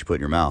part that you put in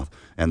your mouth.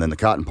 And then the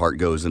cotton part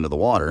goes into the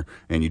water,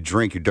 and you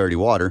drink your dirty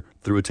water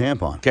through a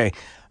tampon. Okay.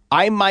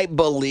 I might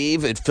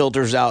believe it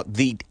filters out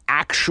the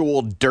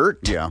actual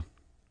dirt. Yeah.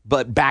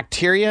 But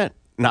bacteria,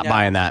 not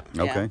buying that.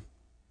 Okay.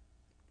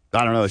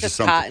 I don't know. It's just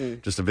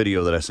cotton. just a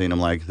video that I seen.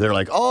 They're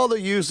like, all the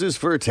uses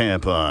for a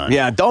tampon.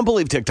 Yeah, don't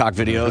believe TikTok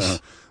videos.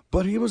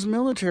 But he was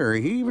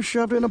military. He was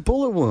shoved in a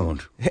bullet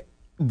wound.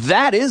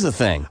 That is a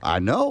thing. I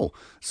know.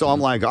 So I'm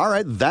like, all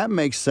right, that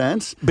makes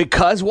sense.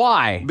 Because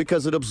why?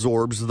 Because it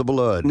absorbs the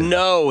blood.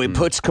 No, it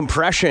puts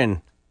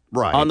compression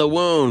on the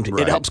wound.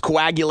 Right. It helps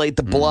coagulate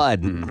the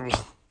blood.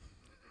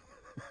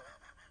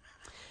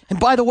 And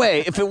by the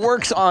way, if it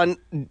works on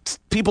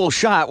people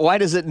shot, why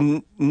does it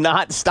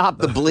not stop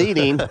the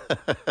bleeding?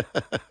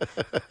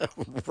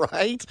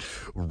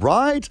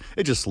 Right.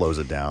 It just slows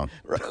it down.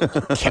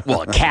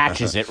 Well, it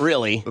catches it,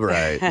 really.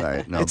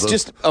 Right. No, it's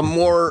just a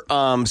more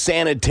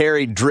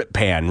sanitary drip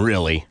pan,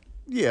 really.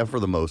 Yeah, for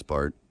the most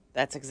part.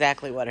 That's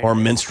exactly what it Or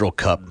is. menstrual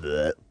cup.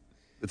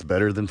 It's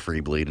better than free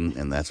bleeding,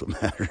 and that's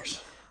what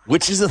matters.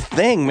 Which is a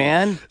thing,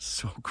 man.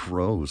 So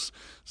gross.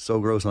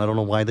 And I don't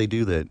know why they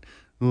do that.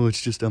 Oh,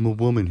 it's just I'm a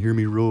woman. Hear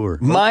me roar.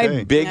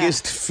 My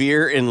biggest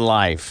fear in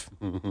life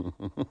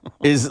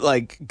is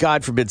like,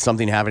 God forbid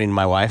something happening to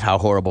my wife. How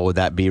horrible would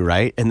that be,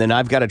 right? And then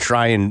I've got to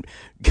try and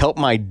help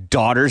my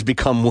daughters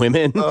become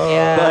women.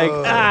 Yeah.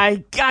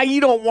 Like, God,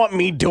 you don't want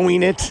me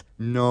doing it.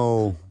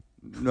 No.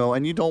 No,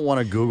 and you don't want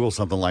to Google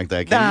something like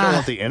that, kid. You don't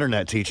want the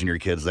internet teaching your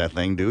kids that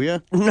thing, do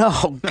you?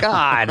 No,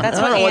 God. That's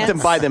I what don't want them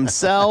ants- by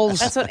themselves.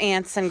 That's what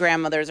aunts and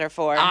grandmothers are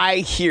for. I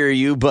hear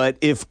you, but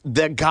if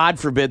that, God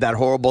forbid, that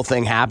horrible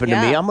thing happened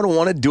to me, Yeah. I'm going to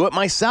want to do it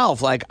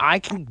myself. Like, I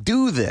can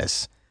do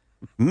this.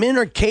 Men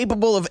are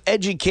capable of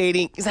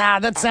educating.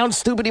 That sounds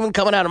stupid even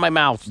coming out of my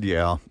mouth.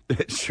 Yeah,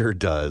 it sure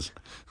does.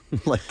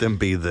 Let them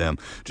be them.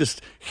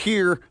 Just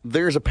here,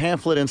 there's a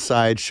pamphlet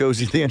inside, shows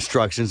you the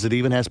instructions. It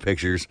even has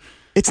pictures.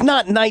 It's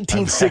not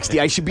 1960.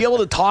 I should be able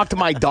to talk to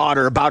my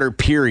daughter about her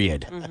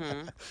period.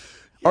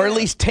 Or at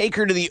least take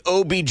her to the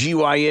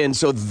OBGYN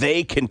so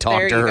they can talk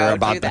There to you her go,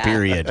 about do the that.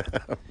 period.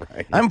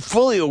 I'm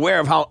fully aware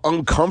of how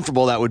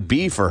uncomfortable that would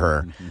be for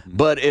her.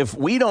 But if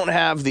we don't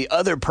have the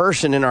other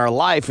person in our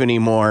life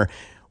anymore,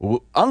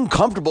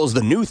 uncomfortable is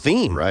the new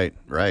theme. Right.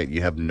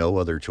 You have no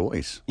other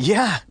choice.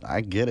 Yeah.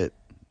 I get it.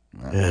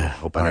 I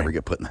hope I never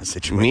get put in that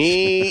situation.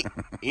 Me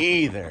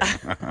either.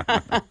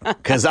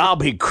 Because I'll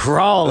be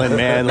crawling,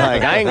 man.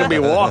 Like, I ain't going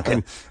to be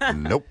walking.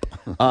 Nope.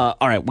 All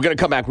right, we're going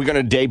to come back. We're going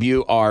to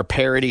debut our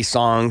parody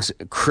songs,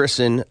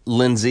 Christen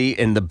Lindsay,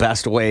 in the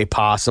best way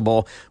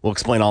possible. We'll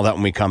explain all that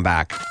when we come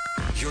back.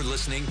 You're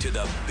listening to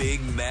the Big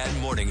Mad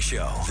Morning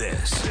Show.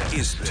 This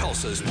is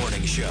Tulsa's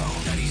Morning Show.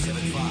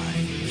 97.5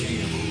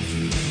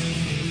 KMOV.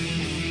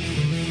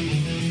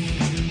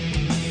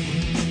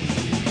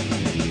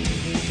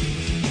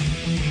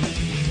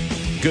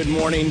 Good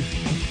morning.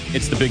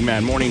 It's the Big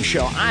Mad Morning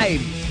Show. I'm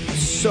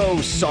so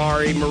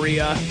sorry,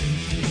 Maria.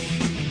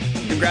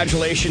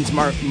 Congratulations,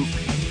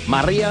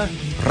 Maria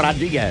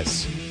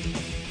Rodriguez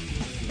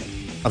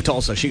of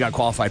Tulsa. She got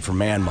qualified for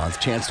Man Month.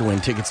 Chance to win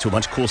tickets to a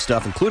bunch of cool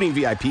stuff, including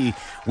VIP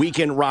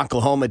Weekend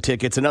Rocklahoma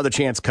tickets. Another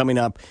chance coming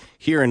up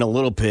here in a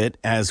little bit,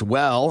 as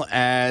well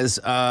as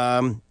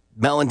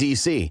Mel and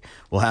DC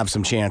will have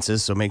some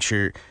chances, so make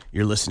sure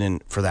you're listening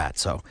for that.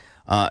 So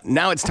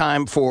now it's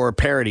time for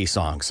parody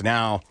songs.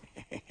 Now,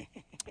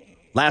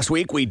 last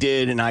week we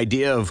did an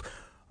idea of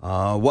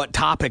what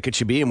topic it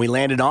should be, and we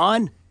landed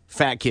on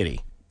Fat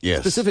Kitty. Yes.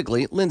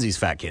 Specifically, Lindsay's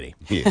Fat Kitty.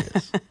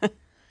 Yes.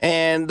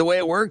 And the way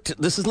it worked,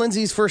 this is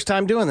Lindsay's first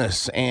time doing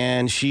this,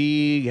 and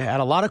she had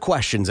a lot of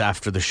questions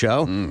after the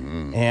show.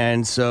 Mm-hmm.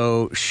 And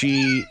so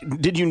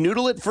did you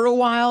noodle it for a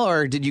while,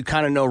 or did you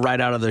kind of know right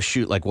out of the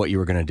chute like what you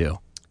were going to do?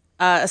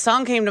 A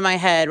song came to my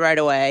head right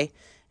away,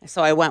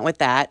 so I went with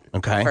that.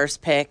 Okay.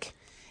 First pick.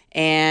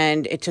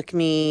 And it took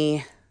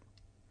me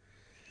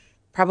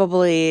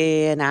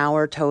probably an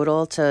hour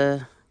total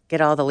to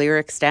get all the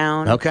lyrics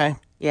down. Okay.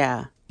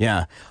 Yeah.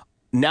 Yeah.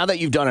 Now that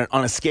you've done it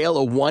on a scale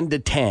of 1 to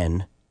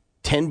 10,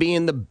 10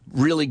 being the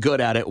really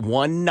good at it,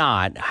 1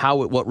 not,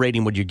 what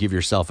rating would you give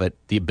yourself at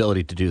the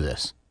ability to do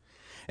this?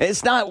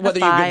 It's not whether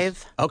A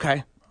 5.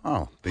 Okay.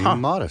 Oh,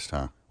 being modest,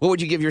 huh? What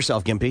would you give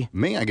yourself, Gimpy?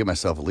 Me, I give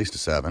myself at least a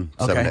 7.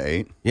 Okay. 7 to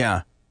 8.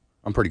 Yeah.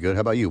 I'm pretty good.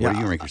 How about you? What do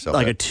you rank yourself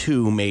Like at? a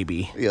 2,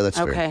 maybe. Yeah, that's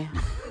fair. Okay.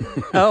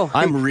 Oh.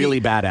 I'm really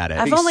bad at it.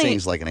 I've He only-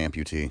 sings like an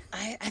amputee.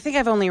 I think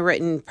I've only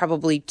written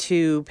probably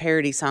 2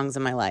 parody songs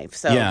in my life,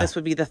 so Yeah. this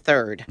would be the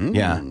 3rd.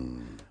 Yeah.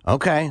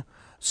 Okay.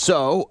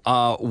 So,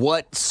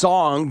 what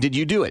song did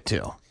you do it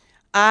to?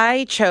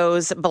 I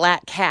chose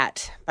Black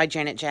Cat by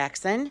Janet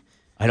Jackson.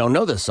 I don't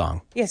know this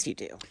song. Yes, you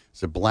do.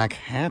 Is it Black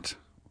Hat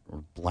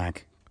or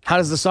Black? How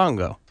does the song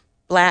go?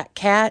 Black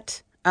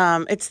Cat.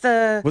 It's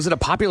the... Was it a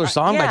popular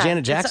song by yeah,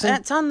 Janet Jackson?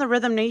 It's on the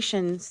Rhythm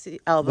Nation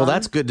album. Well,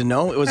 that's good to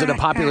know. Was it a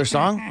popular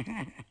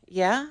song?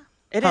 Yeah,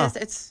 it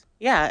is.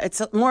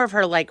 It's more of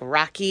her like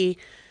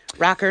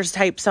rockers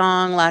type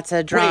song, lots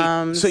of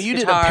drums. Wait, so you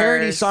guitars. did a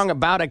parody song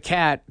about a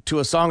cat to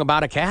a song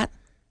about a cat?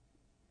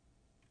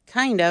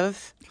 Kind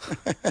of,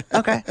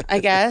 Okay. I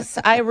guess.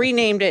 I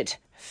renamed it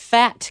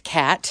Fat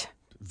Cat.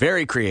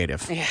 Very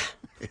creative. Yeah.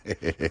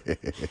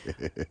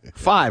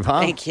 5, huh?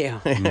 Thank you.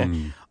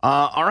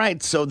 All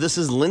right, so this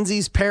is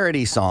Lindsay's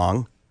parody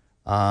song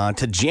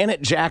to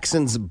Janet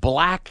Jackson's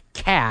Black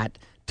Cat.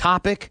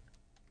 Topic,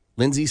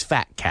 Lindsay's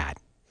Fat Cat.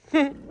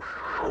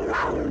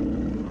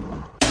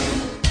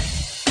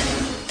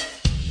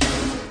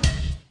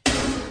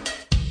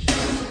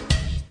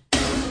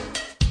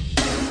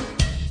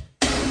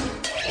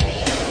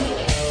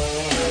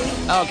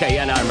 Okay,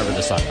 yeah, now I remember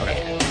the song.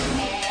 Okay.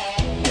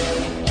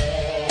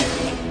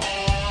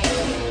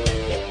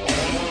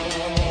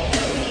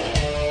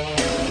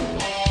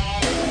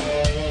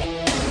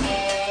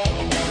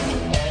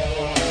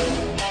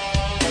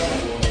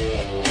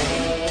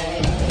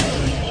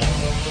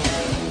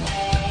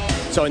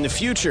 So in the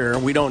future,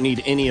 we don't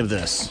need any of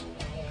this.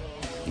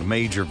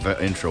 Major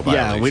intro Yeah,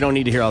 violation. we don't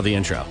need to hear all the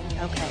intro.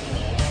 Okay.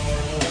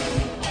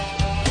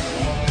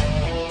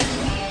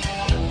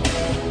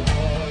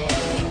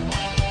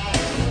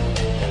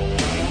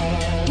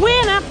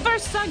 When I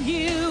first saw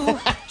you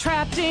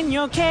trapped in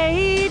your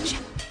cage,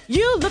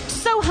 you looked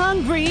so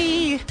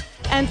hungry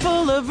and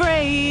full of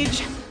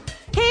rage.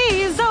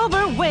 He's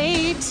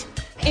overweight,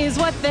 is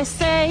what they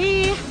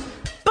say.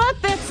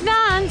 But that's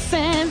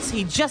nonsense,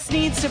 he just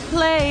needs to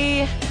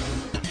play.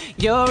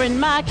 You're in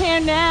my care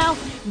now,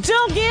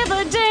 don't give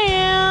a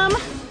damn.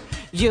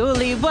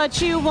 You'll eat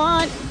what you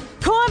want,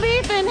 Corned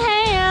beef and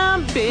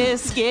ham,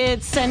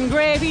 biscuits and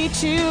gravy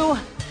too,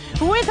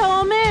 with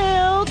whole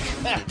milk.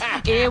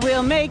 It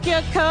will make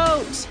your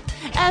coat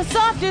as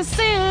soft as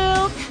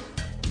silk.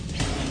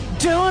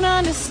 Don't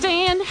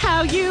understand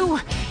how you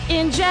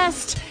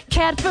ingest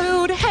cat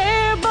food,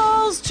 hair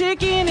bowls,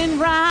 chicken and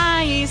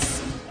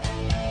rice.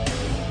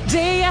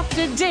 Day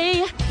after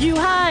day you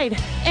hide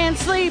and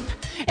sleep,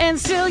 and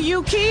still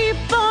you keep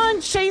on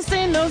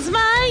chasing those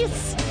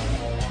mice.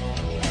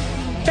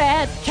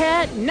 Fat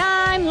cat,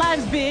 9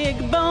 lives,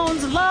 big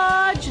bones,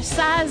 large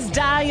size,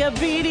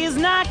 diabetes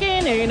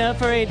knocking, ain't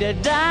afraid to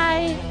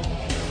die.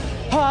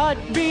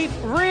 Heartbeat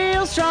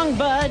real strong,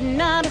 but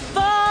not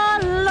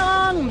for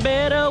long.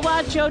 Better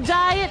watch your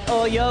diet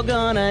or you're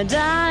gonna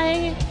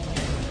die.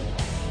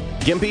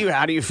 Gimpy,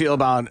 how do you feel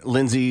about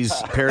Lindsay's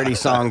parody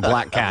song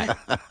Black Cat?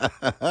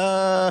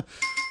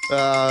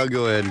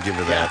 Go ahead and give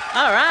her that.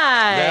 All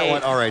right. That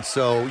one. All right.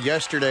 So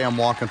yesterday I'm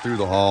walking through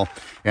the hall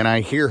and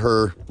I hear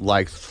her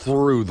like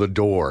through the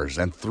doors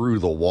and through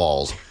the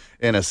walls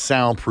in a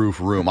soundproof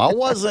room. I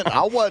wasn't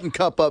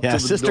cup up to the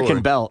sister door.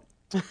 can belt.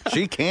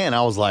 She can.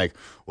 I was like,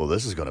 well,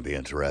 this is going to be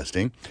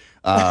interesting.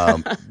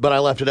 But I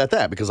left it at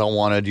that because I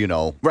wanted,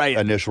 initial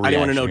reaction. I didn't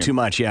want to know too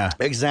much, yeah.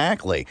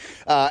 Exactly.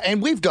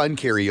 And we've done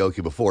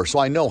karaoke before, so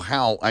I know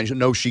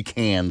she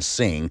can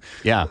sing.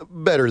 Yeah.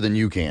 Better than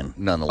you can,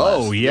 nonetheless.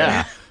 Oh,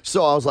 yeah.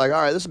 So I was like,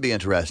 all right, this would be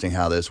interesting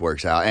how this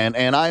works out.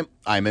 And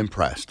I'm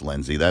impressed,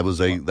 Lindsay. That was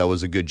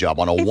a good job.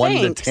 On a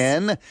 1 to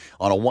 10,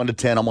 I'm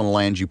going to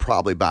land you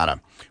probably about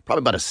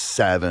a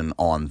 7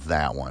 on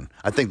that one.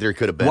 I think there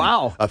could have been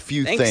a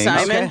few things.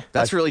 Simon. Okay.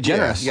 That's really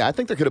generous. Yeah, I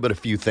think there could have been a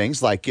few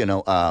things like,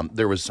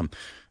 there was some,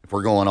 if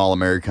we're going All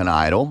American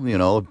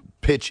Idol,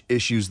 pitch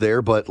issues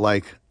there, but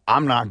like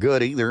I'm not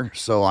good either,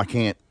 so I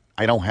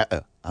don't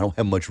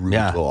have much room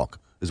to talk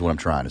is what I'm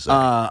trying to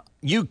say.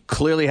 You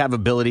clearly have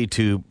ability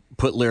to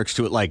put lyrics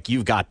to it, like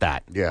you've got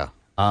that. Yeah.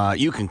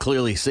 You can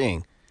clearly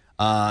sing.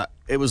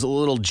 It was a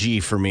little G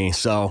for me,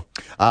 so.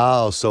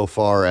 Oh, so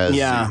far as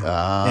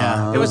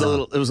yeah. It was a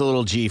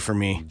little G for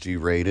me. G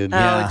rated.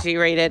 Oh,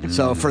 G-rated.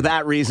 So for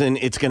that reason,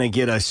 it's going to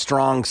get a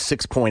strong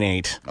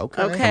 6.8.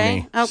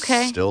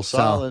 Okay. Still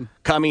solid.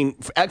 So,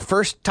 at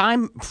first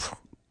time,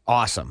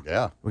 awesome.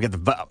 Yeah. We got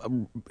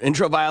the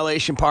intro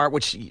violation part,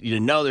 which you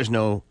didn't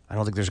know. I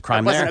don't think there's a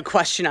crime That there. wasn't a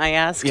question I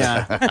asked.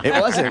 Yeah, it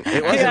wasn't.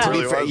 It wasn't. Yeah. To be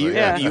Really fair.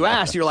 wasn't, You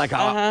asked. You're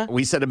like,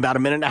 we said about a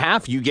minute and a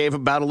half. You gave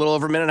about a little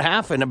over a minute and a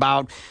half and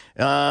about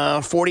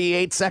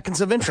 48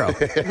 seconds of intro.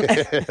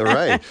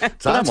 Right.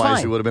 Time-wise,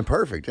 fine. it would have been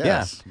perfect.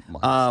 Yes.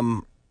 Yeah.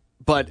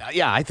 But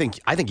yeah, I think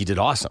you did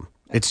awesome.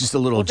 It's just a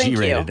little thank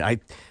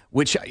G-rated.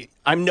 Which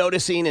I'm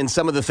noticing in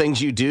some of the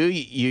things you do.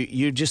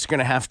 You're just going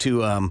to have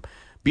to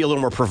be a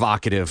little more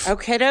provocative.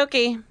 Okie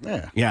dokie.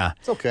 Yeah.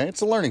 It's okay.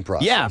 It's a learning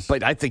process. Yeah,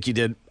 but I think you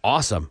did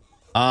awesome.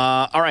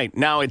 All right,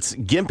 now it's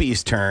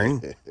Gimpy's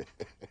turn.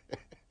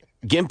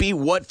 Gimpy,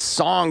 what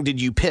song did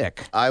you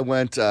pick? I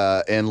went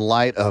in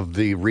light of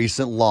the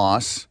recent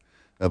loss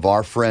of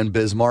our friend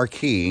Biz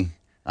Marquee.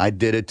 I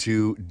did it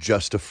to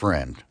Just a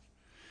Friend.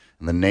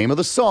 And the name of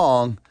the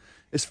song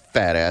is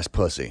Fat Ass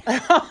Pussy.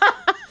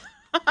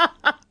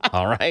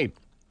 All right.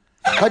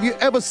 Have you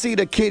ever seen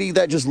a kitty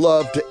that just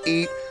loved to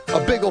eat?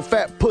 A big old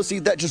fat pussy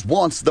that just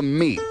wants the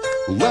meat?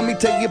 Let me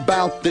tell you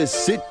about this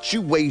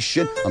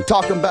situation. I'm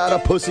talking about a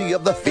pussy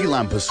of the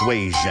feline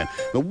persuasion.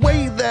 The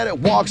way that it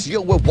walks,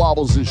 it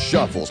wobbles and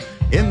shuffles.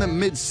 In the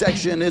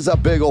midsection is a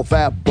big old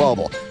fat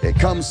bubble. It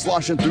comes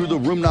sloshing through the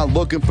room, not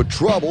looking for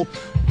trouble.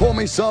 Pour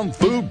me some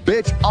food,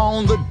 bitch,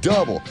 on the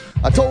double.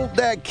 I told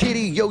that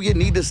kitty, you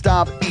need to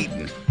stop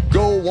eating.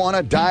 Go on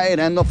a diet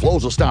and the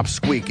flows will stop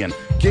squeaking.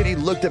 Kitty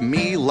looked at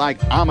me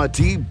like I'm a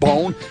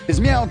T-bone.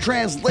 His meow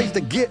translates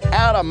to get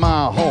out of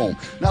my home.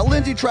 Now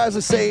Lindsay tries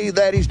to say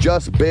that he's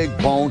just big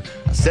bone.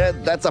 I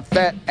said that's a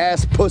fat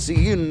ass pussy,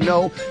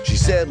 She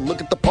said look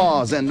at the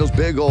paws and those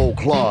big old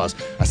claws.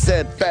 I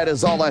said fat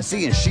is all I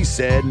see and she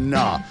said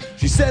nah.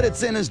 She said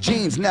it's in his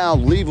genes, now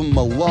leave him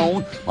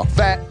alone. My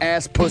fat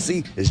ass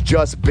pussy is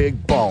just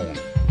big bone.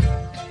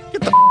 Get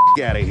the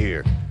out of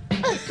here.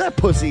 That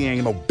pussy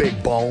ain't no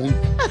big bone.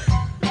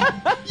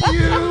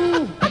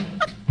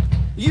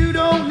 You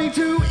don't need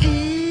to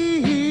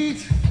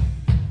eat,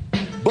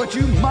 but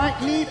you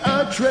might need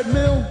a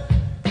treadmill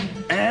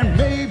and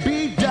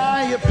maybe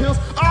diet pills.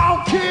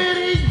 Oh,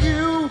 kitty,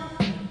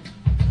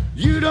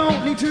 you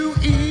don't need to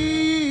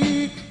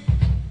eat.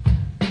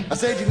 I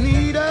said you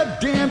need a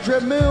damn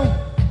treadmill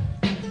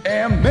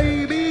and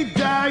maybe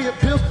diet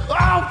pills.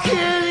 Oh,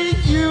 kitty,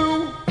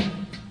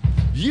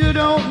 you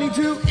don't need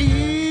to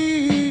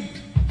eat.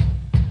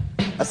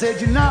 I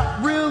said you're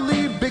not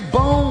really big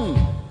bone.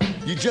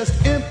 You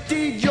just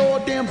emptied your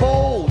damn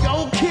bowl.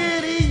 Yo,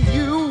 kitty,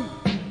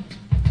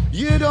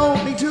 you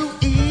don't need to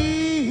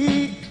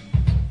eat.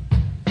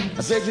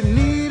 I said you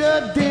need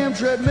a damn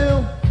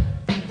treadmill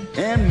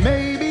and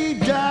maybe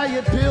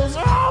diet pills.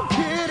 Oh,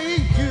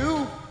 kitty,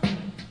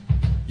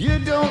 you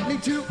don't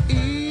need to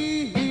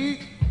eat.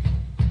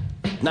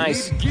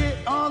 Nice.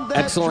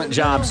 Excellent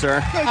job,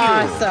 sir.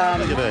 Awesome.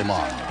 Thank you very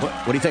much.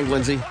 What do you think,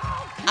 Lindsay?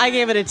 I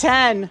gave it a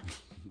 10.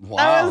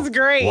 That was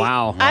great.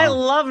 Wow. I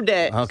loved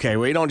it. Okay,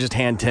 we don't just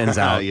hand 10s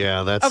out.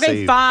 Yeah, that's Okay,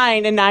 safe.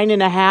 fine. A 9.5.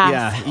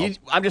 Yeah,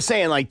 I'm just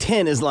saying, like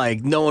 10 is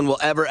like no one will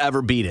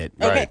ever beat it.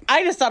 Okay,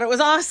 I just thought it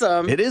was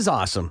awesome. It is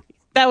awesome.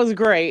 That was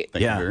great.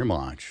 Thank you very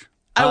much.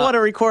 I want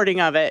a recording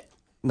of it.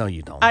 No,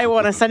 you don't. I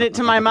want to send it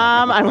to my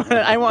mom.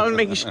 I want to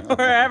make sure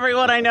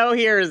everyone I know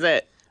hears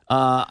it.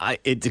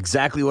 It's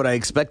exactly what I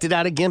expected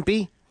out of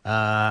Gimpy.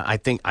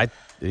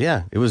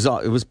 It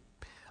was.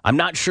 I'm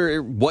not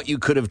sure what you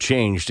could have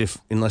changed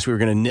unless we were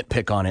going to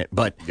nitpick on it,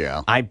 but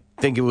Yeah. I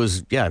think it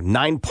was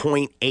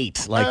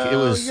 9.8. Like it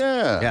was.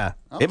 yeah.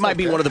 It might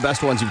be one of the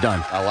best ones you've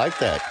done. I like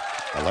that.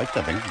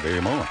 Thank you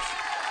very much.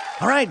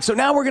 All right, so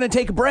now we're going to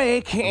take a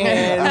break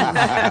and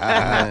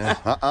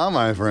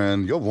My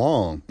friend, you're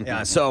wrong.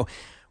 yeah. So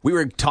we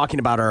were talking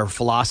about our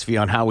philosophy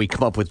on how we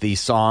come up with these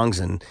songs,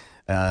 and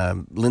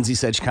Lindsay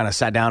said she kind of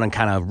sat down and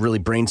kind of really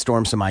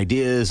brainstormed some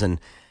ideas, and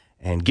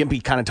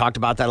Gimpy kind of talked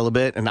about that a little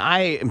bit. And I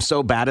am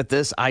so bad at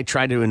this. I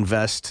try to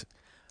invest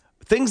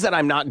things that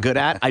I'm not good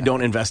at. I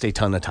don't invest a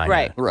ton of time.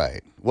 Right. in.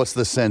 Right. What's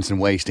the sense in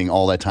wasting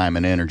all that time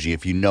and energy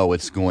if you know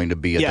it's going to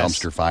be a Yes.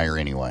 dumpster fire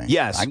anyway?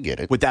 Yes. I get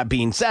it. With that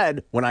being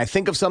said, when I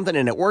think of something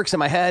and it works in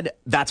my head,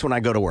 that's when I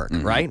go to work,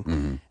 right?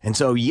 And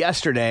so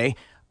yesterday,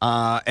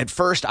 at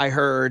first I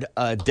heard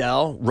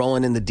Adele,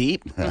 Rolling in the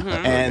Deep,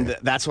 and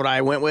that's what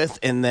I went with,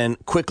 and then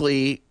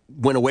quickly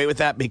went away with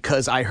that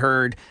because I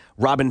heard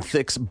Robin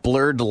Thicke's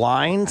Blurred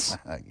Lines.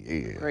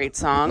 Great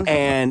song.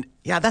 And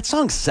yeah, that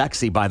song's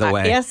sexy, by the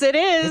way. Yes, it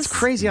is. It's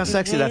crazy how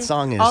sexy that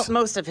song is.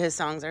 Most of his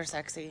songs are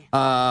sexy.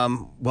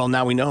 Well,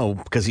 now we know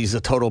because he's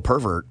a total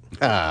pervert.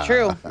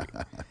 True.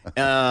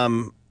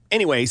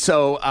 Anyway,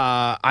 so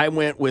I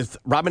went with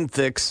Robin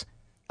Thicke's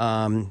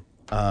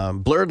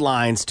Blurred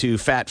Lines to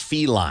Fat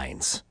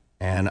Felines.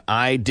 And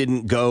I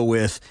didn't go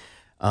with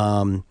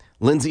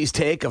Lindsay's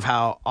take of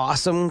how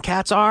awesome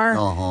cats are.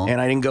 And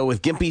I didn't go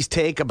with Gimpy's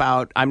take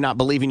about I'm not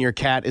believing your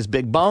cat is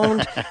big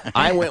boned.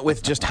 I went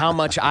with just how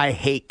much I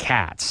hate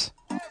cats.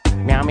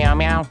 Meow, meow,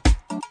 meow.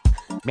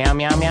 Meow,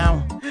 meow,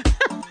 meow.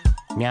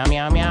 Meow,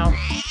 meow, meow.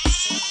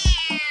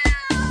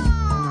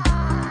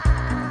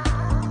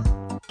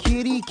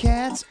 Kitty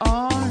cats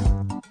are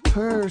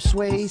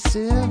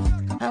persuasive.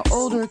 How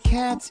old are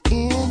cats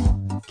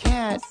in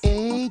cat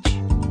age?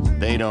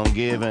 They don't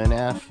give an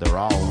F. They're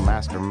all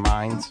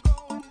masterminds.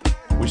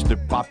 Wish their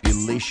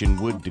population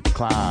would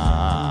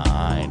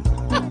decline.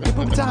 Hey,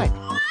 poop tight.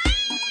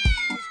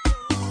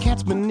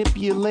 Cats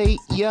manipulate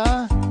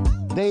ya.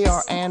 They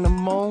are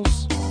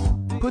animals.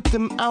 Put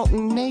them out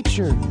in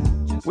nature.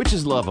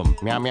 Witches love them.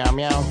 Meow, meow,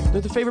 meow.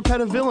 They're the favorite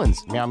pet of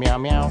villains. Meow, meow,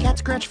 meow. Cat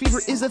scratch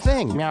fever is a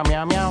thing. Meow,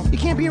 meow, meow. You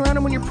can't be around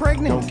them when you're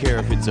pregnant. Don't care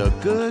if it's a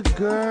good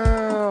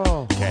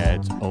girl.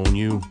 Cats own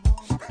you.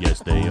 Yes,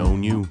 they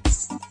own you.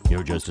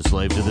 You're just a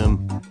slave to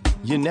them.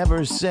 You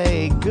never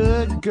say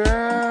good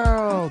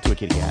girl to a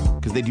kitty cat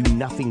because they do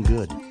nothing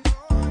good.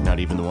 Not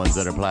even the ones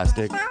that are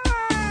plastic.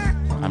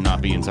 I'm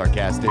not being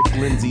sarcastic.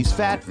 Lindsay's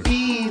Fat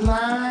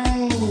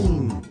Feline.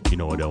 You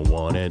know I don't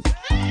want it.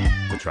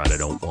 That's right, I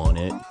don't want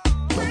it.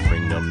 Don't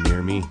bring them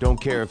near me. Don't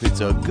care if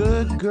it's a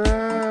good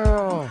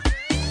girl.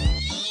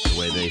 The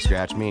way they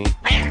scratch me,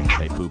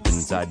 they poop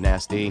inside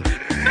nasty.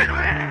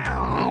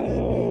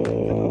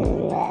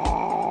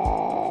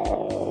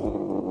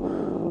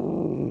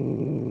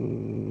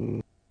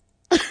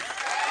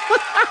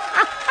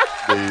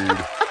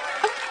 Dude.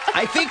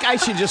 I think I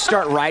should just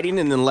start writing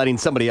and then letting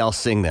somebody else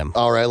sing them.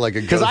 All right, like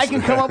a Because I ghost.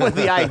 can come up with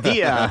the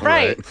idea.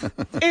 Right.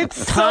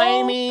 It's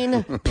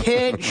Timing,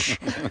 pitch.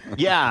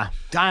 Yeah.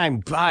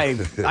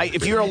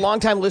 If you're a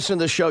longtime listener to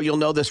the show, you'll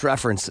know this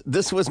reference.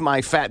 This was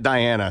my Fat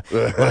Diana.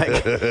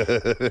 Like,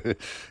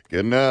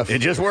 Good enough. it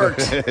just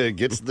works. It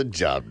gets the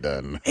job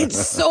done.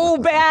 It's so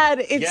bad.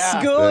 It's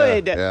Yeah.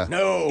 good. Yeah.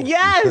 No.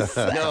 Yes.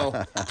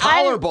 No.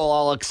 Tolerable,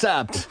 I'll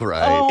accept.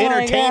 Right. Oh, my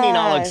Entertaining,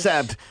 I'll gosh.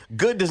 accept.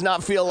 Good does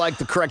not feel like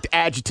the correct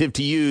adjective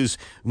to use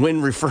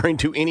when referring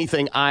to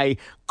anything I,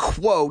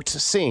 quote,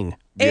 sing.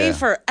 A Yeah.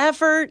 for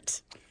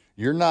effort.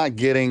 You're not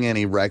getting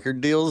any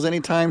record deals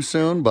anytime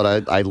soon,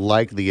 but I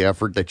like the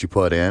effort that you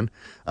put in.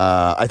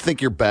 I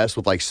think you're best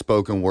with like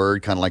spoken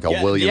word, kind of like a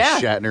William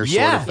Shatner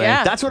sort of thing.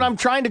 Yeah. That's what I'm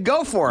trying to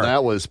go for.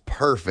 That was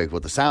perfect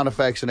with the sound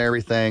effects and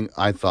everything.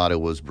 I thought it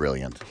was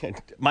brilliant.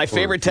 My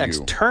favorite text,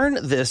 you. turn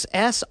this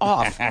S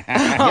off.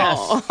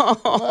 Yes.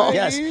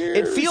 Yes.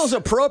 It feels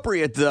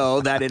appropriate,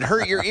 though, that it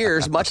hurt your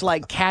ears, much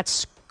like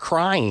cats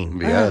crying.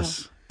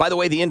 Yes. By the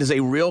way, the end is a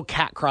real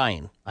cat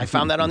crying. I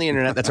found that on the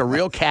internet. That's a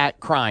real cat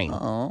crying.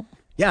 Oh.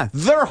 Yeah,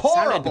 they're Sounded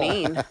horrible.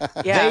 mean.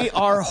 Yeah. They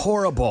are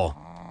horrible.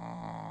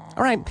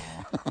 All right.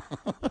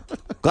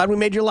 Glad we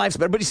made your lives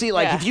better. But you see,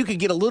 like, Yeah. if you could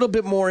get a little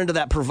bit more into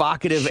that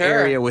provocative Sure.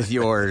 area with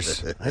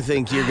yours, I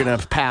think you're going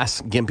to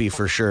pass Gimpy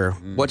for sure.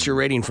 What's your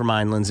rating for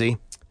mine, Lindsay?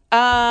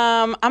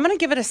 I'm gonna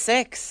give it a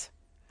 6.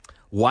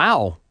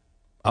 Wow.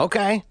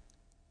 Okay.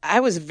 I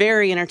was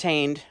very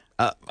entertained.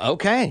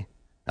 Okay.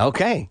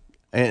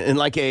 And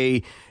like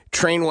a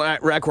train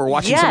wreck or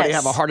watching somebody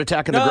have a heart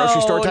attack in the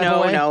grocery store type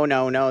of way?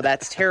 No.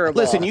 That's terrible.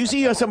 Listen, you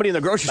see somebody in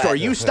the grocery store,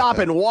 you stop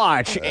and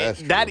watch.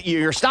 That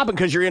you're stopping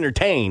because you're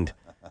entertained.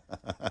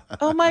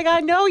 Oh my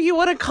God, no, you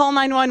wouldn't call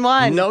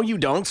 911. No, you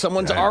don't.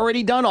 Someone's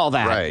already done all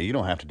that. Right. You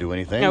don't have to do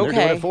anything. Okay.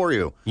 They're doing it for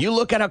you. You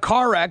look at a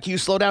car wreck, you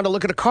slow down to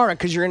look at a car wreck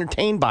because you're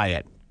entertained by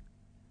it.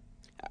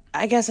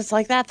 I guess it's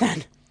like that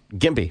then.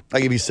 Gimpy. I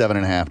give you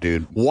 7.5,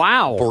 dude.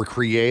 Wow. For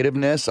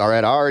creativeness, all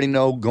right, I already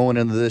know going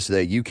into this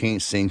that you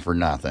can't sing for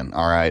nothing,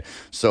 all right?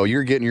 So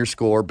you're getting your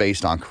score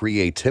based on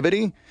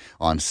creativity,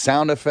 on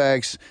sound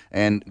effects,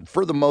 and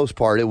for the most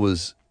part, it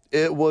was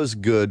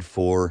good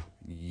for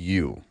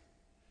you.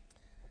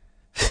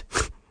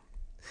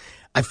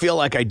 I feel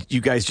like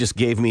you guys just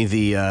gave me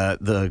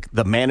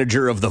the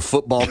manager of the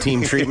football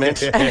team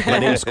treatment.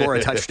 Let him score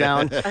a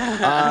touchdown. All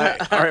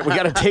right, we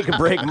got to take a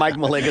break. Mike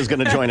Malega is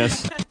going to join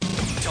us.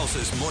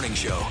 Tulsa's Morning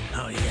Show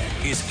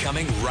is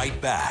coming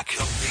right back.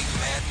 The Big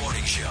Mad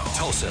Morning Show.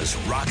 Tulsa's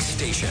Rock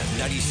Station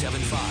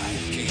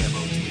 97.5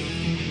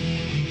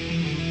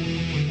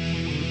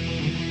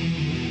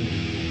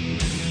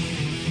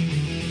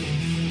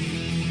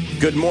 KMOD.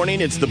 Good morning.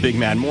 It's the Big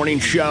Mad Morning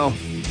Show.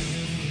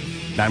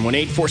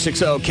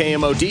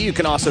 918-460-KMOD. You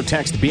can also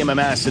text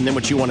BMMS and then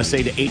what you want to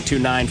say to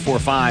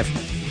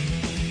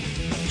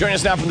 82945. Joining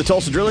us now from the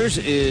Tulsa Drillers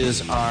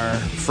is our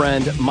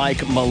friend Mike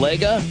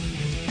Malega.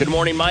 Good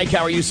morning, Mike.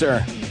 How are you,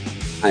 sir?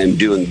 I am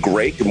doing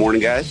great. Good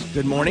morning, guys.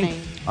 Good morning.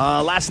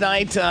 Last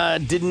night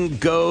didn't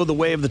go the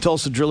way of the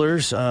Tulsa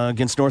Drillers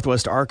against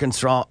Northwest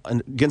Arkansas.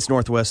 Against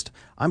Northwest.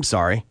 I'm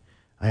sorry.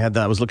 I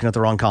was looking at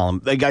the wrong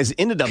column. The guys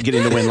ended up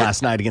getting the win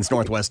last night against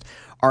Northwest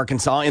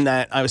Arkansas in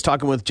that I was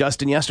talking with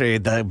Justin yesterday,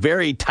 the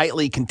very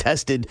tightly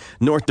contested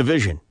North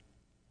Division.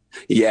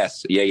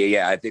 Yes.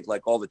 Yeah. I think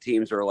like all the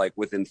teams are like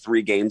within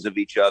 3 games of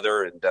each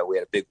other. And we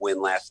had a big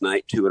win last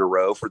night, 2 in a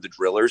row for the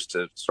Drillers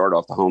to start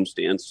off the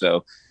homestand.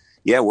 So,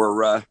 yeah,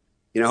 we're,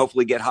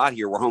 hopefully get hot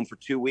here. We're home for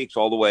 2 weeks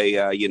all the way,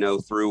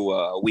 through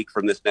a week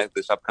from this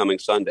upcoming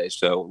Sunday.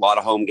 So a lot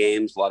of home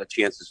games, a lot of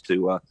chances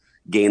to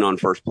gain on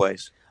first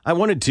place. I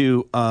wanted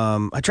to.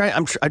 I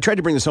tried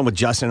to bring this home with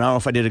Justin. I don't know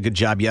if I did a good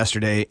job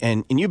yesterday.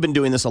 And you've been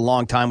doing this a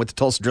long time with the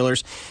Tulsa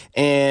Drillers.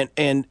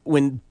 And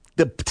when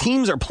the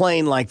teams are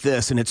playing like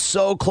this, and it's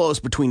so close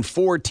between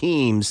 4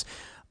 teams,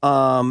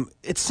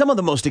 it's some of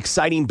the most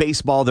exciting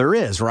baseball there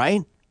is,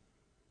 right?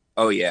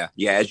 Oh, yeah.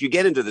 Yeah, as you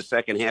get into the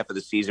second half of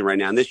the season right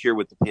now, and this year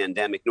with the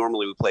pandemic,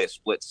 normally we play a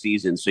split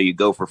season, so you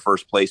go for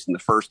first place in the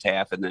first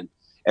half, and then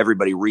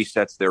everybody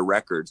resets their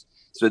records.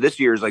 So this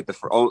year is like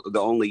the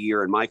only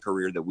year in my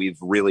career that we've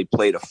really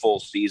played a full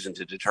season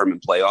to determine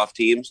playoff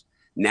teams.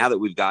 Now that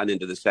we've gotten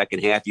into the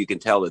second half, you can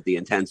tell that the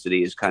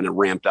intensity is kind of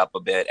ramped up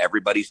a bit.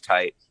 Everybody's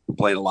tight. We're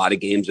playing a lot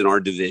of games in our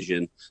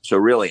division. So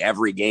really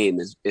every game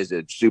is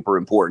a super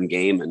important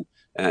game.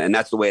 And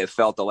that's the way it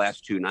felt the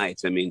last 2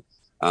 nights. I mean,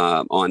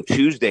 on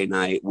Tuesday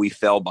night, we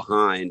fell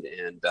behind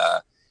and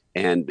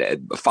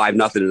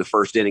 5-0 in the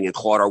first inning and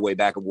clawed our way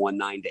back and won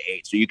 9-8.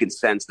 So you can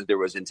sense that there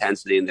was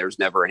intensity and there was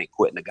never any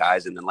quitting the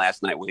guys. And then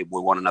last night we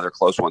won another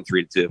close one,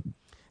 3-2.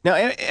 Now,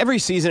 every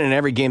season and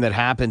every game that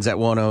happens at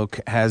One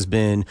Oak has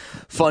been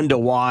fun to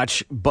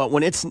watch. But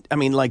when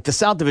like the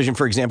South Division,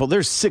 for example,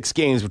 there's 6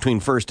 games between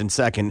first and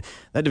second.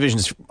 That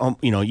division's,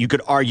 you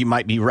could argue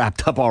might be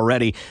wrapped up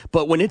already.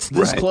 But when it's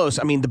this close,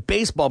 I mean, the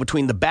baseball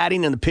between the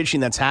batting and the pitching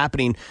that's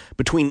happening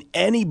between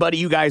anybody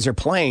you guys are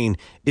playing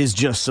is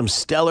just some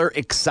stellar,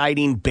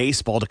 exciting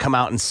baseball to come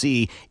out and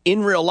see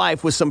in real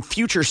life with some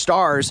future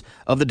stars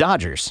of the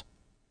Dodgers.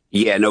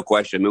 Yeah, no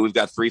question. I mean, we've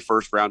got 3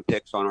 first-round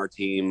picks on our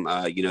team,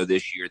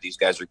 this year. These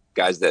guys are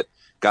guys that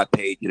got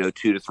paid, $2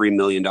 to $3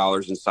 million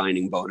in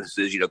signing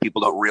bonuses.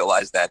 People don't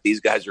realize that.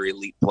 These guys are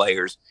elite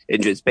players.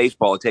 In just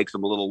baseball, it takes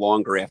them a little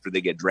longer after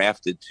they get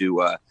drafted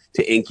to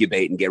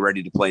incubate and get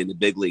ready to play in the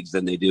big leagues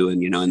than they do in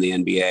the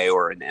NBA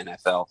or in the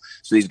NFL.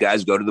 So these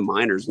guys go to the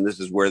minors, and this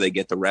is where they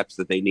get the reps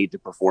that they need to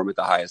perform at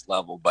the highest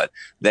level. But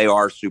they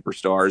are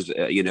superstars,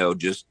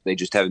 they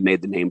just haven't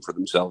made the name for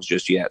themselves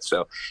just yet.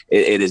 So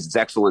it's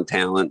excellent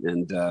talent.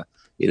 And,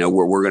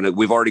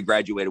 we've already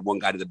graduated one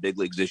guy to the big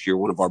leagues this year.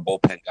 One of our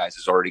bullpen guys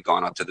has already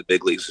gone up to the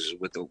big leagues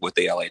with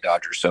the LA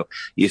Dodgers. So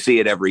you see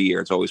it every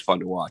year. It's always fun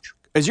to watch.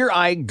 Is your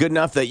eye good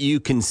enough that you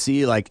can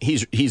see like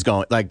he's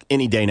going like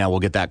any day now we'll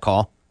get that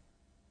call?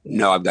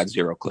 No, I've got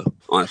zero clue,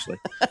 honestly.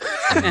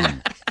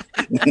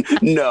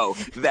 No,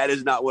 that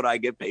is not what I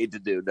get paid to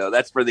do. No,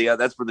 that's for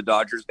the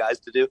Dodgers guys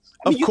to do.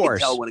 Of course. You can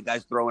tell when a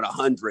guy's throwing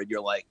 100,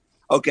 you're like,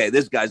 okay,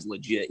 this guy's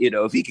legit.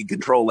 If he can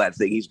control that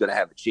thing, he's going to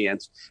have a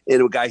chance.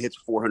 And if a guy hits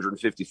a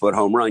 450-foot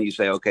home run, you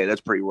say, okay,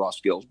 that's pretty raw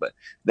skills. But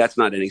that's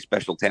not any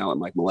special talent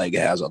like Malega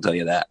has, I'll tell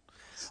you that.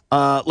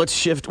 Let's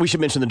shift. We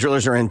should mention the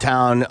Drillers are in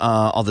town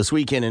all this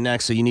weekend and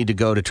next, so you need to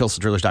go to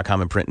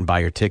TulsaDrillers.com and print and buy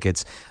your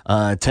tickets.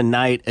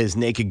 Tonight is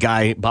Naked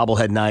Guy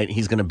Bobblehead Night.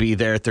 He's going to be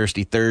there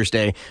Thirsty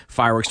Thursday.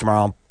 Fireworks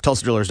tomorrow.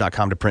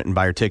 TulsaDrillers.com to print and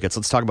buy your tickets.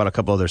 Let's talk about a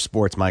couple other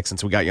sports, Mike,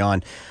 since we got you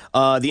on.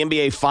 The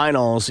NBA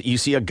Finals, you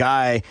see a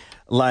guy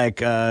like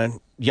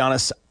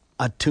Giannis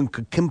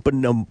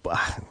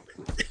Antetokounmpo.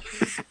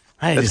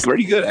 That's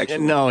pretty good,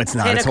 actually. No, it's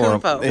not. It's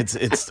horrible.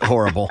 It's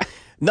horrible.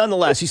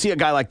 Nonetheless, you see a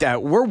guy like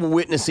that. We're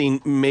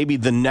witnessing maybe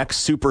the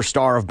next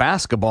superstar of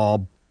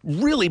basketball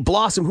really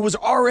blossom, who was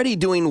already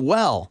doing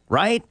well,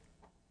 right?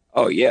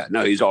 Oh, yeah.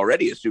 No, he's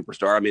already a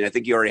superstar. I mean, I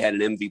think he already had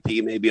an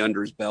MVP maybe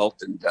under his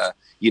belt. And,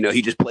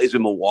 he just plays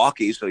in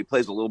Milwaukee, so he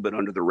plays a little bit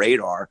under the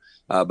radar.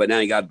 But now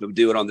he got to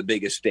do it on the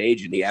biggest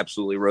stage, and he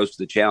absolutely rose to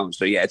the challenge.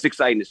 So, yeah, it's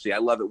exciting to see. I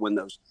love it when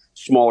those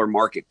smaller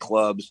market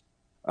clubs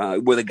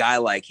with a guy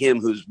like him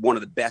who's one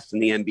of the best in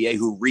the NBA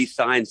who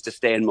re-signs to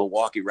stay in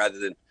Milwaukee rather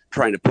than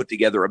trying to put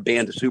together a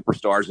band of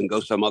superstars and go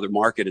some other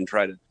market and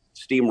try to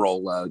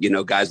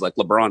steamroll, guys like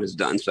LeBron has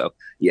done. So,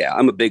 yeah,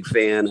 I'm a big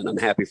fan, and I'm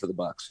happy for the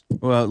Bucks.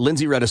 Well,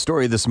 Lindsay read a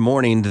story this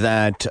morning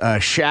that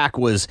Shaq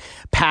was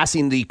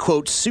passing the,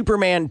 quote,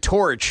 Superman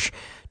torch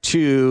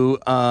to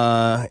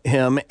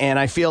him, and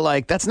I feel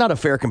like that's not a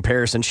fair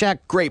comparison. Shaq,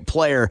 great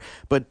player,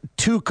 but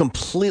two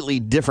completely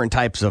different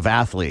types of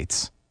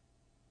athletes.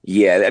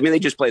 Yeah, I mean, they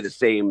just play the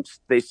same.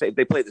 They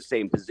play the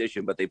same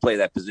position, but they play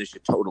that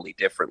position totally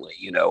differently.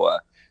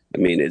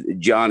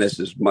 Giannis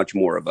is much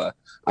more of a,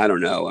 I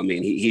don't know. I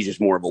mean, he's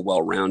just more of a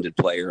well-rounded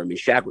player. I mean,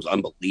 Shaq was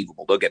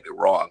unbelievable. Don't get me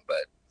wrong,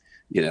 but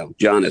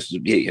Giannis,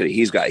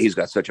 he's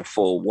got such a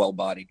full,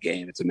 well-bodied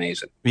game. It's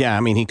amazing. Yeah, I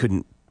mean,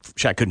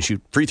 Shaq couldn't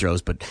shoot free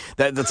throws, but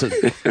that's a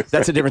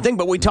different thing.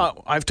 But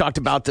I've talked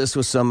about this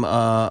with some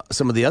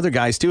of the other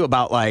guys too,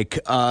 about like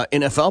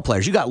NFL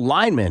players. You got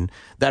linemen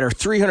that are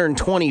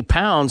 320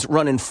 pounds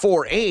running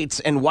 4.8s,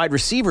 and wide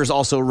receivers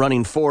also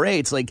running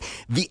 4.8s. Like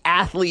the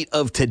athlete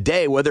of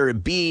today, whether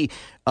it be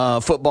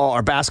football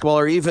or basketball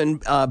or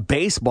even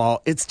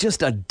baseball, it's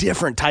just a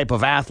different type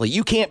of athlete.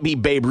 You can't be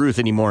Babe Ruth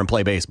anymore and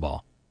play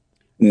baseball.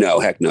 No,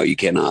 heck no, you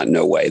cannot.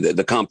 No way.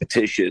 The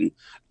competition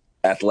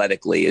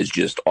athletically is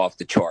just off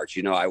the charts.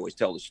 I always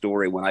tell the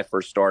story when I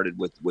first started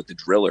with the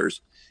Drillers,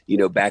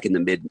 back in the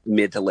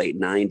mid to late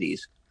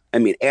 90s. I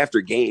mean, after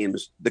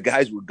games, the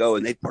guys would go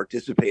and they'd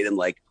participate in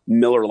like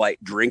Miller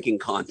Lite drinking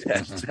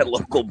contests at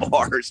local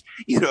bars.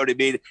 You know what I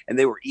mean? And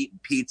they were eating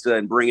pizza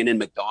and bringing in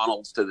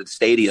McDonald's to the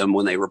stadium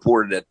when they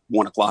reported at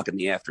 1:00 in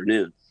the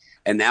afternoon.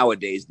 And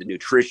nowadays, the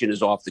nutrition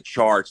is off the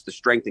charts. The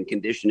strength and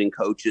conditioning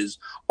coaches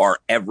are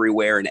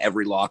everywhere in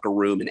every locker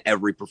room in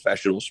every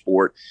professional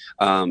sport.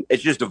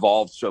 It's just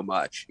evolved so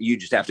much. You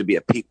just have to be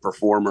a peak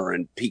performer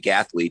and peak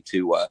athlete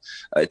to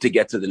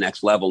get to the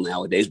next level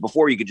nowadays.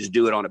 Before, you could just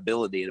do it on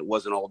ability, and it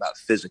wasn't all about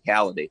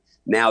physicality.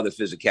 Now, the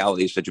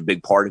physicality is such a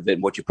big part of it,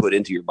 and what you put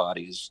into your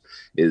body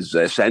is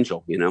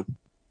essential.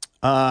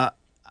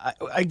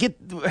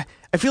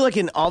 I feel like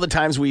in all the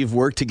times we've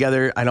worked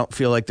together, I don't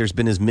feel like there's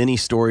been as many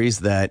stories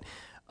that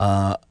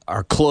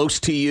are close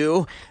to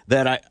you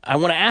that I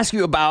want to ask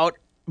you about,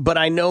 but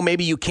I know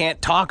maybe you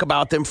can't talk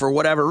about them for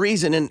whatever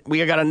reason. And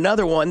we got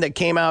another one that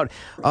came out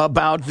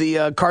about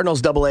the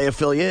Cardinals AA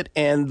affiliate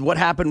and what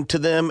happened to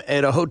them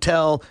at a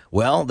hotel.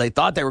 Well, they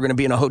thought they were going to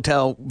be in a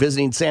hotel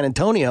visiting San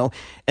Antonio,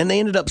 and they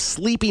ended up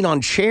sleeping on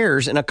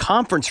chairs in a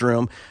conference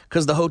room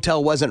because the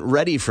hotel wasn't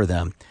ready for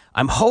them.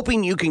 I'm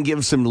hoping you can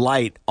give some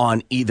light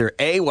on either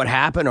A, what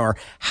happened, or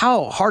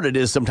how hard it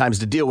is sometimes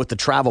to deal with the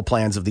travel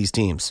plans of these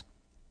teams.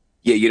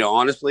 Yeah,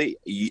 honestly,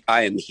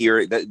 I am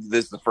hearing that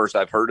this is the first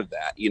I've heard of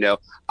that.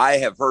 I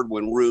have heard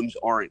when rooms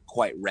aren't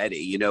quite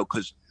ready,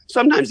 because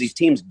sometimes these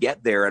teams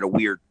get there at a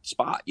weird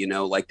spot,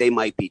 like they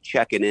might be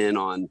checking in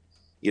on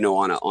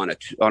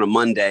a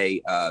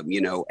Monday,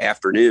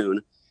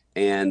 afternoon,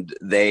 and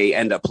they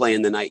end up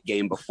playing the night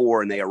game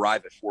before, and they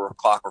arrive at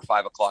 4:00 or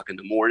 5:00 in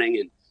the morning,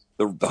 and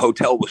the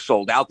hotel was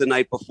sold out the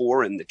night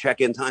before, and the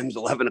check-in time is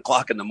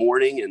 11:00 in the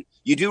morning. And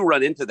you do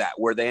run into that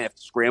where they have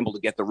to scramble to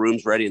get the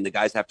rooms ready and the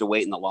guys have to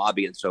wait in the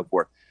lobby and so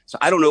forth. So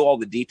I don't know all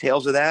the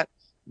details of that.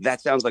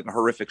 That sounds like a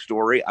horrific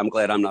story. I'm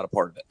glad I'm not a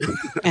part of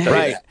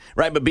it.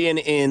 Right. But being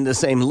in the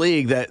same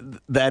league,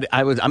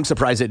 I'm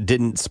surprised it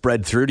didn't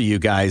spread through to you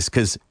guys,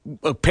 because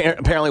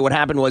apparently what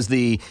happened was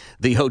the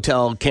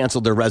hotel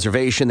canceled their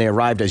reservation. They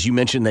arrived, as you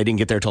mentioned, they didn't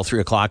get there till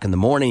 3:00 in the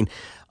morning.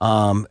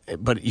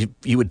 But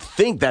you would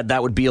think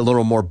that would be a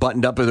little more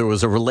buttoned up if there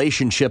was a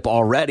relationship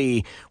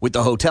already with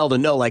the hotel to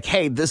know, like,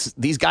 hey,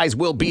 these guys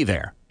will be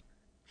there.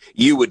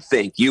 You would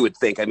think.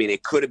 I mean,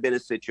 it could have been a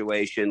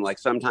situation like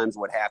sometimes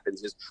what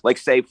happens is, like,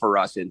 say for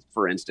us,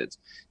 for instance,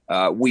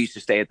 we used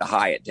to stay at the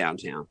Hyatt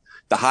downtown.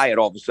 The Hyatt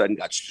all of a sudden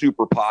got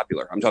super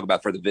popular. I'm talking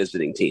about for the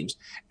visiting teams.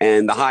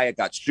 And the Hyatt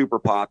got super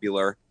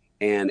popular.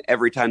 And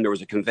every time there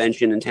was a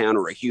convention in town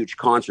or a huge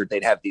concert,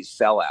 they'd have these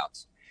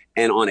sellouts.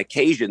 And on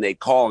occasion, they'd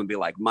call and be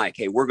like, Mike,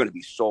 hey, we're going to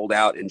be sold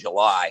out in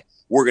July.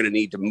 We're going to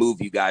need to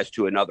move you guys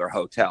to another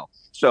hotel.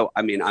 So,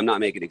 I mean, I'm not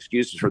making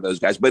excuses for those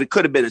guys, but it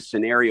could have been a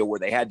scenario where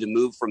they had to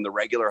move from the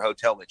regular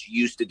hotel that's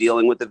used to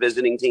dealing with the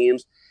visiting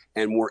teams,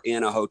 and we're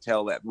in a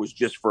hotel that was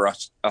just for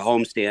us, a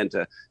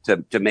homestand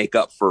to make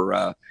up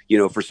for,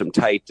 for some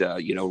tight,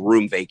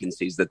 room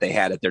vacancies that they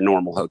had at their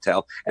normal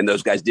hotel. And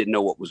those guys didn't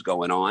know what was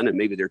going on. And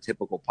maybe their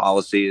typical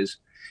policy is,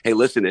 hey,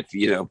 listen, if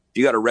you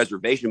got a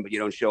reservation, but you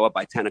don't show up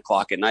by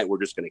 10:00 at night, we're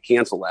just going to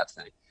cancel that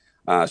thing.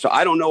 So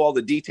I don't know all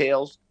the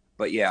details,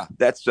 but yeah,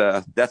 that's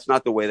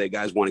not the way that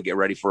guys want to get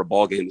ready for a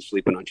ball game,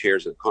 sleeping on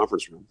chairs in the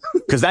conference room.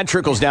 Because that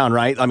trickles down,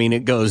 right? I mean,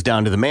 it goes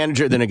down to the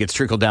manager, then it gets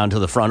trickled down to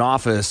the front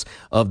office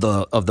of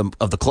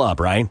the club,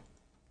 right?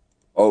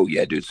 Oh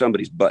yeah, dude!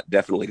 Somebody's butt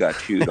definitely got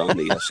chewed on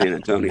the San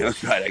Antonio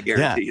side. I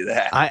guarantee you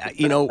that.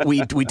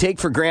 We take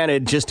for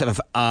granted just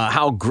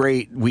how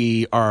great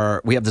we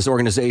are. We have this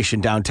organization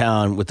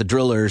downtown with the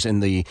Drillers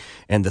and the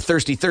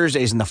Thirsty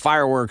Thursdays and the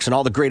fireworks and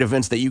all the great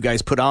events that you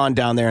guys put on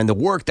down there, and the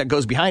work that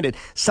goes behind it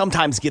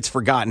sometimes gets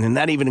forgotten, and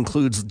that even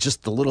includes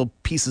just the little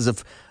pieces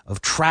of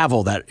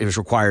travel that is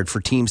required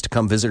for teams to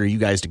come visit or you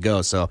guys to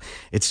go. So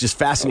it's just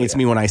fascinates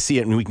me when I see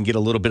it, and we can get a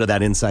little bit of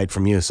that insight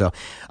from you. So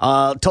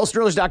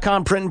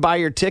TulsaDrillers.com, print and buy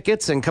your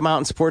tickets and come out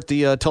and support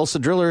the Tulsa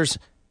Drillers.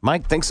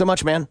 Mike, thanks so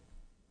much, man.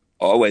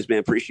 Always, man.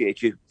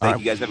 Appreciate you. Thank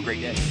you guys. Have a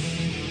great day.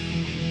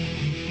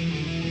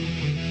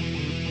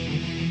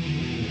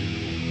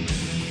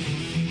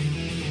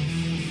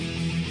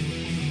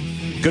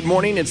 Good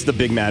morning. It's the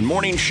Big Mad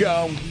Morning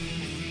Show.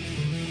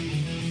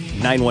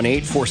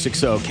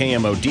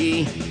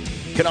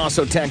 918-460-KMOD. You can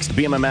also text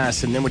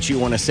BMMS and then what you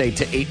want to say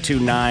to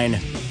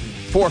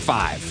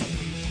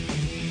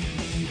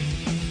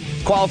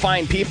 82945.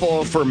 Qualifying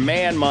people for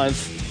Man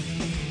Month.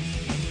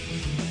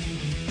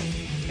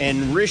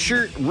 And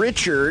Richard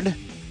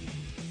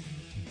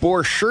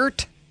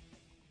Borchert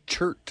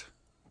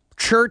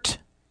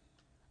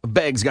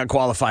Beggs got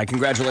qualified.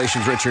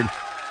 Congratulations, Richard.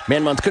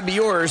 Man Month could be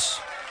yours.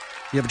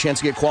 You have a chance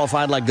to get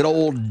qualified like good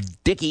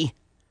old Dickie.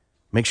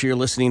 Make sure you're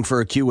listening for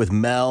a cue with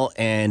Mel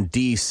and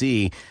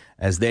DC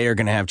as they are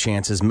going to have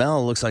chances.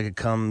 Mel looks like it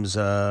comes.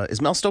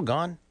 Is Mel still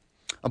gone?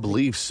 I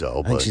believe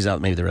so. I think she's out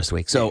maybe the rest of the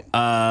week. So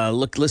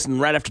listen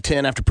right after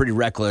 10, after Pretty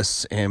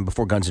Reckless, and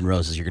before Guns N'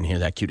 Roses, you're going to hear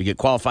that cue to get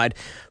qualified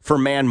for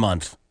Man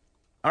Month.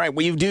 All right,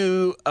 we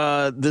do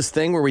this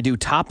thing where we do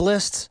top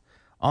lists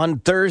on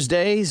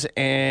Thursdays,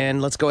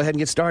 and let's go ahead and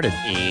get started.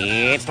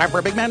 It's time for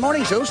a Big Man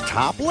Morning Show's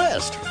top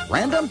list.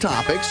 Random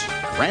topics,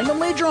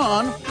 randomly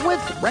drawn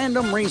with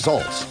random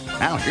results.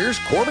 Now here's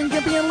Corbin,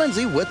 Gimpy, and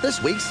Lindsay with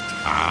this week's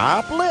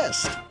top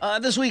list.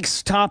 This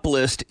week's top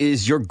list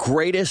is your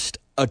greatest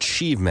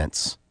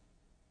achievements.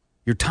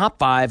 Your top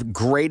 5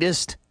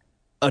 greatest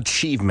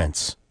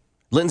achievements.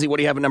 Lindsay, what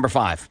do you have at number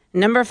 5?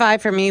 Number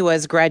 5 for me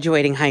was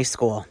graduating high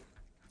school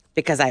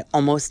because I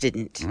almost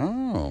didn't.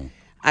 Oh.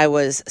 I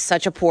was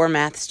such a poor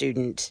math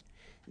student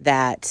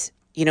that,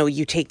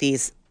 you take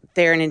these,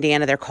 there in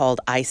Indiana, they're called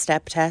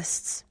I-STEP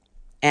tests.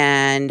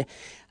 And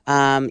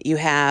you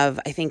have,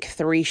 I think,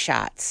 3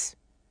 shots.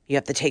 You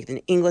have to take an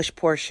English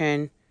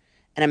portion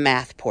and a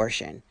math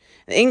portion.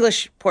 The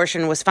English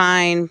portion was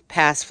fine,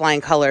 passed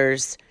flying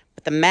colors,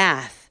 but the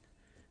math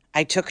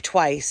I took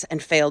twice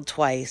and failed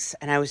twice.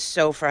 And I was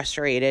so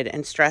frustrated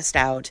and stressed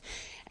out.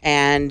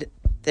 And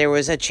there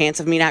was a chance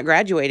of me not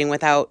graduating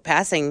without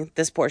passing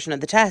this portion of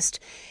the test.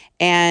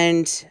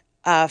 And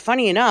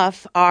funny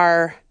enough,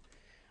 I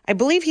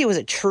believe he was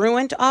a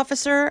truant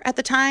officer at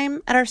the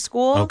time at our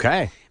school.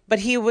 Okay. But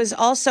he was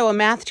also a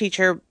math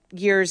teacher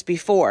years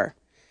before.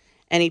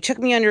 And he took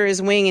me under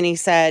his wing and he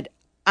said,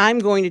 I'm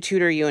going to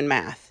tutor you in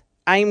math.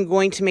 I'm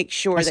going to make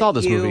sure I saw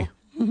this movie.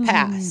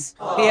 Pass.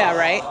 Yeah,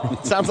 right?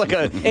 It sounds like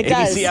a It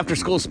does. ABC after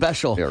school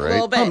special. Yeah, right. A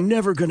little bit. I'm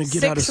never going to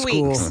get out of 6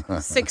 school. weeks.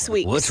 6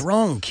 weeks. What's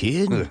wrong,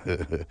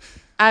 kid?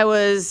 I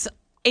was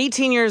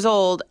 18 years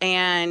old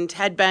and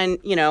had been,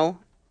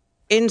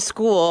 in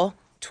school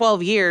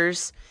 12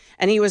 years.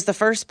 And he was the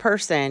first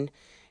person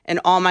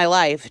in all my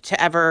life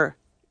to ever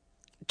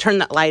turn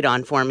that light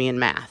on for me in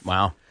math.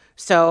 Wow.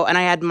 So, and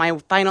I had my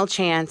final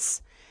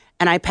chance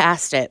and I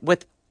passed it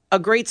with a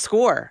great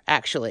score,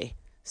 actually.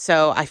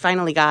 So I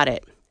finally got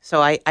it. So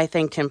I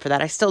thanked him for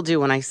that. I still do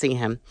when I see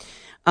him.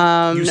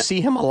 You see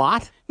him a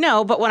lot?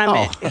 No, but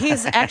when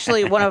he's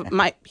actually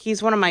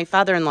he's one of my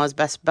father-in-law's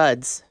best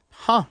buds.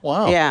 Huh,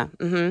 wow. Yeah.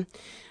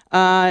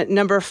 Mm-hmm.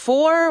 Number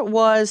 4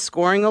 was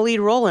scoring a lead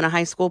role in a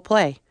high school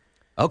play.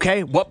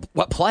 Okay,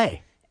 what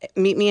play?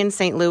 Meet Me in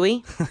St.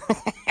 Louis.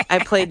 I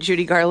played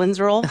Judy Garland's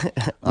role.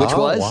 Which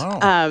was?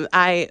 Wow.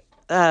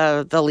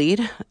 The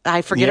lead.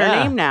 I forget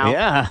her name now.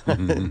 Yeah.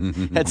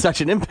 Had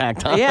such an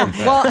impact, huh? Yeah.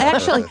 Well,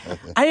 actually,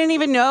 I didn't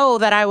even know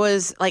that I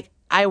was I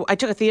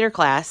took a theater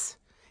class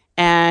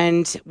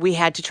and we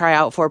had to try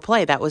out for a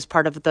play. That was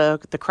part of the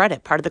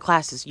credit. Part of the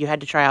classes you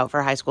had to try out for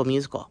a High School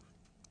Musical.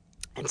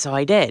 And so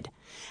I did.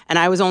 And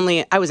I was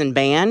in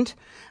band.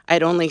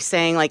 I'd only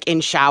sang in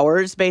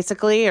showers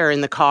basically or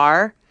in the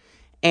car.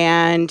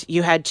 And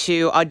you had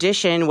to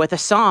audition with a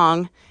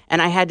song.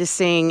 And I had to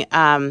sing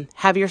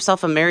Have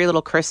Yourself a Merry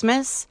Little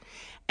Christmas.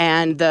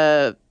 And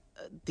the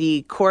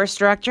chorus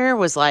director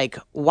was like,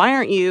 why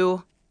aren't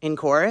you in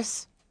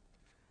chorus?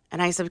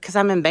 And I said, because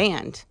I'm in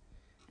band.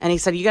 And he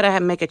said, you got to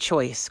make a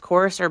choice,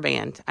 chorus or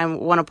band. I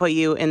want to put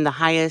you in the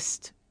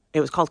highest,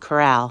 it was called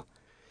chorale.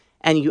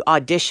 And you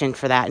auditioned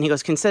for that. And he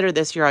goes, consider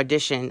this your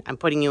audition. I'm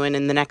putting you in.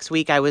 And the next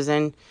week I was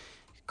in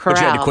chorale.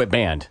 But you had to quit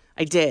band.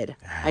 I did.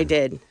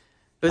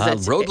 It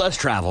was road less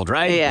traveled,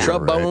 right? Yeah.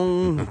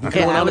 Trombone.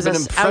 Yeah, I was a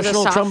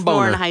professional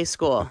sophomore in tromboner. high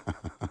school,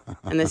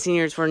 and the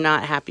seniors were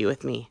not happy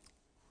with me.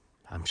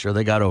 I'm sure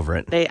they got over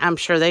it. I'm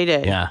sure they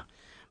did. Yeah.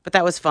 But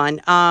that was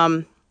fun.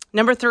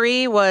 Number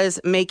 3 was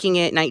making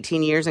it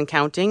 19 years and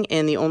counting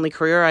in the only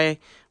career I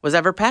was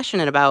ever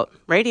passionate about,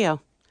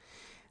 radio.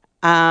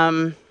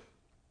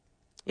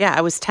 Yeah,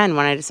 I was 10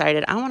 when I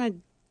decided I want to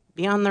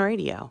be on the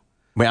radio.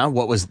 Yeah,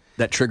 what was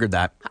that triggered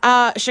that?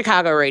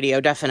 Chicago radio,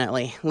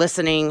 definitely.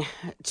 Listening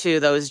to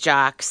those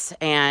jocks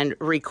and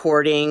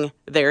recording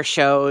their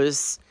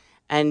shows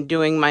and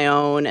doing my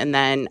own. And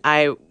then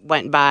I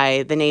went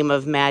by the name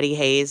of Maddie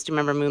Hayes. Do you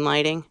remember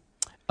Moonlighting?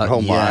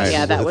 Oh, my.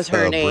 Yeah, that was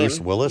her name. Bruce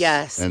Willis?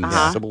 Yes. And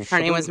Sybil her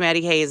name was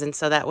Maddie Hayes. And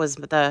so that was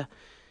the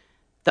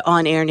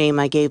on-air name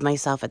I gave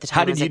myself at the time.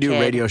 How did as you a do kid.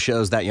 radio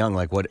shows that young?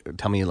 Like, what?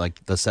 Tell me,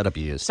 like, the setup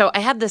you used. So I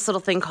had this little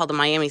thing called the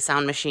Miami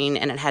Sound Machine,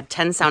 and it had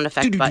 10 sound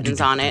effect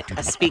buttons on it,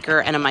 a speaker,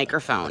 and a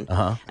microphone.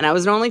 And I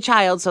was an only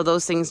child, so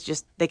those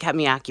things they kept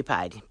me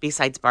occupied,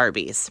 besides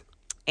Barbies.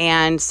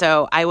 And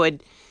so I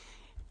would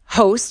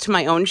host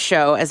my own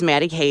show as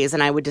Maddie Hayes,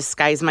 and I would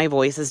disguise my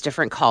voice as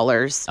different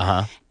callers.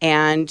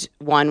 And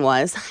one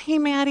was, "Hey,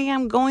 Maddie,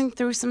 I'm going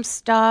through some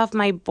stuff.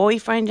 My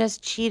boyfriend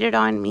just cheated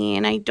on me,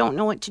 and I don't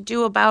know what to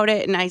do about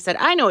it." And I said,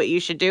 "I know what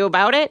you should do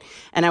about it."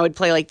 And I would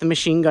play like the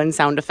machine gun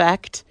sound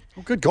effect.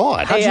 Oh, good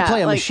God. How'd you Yeah,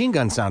 play a like- machine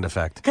gun sound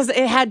effect? Because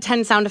it had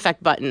 10 sound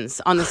effect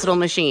buttons on this little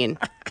machine.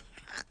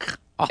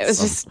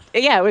 Awesome.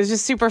 It was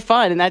just super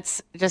fun. And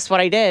that's just what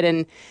I did.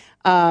 And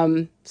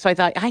so I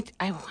thought,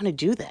 I want to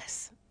do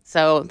this.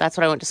 So that's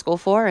what I went to school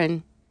for.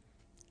 And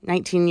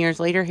 19 years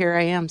later, here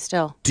I am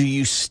still. Do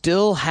you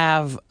still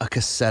have a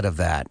cassette of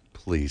that?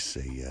 Please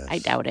say yes. I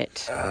doubt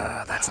it.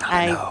 That's not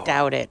I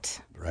doubt it.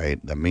 Right?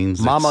 That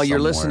means Mama, it's you're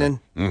somewhere. listening.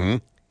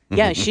 Mm-hmm.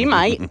 Yeah, she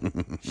might.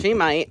 She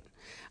might.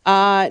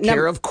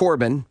 Care of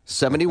Corbin,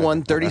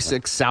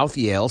 7136 South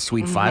Yale,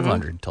 Suite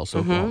 500, Tulsa,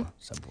 Oklahoma.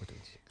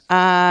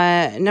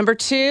 7436. Number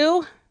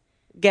 2,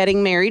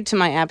 getting married to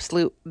my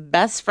absolute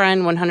best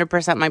friend,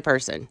 100% my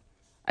person.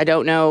 I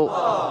don't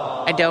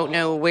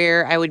know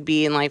where I would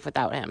be in life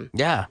without him.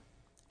 Yeah.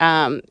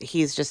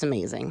 He's just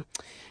amazing.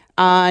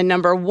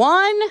 Number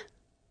 1,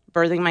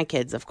 birthing my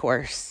kids, of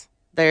course.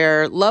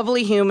 They're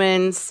lovely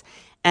humans,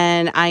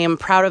 and I am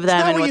proud of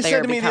them and what they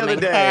are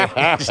becoming.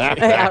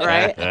 Yeah,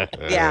 right?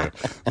 Yeah.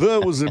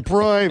 That was in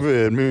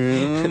private,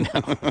 man.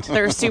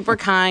 They're super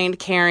kind,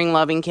 caring,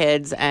 loving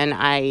kids, and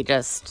I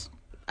just,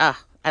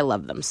 I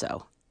love them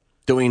so.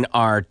 Doing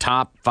our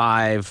top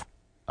 5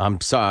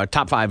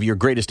 your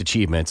greatest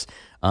achievements.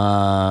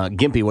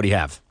 Gimpy, what do you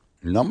have?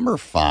 Number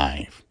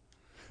 5,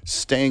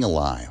 staying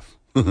alive.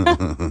 Good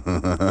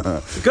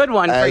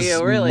one for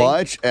you, really.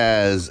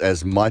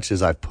 As much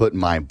as I've put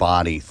my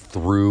body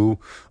through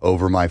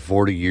over my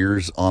 40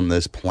 years on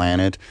this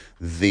planet,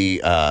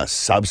 the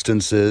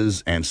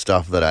substances and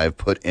stuff that I've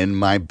put in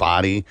my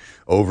body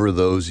over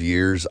those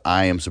years,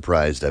 I am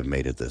surprised I've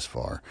made it this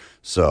far.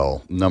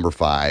 So, number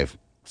 5,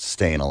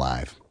 staying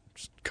alive.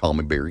 Just call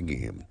me Barry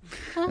Gibb.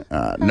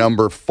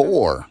 Number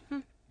 4,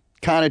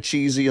 kind of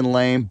cheesy and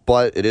lame,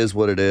 but it is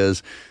what it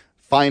is.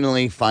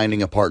 Finally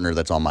finding a partner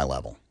that's on my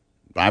level.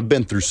 I've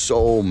been through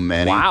so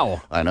many.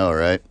 Wow. I know,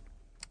 right?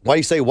 Why do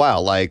you say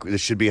wow? Like, it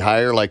should be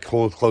higher, like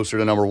closer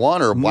to number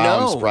 1? Or wow,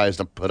 No. I'm surprised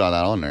to put on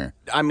that on there.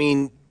 I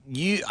mean,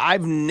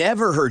 I've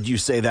never heard you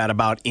say that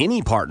about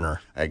any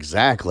partner.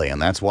 Exactly,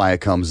 and that's why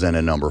it comes in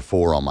at number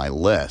 4 on my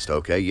list,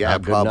 okay? Yeah, Not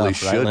it good probably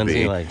enough, right, should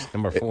Lindsay? be. Like,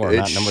 number 4, It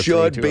not number 3,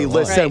 should 2, be. or 1.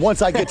 Listen, Right.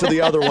 once I get to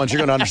the other ones, you're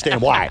going to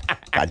understand why.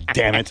 God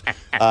damn it.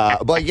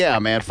 But yeah,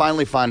 man,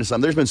 finally finding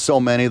something. There's been so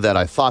many that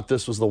I thought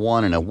this was the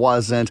one and it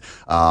wasn't,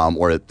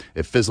 or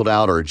it fizzled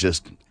out, or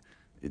just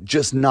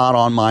not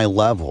on my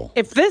level.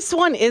 If this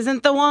one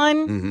isn't the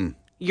one,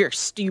 you're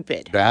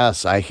stupid.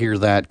 Yes, I hear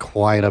that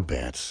quite a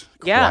bit.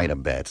 Yeah. Quite a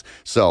bit.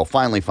 So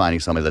finally finding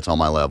somebody that's on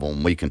my level,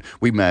 and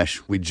we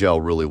mesh, we gel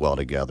really well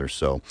together.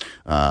 So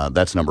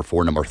that's number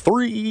 4. Number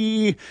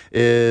 3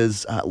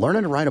 is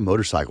learning to ride a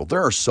motorcycle.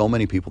 There are so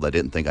many people that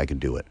didn't think I could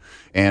do it.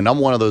 And I'm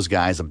one of those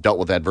guys. I've dealt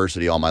with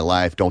adversity all my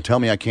life. Don't tell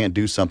me I can't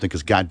do something,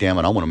 because goddamn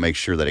it, I want to make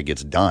sure that it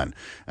gets done.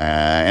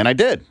 And I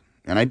did.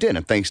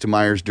 And thanks to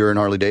Myers Durr and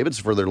Harley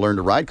Davidson for their Learn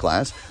to Ride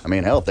class. I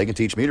mean, hell, if they can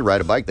teach me to ride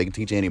a bike, they can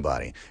teach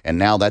anybody. And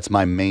now that's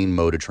my main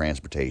mode of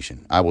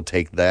transportation. I will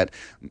take that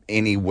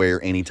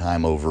anywhere,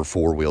 anytime over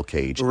 4-wheel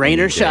cage. Rain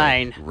any or day.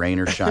 shine. Rain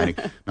or shining.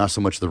 Not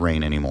so much the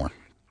rain anymore.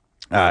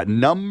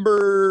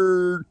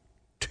 Number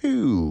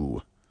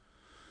 2.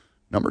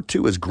 Number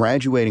 2 is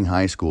graduating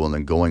high school and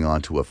then going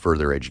on to a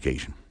further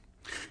education.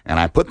 And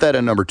I put that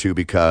in number 2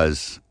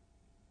 because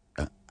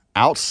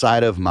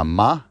outside of my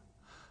ma,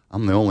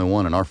 I'm the only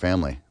one in our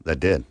family that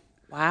did.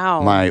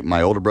 Wow.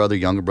 My older brother,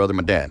 younger brother,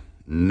 my dad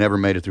never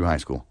made it through high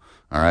school.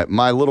 All right.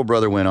 My little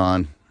brother went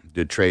on,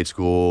 did trade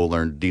school,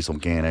 learned diesel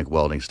mechanic,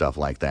 welding, stuff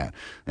like that.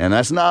 And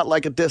that's not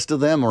like a diss to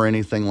them or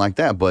anything like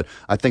that. But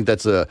I think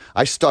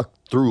I stuck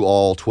through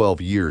all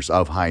 12 years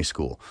of high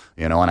school,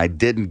 and I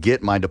didn't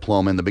get my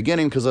diploma in the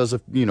beginning because I was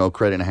a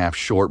credit and a half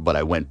short, but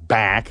I went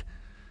back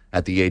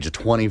at the age of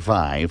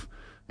 25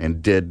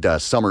 and did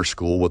summer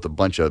school with a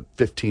bunch of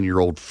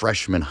 15-year-old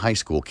freshman high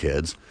school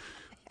kids.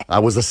 I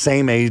was the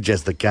same age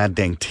as the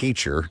goddamn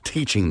teacher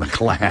teaching the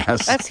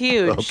class. That's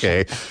huge.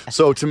 Okay.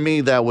 So to me,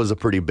 that was a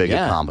pretty big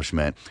Yeah.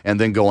 accomplishment. And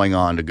then going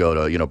on to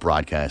go to,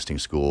 broadcasting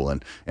school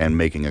and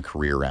making a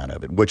career out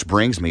of it, which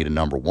brings me to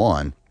number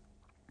 1.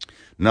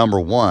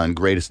 Number 1,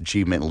 greatest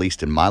achievement, at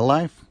least in my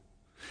life,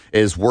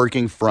 is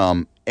working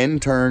from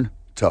intern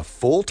to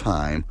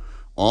full-time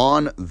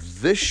on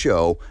this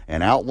show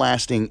and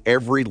outlasting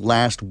every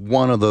last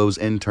one of those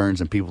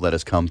interns and people that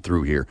has come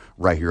through here,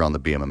 right here on the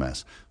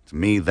BMMS. To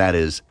me, that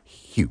is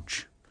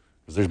huge.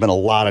 Because there's been a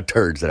lot of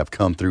turds that have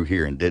come through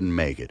here and didn't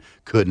make it,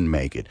 couldn't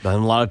make it. And a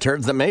lot of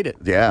turds that made it.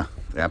 Yeah,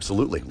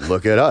 absolutely.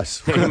 Look at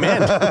us.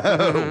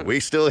 Amen. We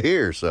still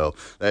here. So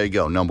there you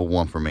go. Number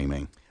one for me,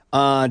 man.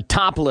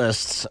 Top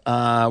lists.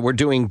 We're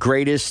doing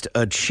greatest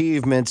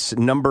achievements.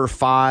 Number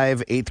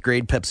 5, 8th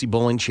grade Pepsi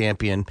bowling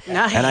champion.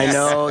 Nice. And I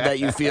know that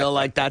you feel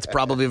like that's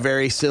probably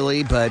very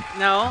silly, but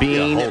No.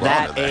 being Yeah, hold on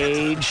that to that.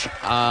 age,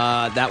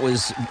 that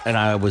was, and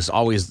I was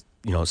always,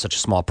 such a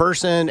small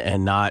person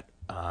and not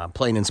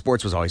playing in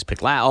sports was always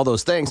picked last, all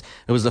those things.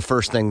 It was the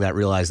first thing that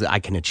realized that I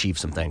can achieve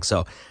some things.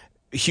 So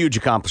huge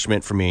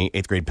accomplishment for me,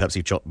 8th grade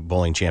Pepsi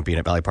bowling champion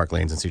at Valley Park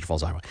Lanes in Cedar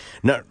Falls, Iowa.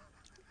 No.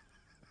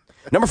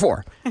 Number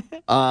 4,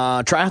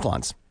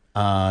 triathlons.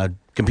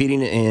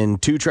 Competing in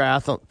 3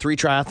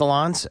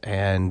 triathlons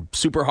and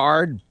super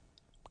hard.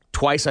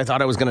 Twice I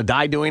thought I was going to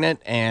die doing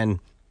it and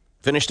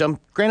finished them.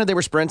 Granted, they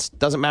were sprints.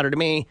 Doesn't matter to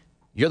me.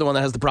 You're the one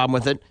that has the problem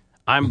with it.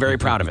 I'm very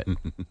proud of it.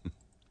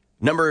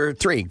 Number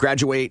 3,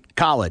 graduate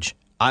college.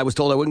 I was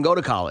told I wouldn't go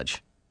to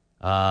college.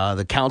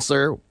 The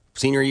counselor,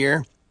 senior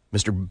year,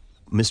 Mr.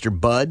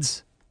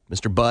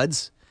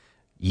 Buds,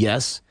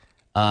 yes.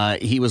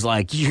 He was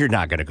like, you're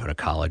not going to go to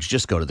college.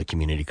 Just go to the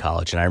community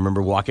college. And I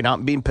remember walking out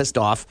and being pissed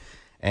off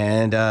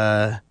and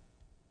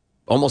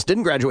almost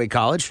didn't graduate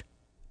college,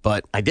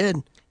 but I did.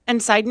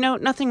 And side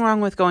note, nothing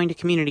wrong with going to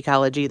community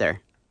college either.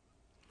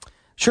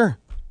 Sure.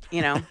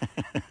 But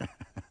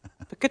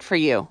good for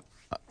you.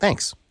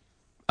 Thanks.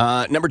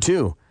 Number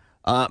 2,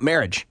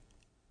 marriage.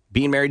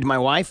 Being married to my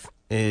wife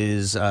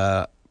is,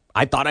 I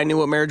thought I knew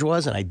what marriage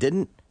was and I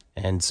didn't.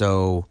 And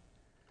so,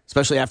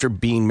 especially after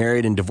being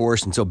married and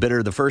divorced and so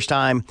bitter the first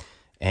time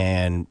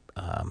and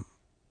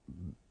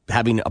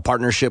having a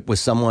partnership with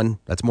someone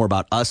that's more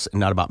about us and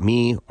not about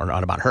me or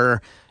not about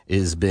her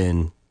has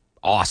been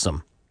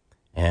awesome.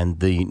 And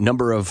the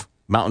number of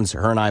mountains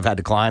her and I have had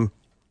to climb,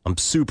 I'm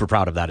super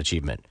proud of that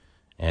achievement.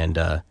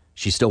 And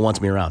she still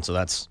wants me around, so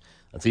that's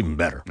even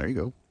better. There you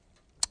go.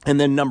 And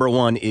then number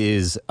 1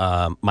 is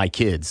my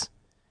kids.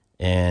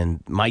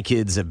 And my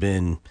kids have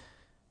been,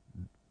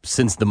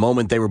 since the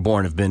moment they were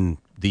born, have been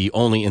the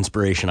only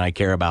inspiration I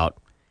care about.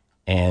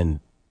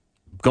 And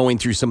going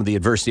through some of the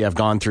adversity I've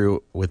gone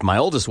through with my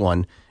oldest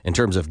one in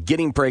terms of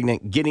getting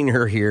pregnant, getting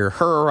her here,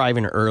 her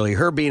arriving early,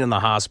 her being in the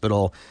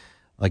hospital,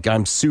 like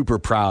I'm super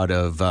proud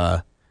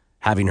of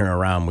having her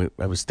around.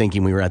 I was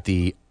thinking we were at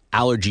the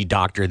allergy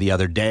doctor the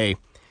other day,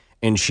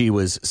 and she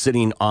was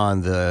sitting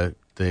on the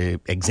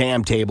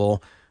exam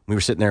table. We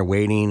were sitting there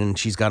waiting, and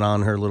she's got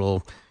on her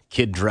little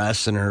kid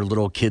dress and her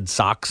little kid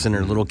socks and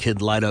her little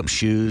kid light up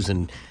shoes.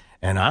 And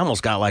I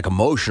almost got like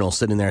emotional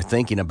sitting there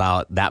thinking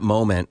about that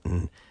moment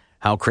and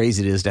how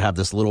crazy it is to have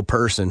this little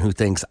person who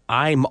thinks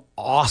I'm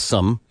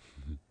awesome,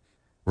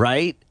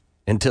 right?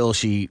 Until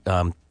she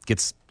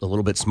gets a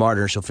little bit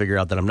smarter, she'll figure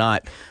out that I'm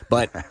not.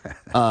 But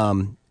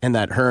and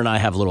that her and I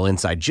have little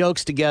inside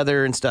jokes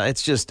together and stuff.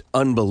 It's just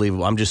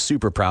unbelievable. I'm just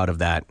super proud of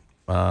that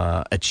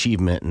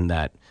achievement, and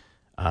that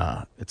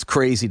it's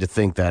crazy to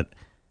think that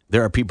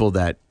there are people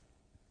that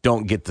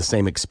don't get the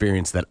same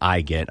experience that I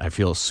get. I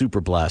feel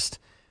super blessed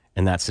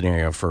in that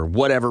scenario for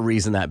whatever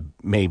reason that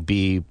may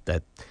be,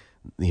 that,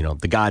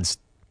 the gods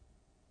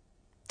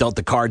dealt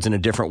the cards in a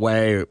different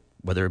way,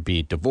 whether it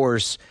be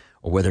divorce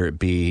or whether it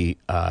be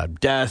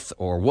death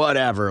or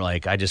whatever.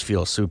 Like, I just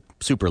feel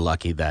super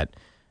lucky that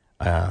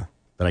I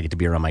get to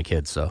be around my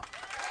kids. So,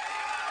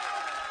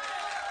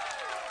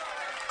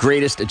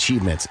 greatest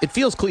achievements. It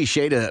feels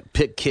cliche to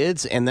pick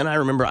kids, and then I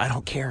remember I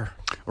don't care.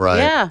 Right.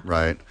 Yeah.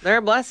 Right. They're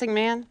a blessing,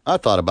 man. I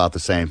thought about the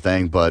same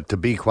thing, but to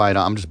be quite,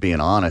 I'm just being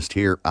honest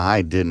here.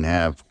 I didn't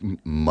have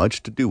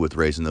much to do with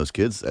raising those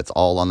kids. That's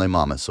all on their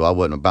mama, so I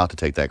wasn't about to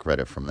take that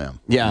credit from them.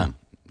 Yeah.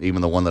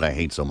 Even the one that I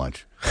hate so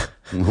much.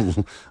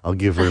 I'll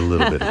give her a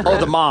little bit of credit. Oh,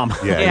 the mom.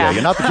 Yeah.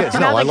 Not the kids.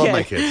 No, Not I the love kid.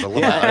 my kids. I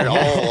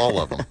love all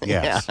of them.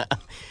 Yes.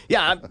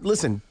 Yeah,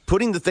 listen,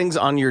 putting the things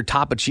on your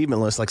top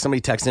achievement list, like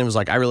somebody texted in and was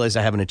like, I realized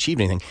I haven't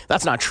achieved anything.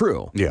 That's not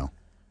true. Yeah.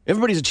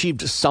 Everybody's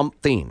achieved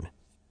something,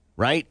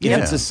 right? Yeah.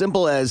 If it's as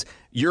simple as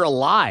you're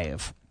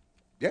alive,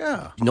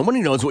 Yeah.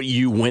 nobody knows what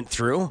you went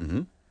through.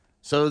 Mm-hmm.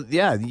 So,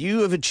 yeah,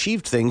 you have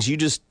achieved things. You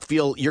just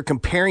feel you're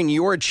comparing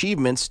your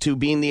achievements to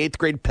being the 8th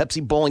grade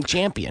Pepsi bowling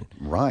champion.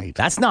 Right.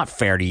 That's not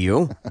fair to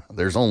you.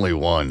 There's only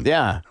one.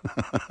 Yeah.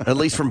 At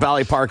least from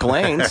Valley Park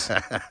Lanes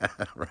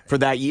for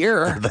that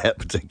year. That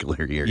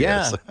particular year,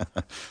 Yeah.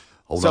 yes.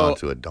 Hold So, on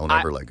to it. Don't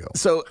ever let go.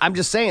 So I'm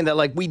just saying that,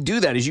 like, we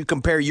do that as you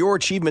compare your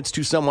achievements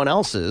to someone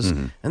else's,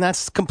 Mm-hmm. and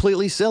that's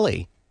completely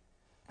silly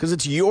because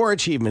it's your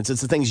achievements.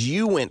 It's the things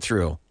you went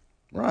through.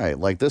 Right.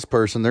 Like this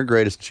person, their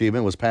greatest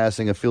achievement was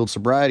passing a field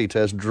sobriety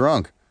test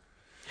drunk.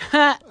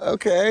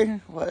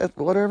 Okay.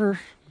 Whatever.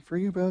 for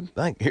you, bud.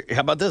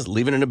 How about this?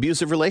 Leaving an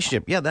abusive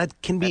relationship. Yeah,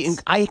 that can be.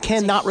 I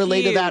cannot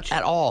relate to that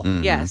at all.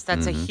 Yes,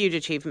 that's a huge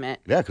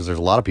achievement. Yeah, because there's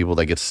a lot of people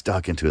that get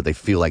stuck into it. They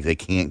feel like they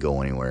can't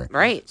go anywhere.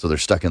 Right. So they're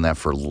stuck in that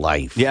for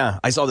life. Yeah,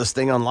 I saw this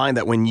thing online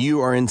that when you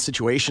are in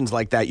situations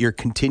like that, you're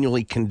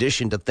continually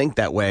conditioned to think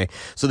that way.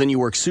 So then you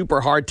work super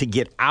hard to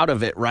get out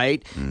of it,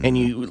 right? And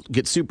you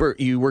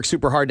work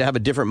super hard to have a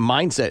different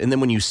mindset. And then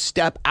when you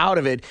step out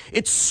of it,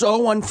 it's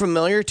so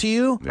unfamiliar to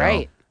you,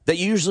 Right. that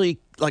you usually,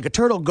 like a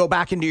turtle, go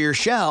back into your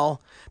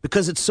shell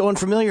because it's so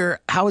unfamiliar.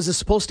 How is this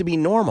supposed to be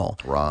normal?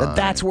 Right.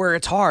 That's where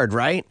it's hard,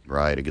 right?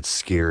 Right. It gets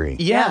scary.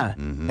 Yeah.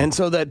 And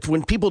so that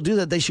when people do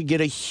that, they should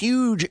get a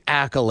huge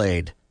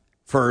accolade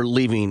for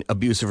leaving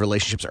abusive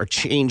relationships or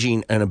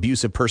changing an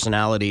abusive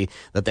personality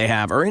that they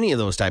have or any of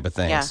those type of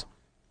things.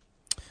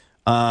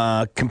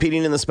 Yeah.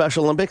 Competing in the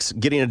Special Olympics,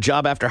 getting a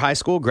job after high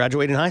school,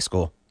 graduating high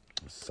school.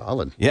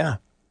 Solid. Yeah.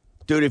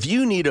 Dude, if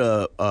you need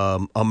a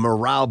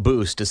morale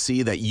boost to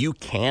see that you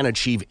can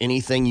achieve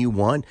anything you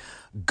want,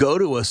 go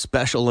to a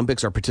Special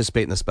Olympics or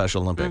participate in the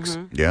Special Olympics.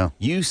 Yeah.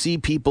 You see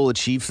people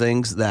achieve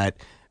things that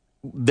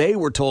they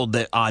were told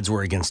that odds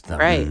were against them.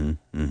 Right.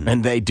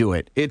 And they do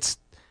it. It's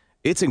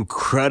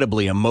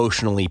incredibly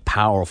emotionally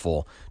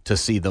powerful to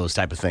see those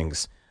type of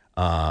things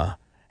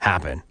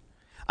happen.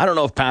 I don't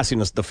know if passing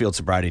the field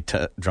sobriety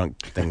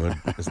drunk thing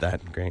is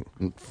that great.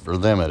 For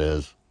them, it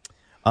is.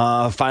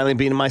 Finally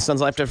being in my son's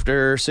life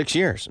after 6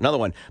 years. Another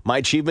one. My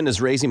achievement is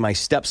raising my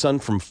stepson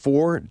from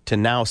 4 to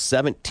now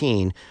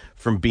 17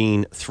 from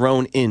being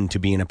thrown into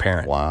being a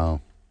parent.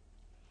 Wow.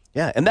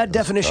 Yeah, and that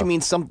definition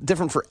means something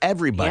different for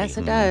everybody. Yes,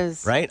 it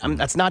does. Right?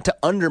 That's not to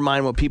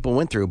undermine what people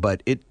went through,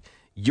 but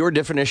your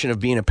definition of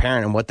being a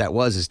parent and what that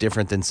was is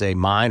different than, say,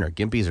 mine or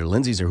Gimpy's or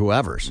Lindsay's or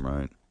whoever's.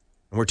 Right.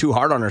 And we're too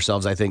hard on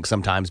ourselves, I think,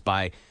 sometimes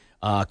by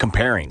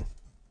comparing.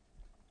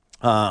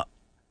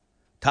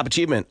 Top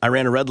achievement. I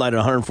ran a red light at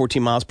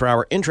 114 miles per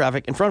hour in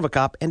traffic in front of a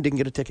cop and didn't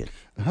get a ticket.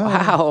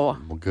 Wow.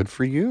 Well, good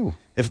for you.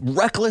 If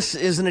reckless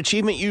is an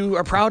achievement you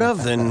are proud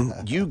of, then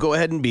you go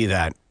ahead and be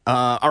that.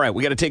 All right,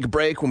 we got to take a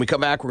break. When we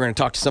come back, we're going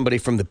to talk to somebody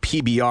from the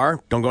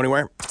PBR. Don't go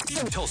anywhere.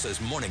 Tulsa's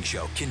Morning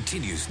Show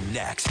continues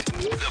next.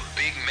 The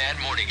Big Mad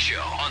Morning Show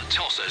on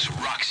Tulsa's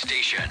Rock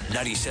Station.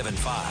 97.5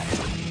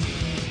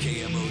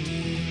 KMOD.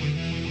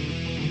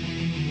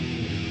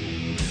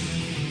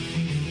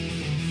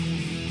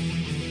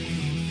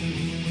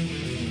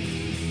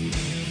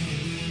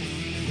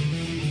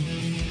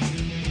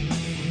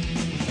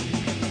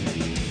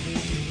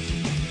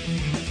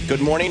 Good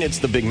morning. It's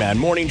the Big Mad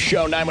Morning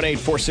Show,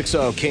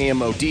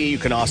 918-460-KMOD. You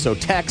can also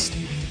text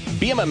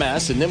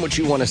BMMS and then what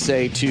you want to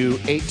say to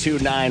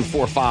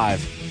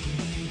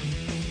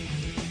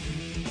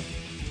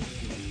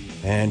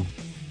 82945. And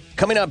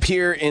coming up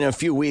here in a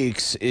few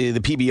weeks, the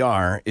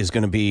PBR is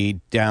going to be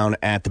down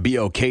at the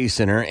BOK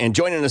Center. And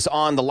joining us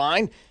on the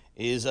line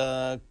is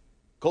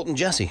Colton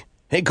Jesse.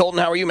 Hey, Colton,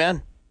 how are you,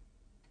 man?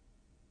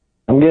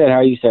 I'm good. How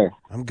are you, sir?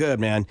 I'm good,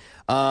 man.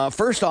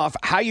 First off,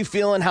 how you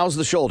feeling? How's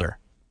the shoulder?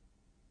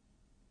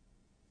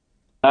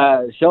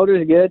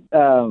 Shoulder's good.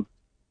 I'm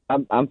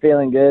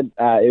feeling good.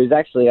 It was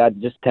actually, I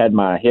just had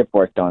my hip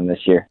worked on this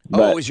year.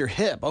 Oh, it was your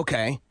hip.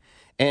 Okay.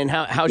 And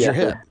how's your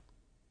hip?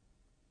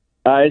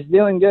 It's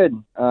doing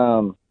good.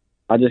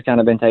 I just kind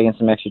of been taking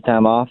some extra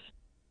time off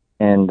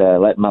and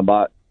letting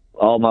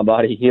all my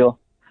body heal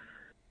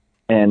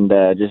and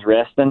just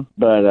resting.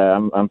 But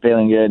I'm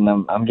feeling good, and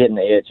I'm getting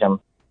the itch.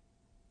 I'm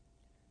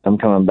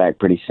coming back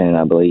pretty soon,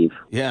 I believe.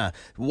 Yeah.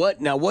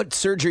 What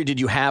surgery did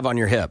you have on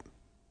your hip?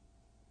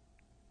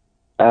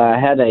 I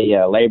had a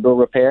labral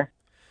repair.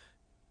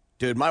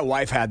 Dude, my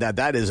wife had that.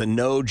 That is a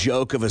no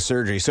joke of a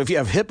surgery. So if you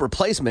have hip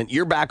replacement,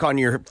 you're back on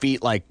your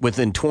feet like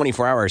within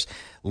 24 hours.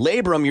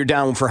 Labrum, you're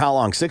down for how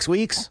long? 6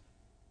 weeks?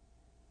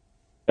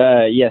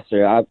 Yes,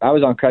 sir. I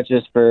was on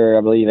crutches for,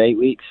 I believe, 8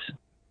 weeks.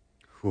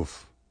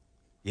 Oof.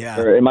 Yeah.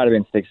 Or it might have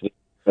been 6 weeks.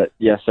 But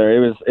yes,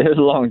 sir. It was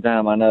a long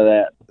time. I know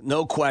that.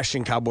 No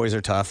question, cowboys are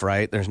tough,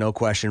 right? There's no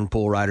question.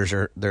 Pool riders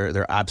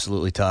they're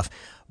absolutely tough.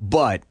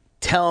 But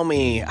tell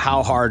me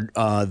how hard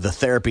the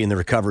therapy and the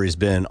recovery has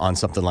been on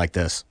something like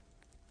this.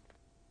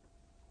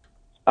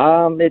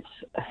 It's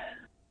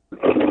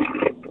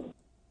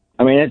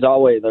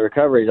always, the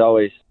recovery is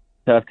always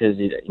tough because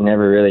you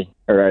never really,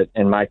 or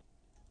in my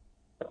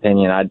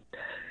opinion,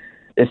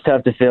 it's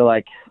tough to feel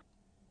like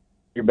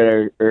you're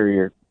better or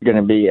you're going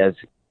to be as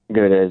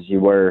good as you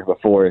were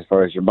before as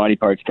far as your body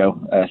parts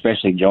go,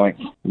 especially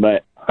joints.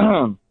 But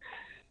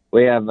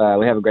we have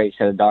a great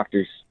set of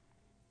doctors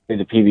through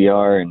the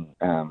PBR and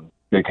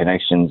good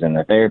connections, and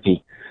the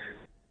therapy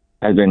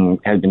has been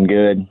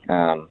good.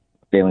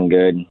 Feeling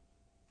good.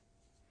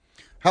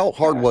 How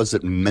hard was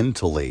it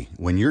mentally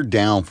when you're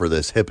down for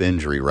this hip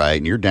injury, right?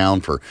 And you're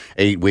down for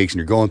 8 weeks and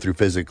you're going through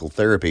physical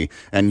therapy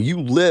and you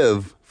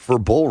live for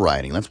bull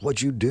riding. That's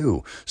what you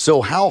do.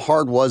 So how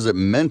hard was it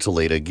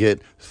mentally to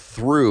get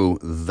through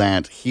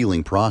that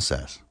healing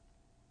process?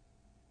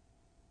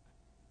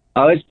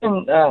 Oh, it's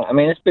been,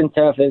 it's been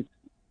tough. It's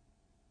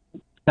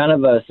kind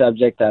of a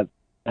subject that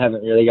I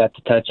haven't really got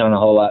to touch on a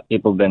whole lot.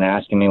 People have been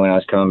asking me when I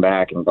was coming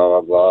back and blah,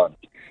 blah, blah.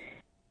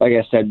 like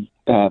I said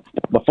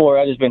before,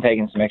 I've just been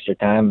taking some extra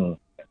time and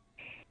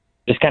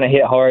just kind of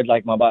hit hard.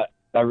 Like my body,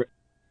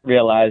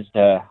 realized,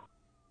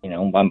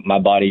 my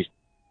body's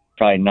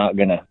probably not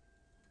gonna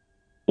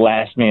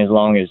last me as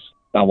long as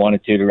I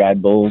wanted to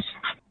ride bulls,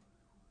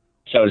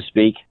 so to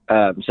speak.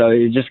 So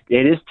it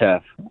is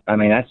tough. I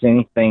mean, that's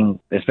anything,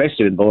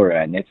 especially with bull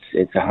riding.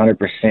 It's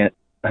 100%,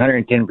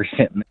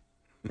 110%.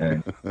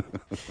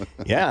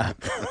 Yeah.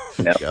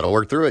 Got to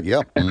work through it.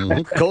 Yep.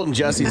 Colton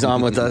Jesse's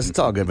on with us. It's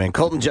all good, man.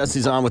 Colton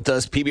Jesse's on with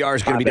us. PBR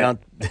is going to be down.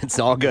 It's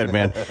all good,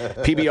 man.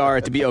 PBR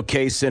at the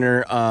BOK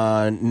Center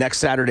next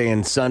Saturday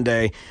and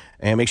Sunday.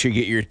 And make sure you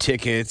get your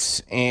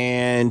tickets.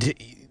 And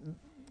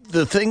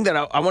the thing that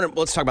I want to,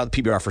 let's talk about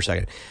the PBR for a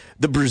second.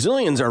 The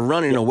Brazilians are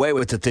running away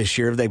with it this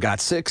year. They've got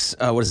 6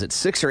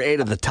 or 8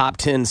 of the top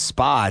 10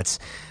 spots.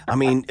 I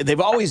mean,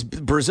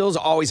 Brazil's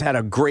always had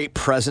a great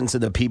presence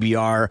in the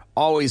PBR,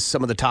 always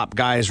some of the top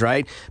guys,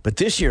 right? But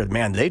this year,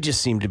 man, they just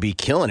seem to be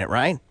killing it,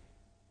 right?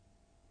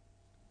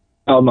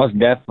 Oh, most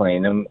definitely.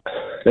 And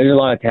there's a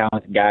lot of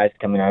talented guys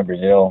coming out of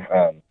Brazil.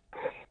 In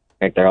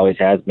fact, there always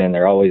has been.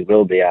 There always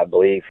will be, I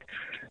believe.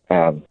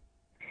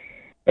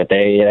 But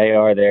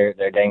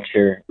they're dang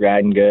sure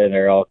riding good.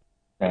 They're all,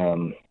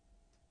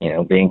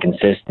 being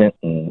consistent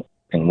and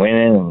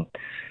winning.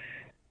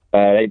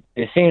 And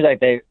it seems like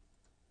they're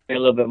a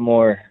little bit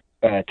more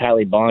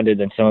tightly bonded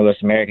than some of us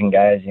American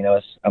guys. You know,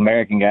 us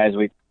American guys,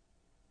 we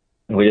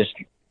just,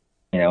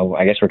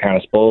 I guess we're kind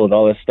of spoiled with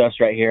all this stuff's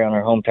right here on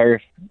our home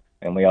turf,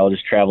 and we all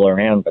just travel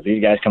around. But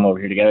these guys come over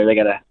here together. They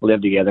got to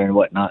live together and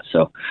whatnot.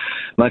 So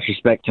much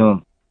respect to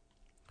them.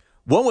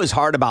 What was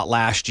hard about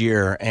last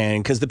year?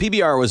 And because the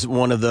PBR was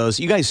one of those,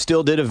 you guys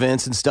still did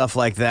events and stuff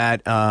like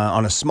that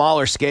on a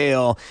smaller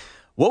scale.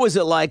 What was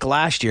it like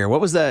last year? What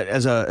was that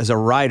as a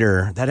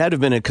rider? That had to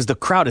have been because the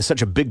crowd is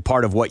such a big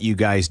part of what you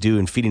guys do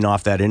and feeding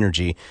off that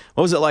energy.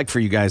 What was it like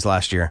for you guys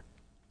last year?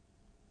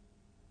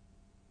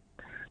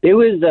 It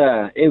was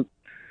it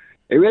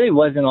really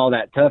wasn't all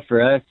that tough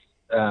for us.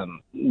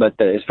 But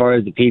as far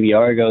as the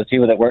PBR goes,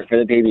 people that work for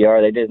the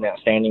PBR, they did an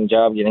outstanding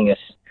job getting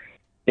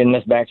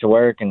us back to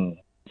work and,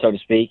 so to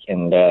speak,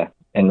 and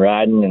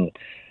riding.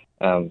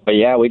 And but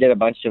yeah, we did a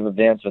bunch of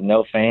events with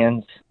no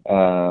fans.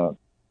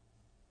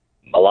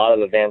 A lot of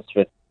events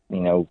with,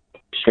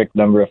 strict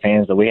number of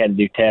fans, that we had to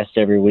do tests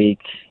every week,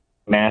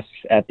 masks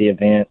at the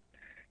event.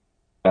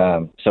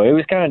 So it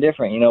was kind of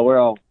different. We're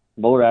all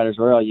bull riders.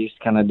 We're all used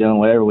to kind of doing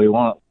whatever we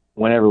want,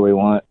 whenever we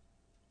want.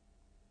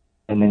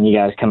 And then you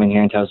guys come in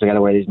here and tell us we got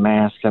to wear these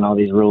masks and all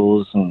these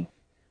rules. And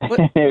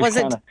was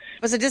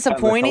it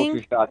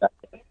disappointing?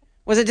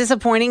 Was it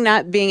disappointing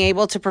not being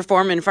able to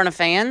perform in front of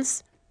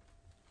fans?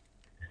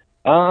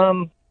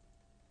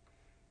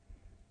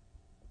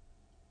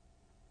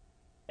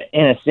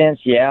 In a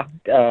sense, yeah.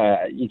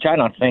 You try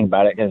not to think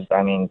about it because,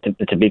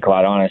 to be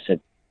quite honest,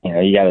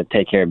 you got to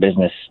take care of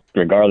business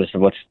regardless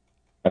of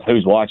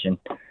who's watching.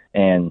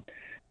 And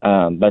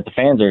but the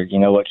fans are,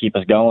 what keep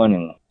us going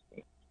and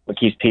what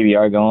keeps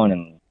PBR going,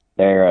 and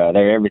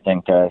they're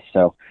everything to us.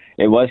 So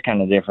it was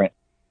kind of different.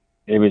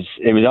 It was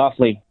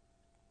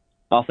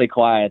awfully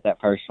quiet,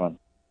 that first one.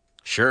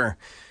 Sure.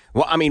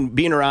 Well, I've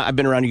been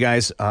around you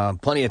guys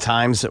plenty of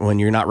times when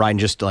you're not riding,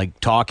 just like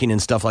talking and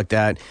stuff like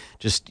that.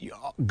 Just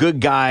good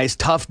guys,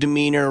 tough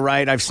demeanor,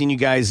 right? I've seen you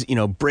guys,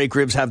 break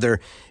ribs, have their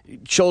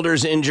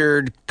shoulders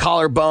injured,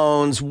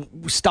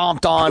 collarbones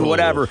stomped on,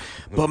 whatever.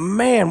 But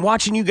man,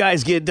 watching you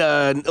guys get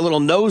a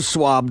little nose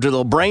swabbed, a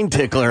little brain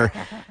tickler.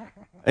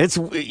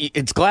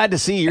 It's glad to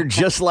see you're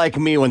just like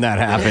me when that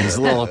happens.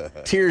 A little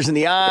tears in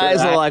the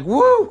eyes, like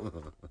woo.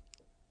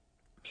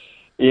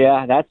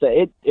 Yeah,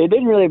 it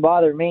didn't really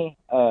bother me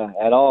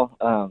at all.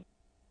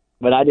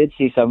 But I did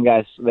see some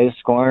guys, they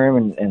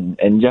squirm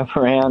and jump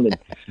around, and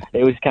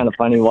it was kind of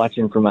funny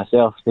watching for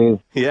myself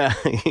too. Yeah.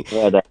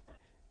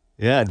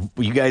 Yeah,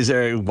 you guys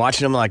are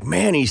watching him like,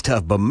 man, he's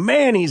tough, but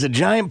man, he's a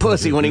giant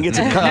pussy when he gets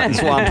a cotton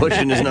swab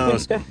pushed in his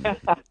nose.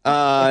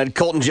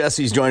 Colton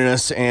Jesse's joining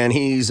us, and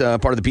he's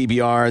part of the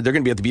PBR. They're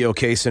going to be at the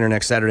BOK Center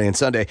next Saturday and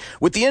Sunday.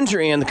 With the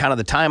injury and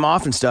the time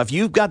off and stuff,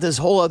 you've got this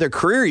whole other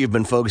career you've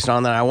been focused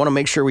on that I want to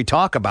make sure we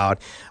talk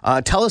about.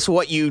 Tell us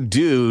what you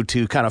do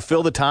to kind of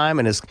fill the time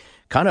and has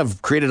kind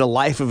of created a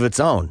life of its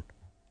own.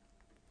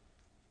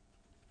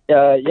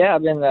 Yeah,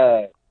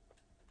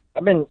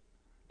 I've been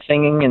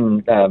singing,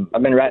 and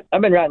I've been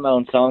writing my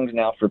own songs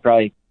now for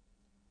probably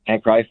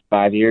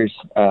 5 years.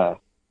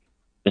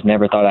 Just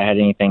never thought I had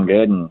anything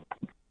good, and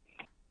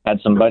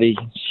had somebody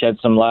shed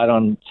some light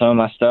on some of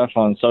my stuff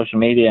on social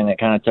media, and it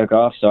kind of took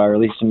off. So I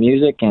released some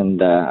music,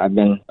 and I've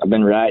been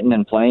writing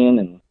and playing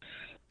and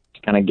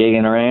kind of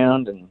gigging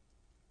around and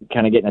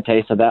kind of getting a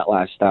taste of that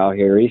lifestyle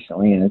here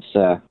recently, and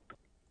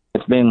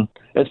it's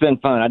been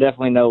fun. I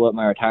definitely know what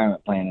my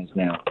retirement plan is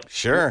now.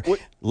 Sure.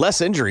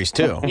 Less injuries,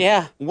 too.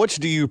 Yeah. Which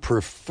do you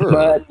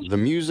prefer, the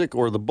music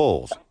or the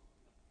bulls?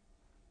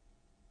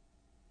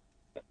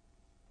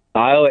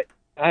 I owe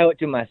it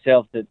to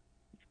myself that,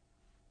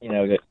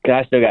 cause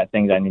I still got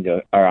things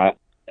I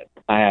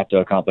have to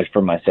accomplish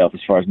for myself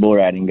as far as bull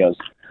riding goes.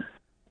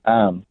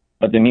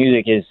 But the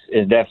music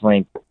is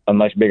definitely a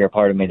much bigger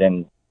part of me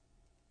than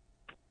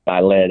I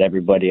led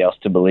everybody else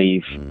to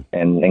believe,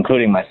 and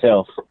including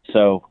myself.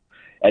 So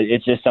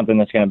it's just something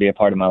that's going to be a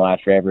part of my life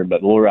forever,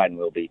 but bull riding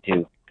will be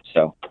too.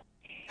 So.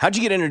 How'd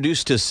you get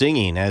introduced to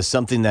singing as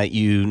something that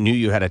you knew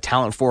you had a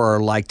talent for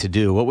or liked to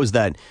do? What was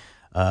that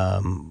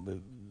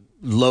in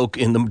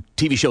the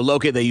TV show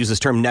Loki, they use this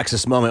term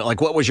nexus moment.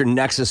 Like, what was your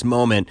nexus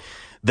moment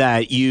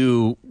that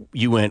you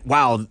went,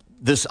 wow,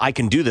 I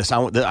can do this. I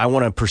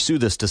want to pursue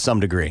this to some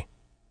degree?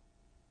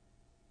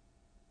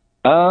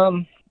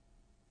 I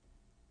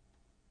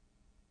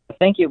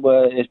think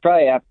it's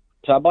probably after,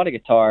 so I bought a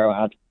guitar.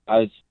 I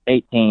was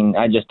 18.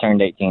 I just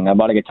turned 18. I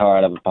bought a guitar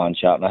out of a pawn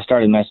shop, and I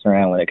started messing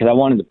around with it because I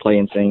wanted to play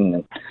and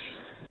sing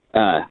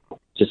and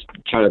just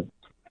try to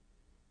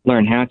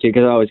learn how to,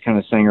 because I always kind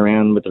of sang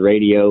around with the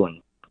radio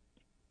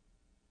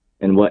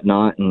and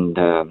whatnot. And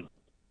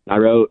I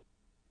wrote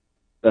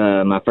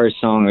my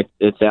first song.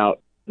 It's out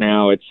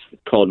now. It's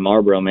called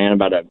Marlboro Man,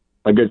 about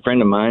a good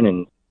friend of mine.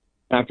 And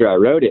after I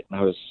wrote it,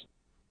 I was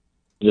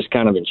just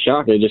kind of in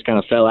shock. It just kind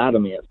of fell out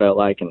of me, it felt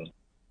like.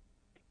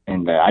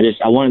 And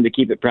I wanted to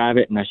keep it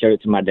private, and I showed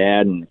it to my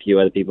dad and a few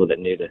other people that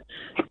knew the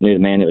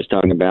man that was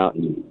talking about.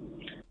 And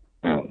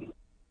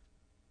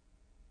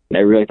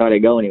never really thought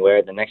it'd go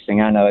anywhere. The next thing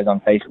I know is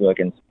on Facebook,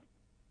 and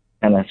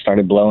kind of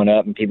started blowing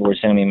up, and people were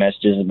sending me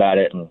messages about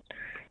it. And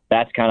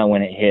that's kind of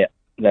when it hit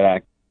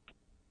that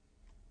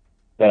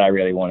I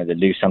really wanted to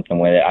do something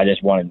with it. I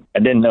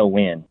didn't know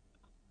when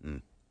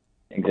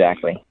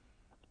exactly.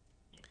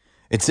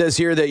 It says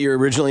here that you're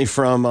originally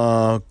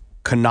from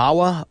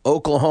Kanawha,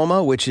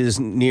 Oklahoma, which is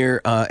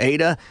near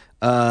Ada.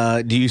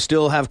 Do you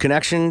still have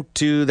connection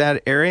to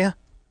that area?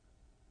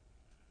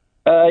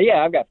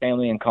 Yeah, I've got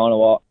family in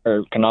Kanawha,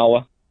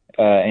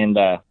 and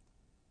I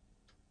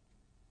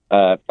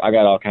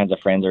got all kinds of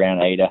friends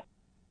around Ada.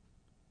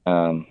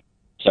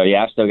 So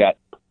yeah, I've still got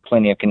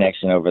plenty of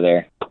connection over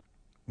there.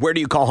 Where do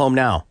you call home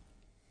now?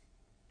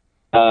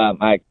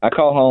 I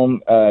call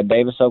home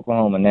Davis,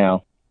 Oklahoma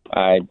now.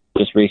 I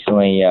just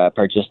recently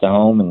purchased a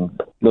home and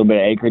a little bit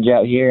of acreage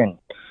out here, and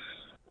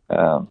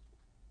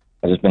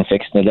I've just been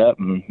fixing it up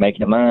and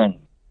making it mine.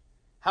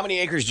 How many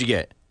acres did you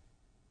get?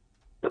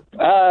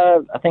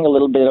 I think a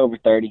little bit over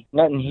 30.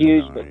 Nothing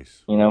huge,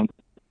 Nice. but,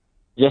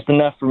 just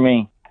enough for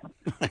me.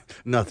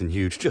 Nothing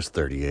huge, just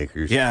 30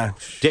 acres. Yeah.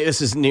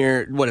 Davis is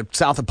near,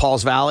 south of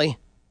Pauls Valley?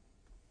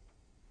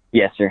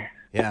 Yes, sir.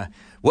 Yeah.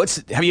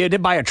 Have you had to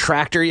buy a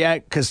tractor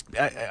yet? Because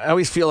I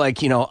always feel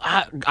like,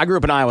 I grew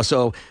up in Iowa,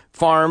 so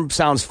farm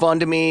sounds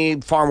fun to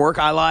me, farm work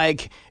I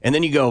like. And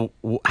then you go,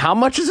 how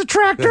much is a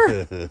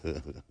tractor?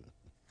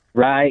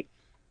 Right.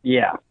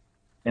 Yeah.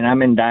 And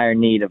I'm in dire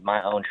need of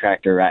my own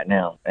tractor right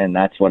now, and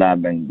that's what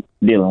I've been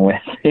dealing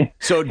with.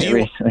 So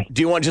do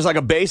you want just like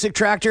a basic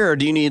tractor, or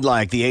do you need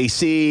like the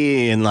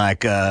AC and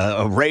like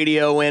a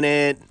radio in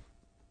it?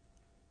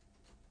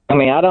 I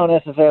mean, I don't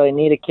necessarily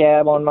need a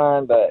cab on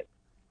mine, but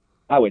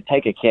I would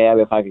take a cab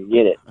if I could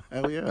get it.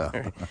 Hell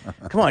yeah.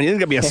 Come on, there's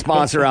got to be a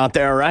sponsor out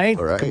there, right?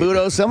 All right.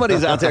 Kabuto,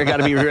 somebody's out there got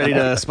to be ready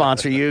to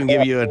sponsor you and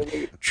give you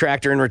a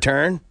tractor in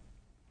return.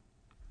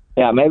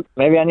 Yeah,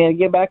 maybe I need to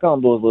get back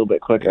on bulls a little bit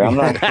quicker. I'm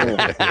not sure.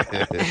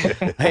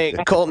 Hey,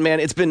 Colton,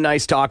 man, it's been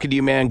nice talking to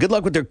you, man. Good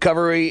luck with the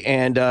recovery,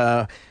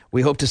 and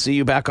we hope to see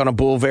you back on a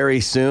bull very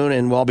soon,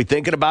 and we'll be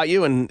thinking about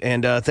you, and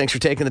thanks for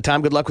taking the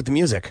time. Good luck with the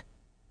music.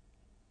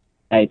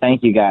 Hey,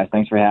 thank you, guys.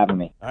 Thanks for having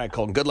me. All right,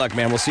 Colton, good luck,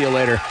 man. We'll see you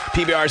later.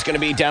 PBR is going to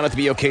be down at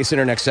the BOK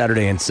Center next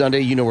Saturday and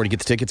Sunday. You know where to get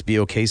the tickets,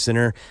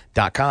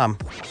 BOKCenter.com.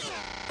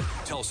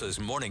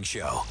 Tulsa's Morning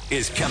Show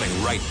is coming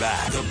right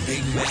back. The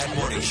Big Mad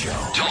Morning Show.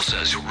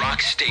 Tulsa's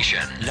Rock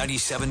Station.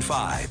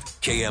 97.5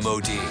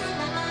 KMOD.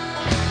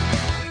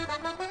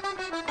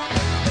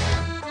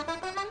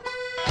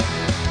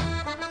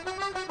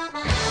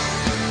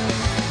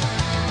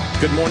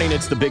 Good morning.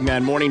 It's the Big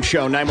Mad Morning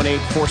Show,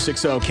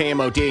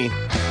 918-460-KMOD.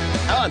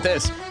 How about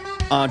this?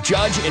 A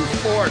judge in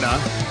Florida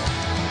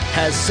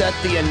has set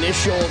the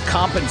initial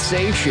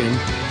compensation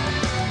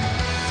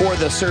for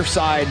the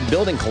Surfside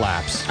building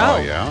collapse. Oh,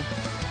 yeah?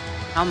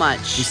 How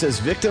much? He says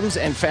victims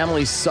and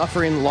families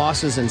suffering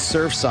losses in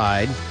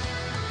Surfside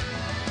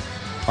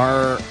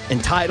are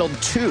entitled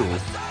to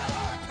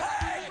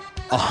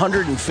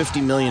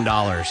 $150 million.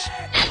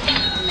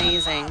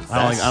 Amazing.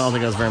 I don't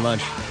think that's very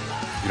much.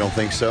 You don't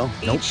think so?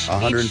 Nope.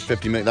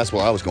 150 million. That's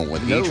what I was going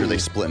with. No. Each, or are they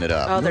splitting it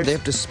up? Oh, No, they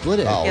have to split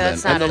it. Oh, Yeah,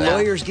 that's not and the enough.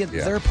 lawyers get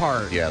their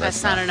part. Yeah,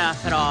 That's not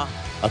enough at all.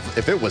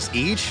 If it was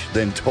each,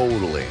 then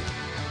totally.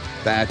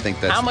 I think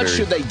that's How much very-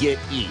 should they get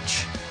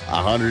each?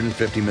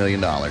 $150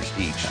 million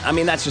each. I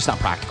mean, that's just not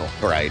practical.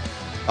 Right.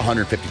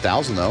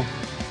 150,000 though.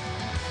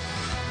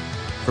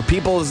 For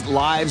people's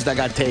lives that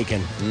got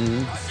taken.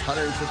 Mm-hmm.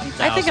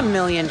 150,000. I think $1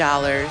 million.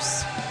 I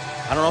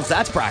don't know if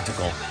that's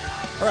practical.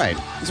 Right.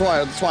 That's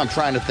why I'm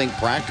trying to think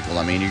practical.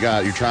 I mean,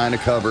 you're trying to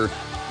cover,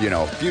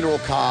 funeral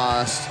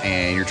costs,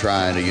 and you're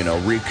trying to,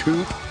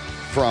 recoup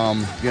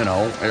from,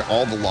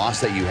 all the loss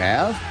that you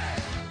have.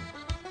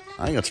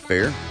 I think that's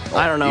fair.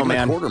 I don't know, even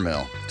man. A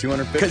 $250,000.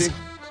 250.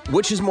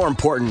 Which is more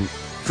important,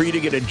 for you to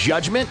get a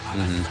judgment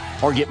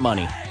or get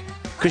money?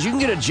 Because you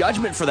can get a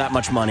judgment for that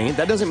much money.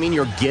 That doesn't mean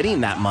you're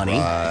getting that money.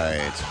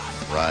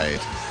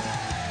 Right.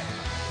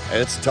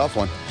 It's a tough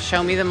one.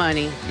 Show me the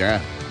money.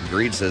 Yeah.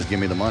 Greed says, give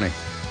me the money.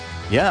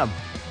 Yeah,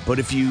 but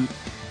if you,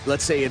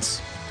 let's say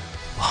it's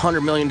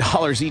 $100 million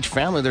each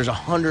family, there's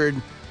 100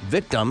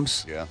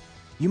 victims. Yeah.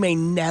 You may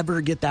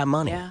never get that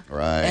money. Yeah.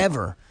 Right.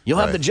 Ever. You'll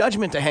have the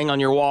judgment to hang on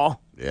your wall.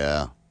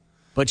 Yeah.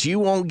 But you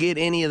won't get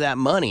any of that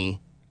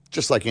money.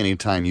 Just like any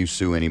time you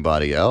sue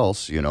anybody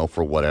else,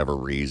 for whatever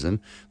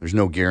reason, there's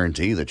no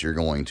guarantee that you're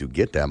going to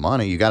get that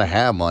money. You got to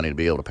have money to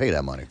be able to pay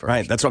that money first.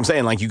 Right. That's what I'm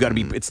saying. Like, you got to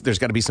be. There's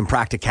got to be some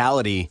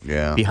practicality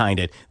behind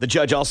it. The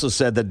judge also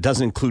said that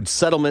doesn't include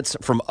settlements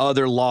from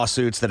other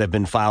lawsuits that have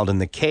been filed in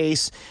the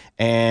case,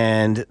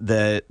 and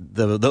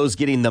those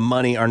getting the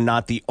money are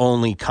not the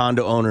only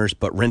condo owners,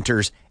 but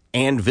renters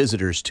and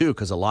visitors too,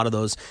 because a lot of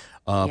those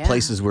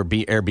places were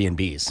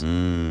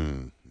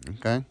Airbnbs.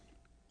 Okay.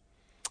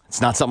 It's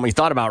not something we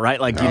thought about,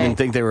 right? Like, you didn't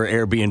think they were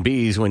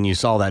Airbnbs when you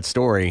saw that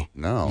story.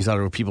 No. You thought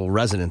it were people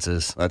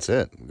residences. That's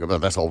it.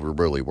 That's all we're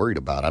really worried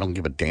about. I don't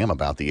give a damn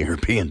about the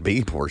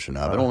Airbnb portion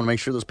of it. I don't want to make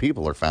sure those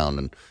people are found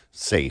and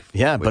safe.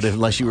 Yeah, but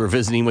unless you were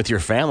visiting with your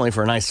family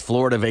for a nice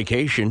Florida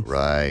vacation.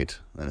 Right.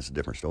 Then it's a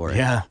different story.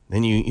 Yeah.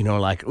 Then you know,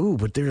 like, ooh,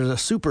 but there's a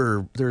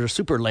super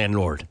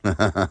landlord.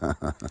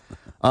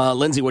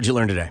 Lindsay, what'd you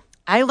learn today?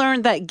 I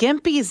learned that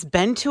Gimpy's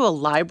been to a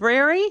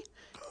library,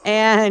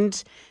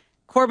 and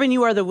Corbin,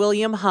 you are the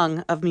William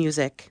Hung of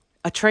music.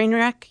 A train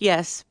wreck,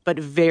 yes, but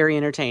very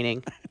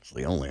entertaining. It's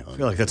the only Hung. I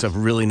feel like that's a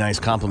really nice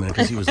compliment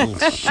because he was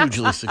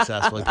hugely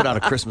successful. He put out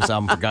a Christmas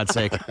album, for God's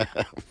sake.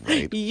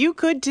 Right. You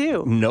could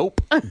too. Nope.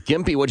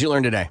 Gimpy, what'd you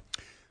learn today?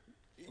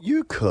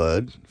 You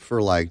could,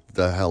 for like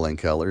the Helen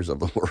Kellers of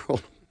the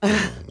world.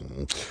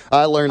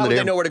 I learned that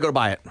they know where to go to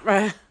buy it.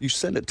 Right. You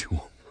send it to them.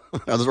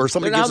 Or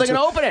somebody How are gives they it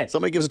going to open it?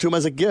 Somebody gives it to them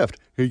as a gift.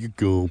 Here you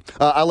go.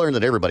 I learned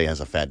that everybody has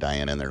a fat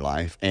Diana in their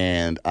life.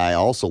 And I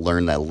also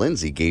learned that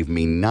Lindsay gave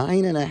me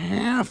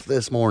 9.5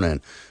 this morning.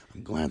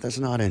 I'm glad that's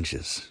not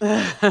inches.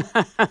 I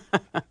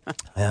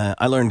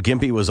learned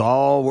Gimpy was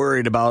all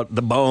worried about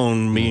the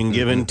bone being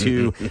given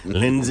to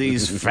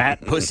Lindsay's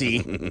fat pussy.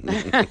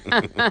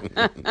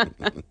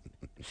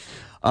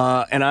 And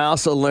I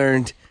also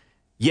learned,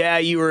 yeah,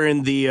 you were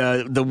in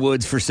the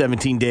woods for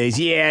 17 days.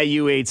 Yeah,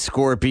 you ate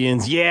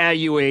scorpions. Yeah,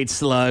 you ate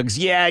slugs.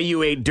 Yeah,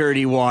 you ate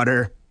dirty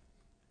water.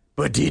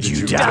 But did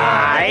you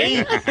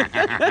die?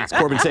 It's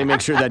Corbin saying make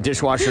sure that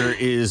dishwasher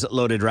is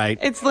loaded right.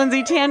 It's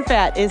Lindsay. Tan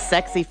fat is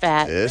sexy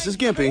fat. This is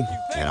Gimpy,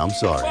 and I'm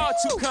sorry.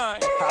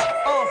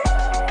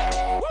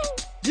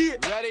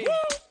 Ready?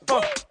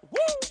 Let's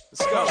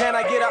go. Can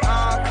I get an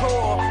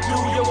encore? Do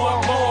you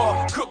want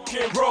more? Cook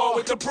and roll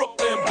with the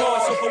Brooklyn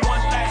boys. So for one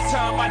last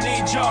time, I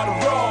need y'all to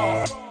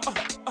roll.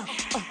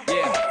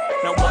 Yeah.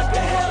 Now what the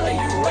hell are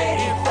you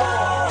waiting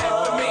for?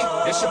 And for me,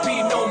 there should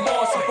be no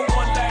more. So for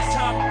one last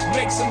time,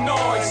 make some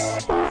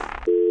noise.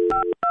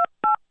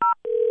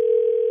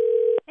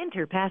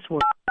 Enter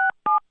password.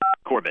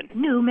 Corbin.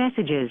 New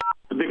messages.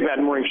 The Big Bad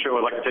Morning Show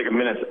would like to take a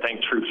minute to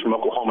thank troops from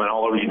Oklahoma and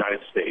all over the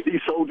United States.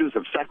 These soldiers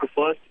have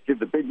sacrificed to give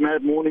the Big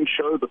Mad Morning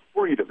Show the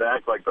freedom to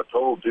act like the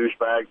total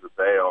douchebags that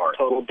they are.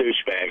 Total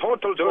douchebag.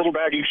 Total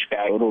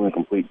douchebag. Total and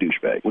complete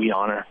douchebag. We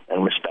honor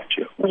and respect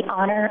you. We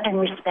honor and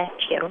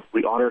respect you.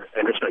 We honor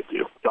and respect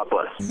you. God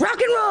bless.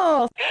 Rock and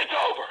roll. It's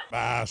over.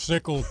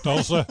 Bicycle,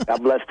 Tulsa.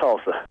 God bless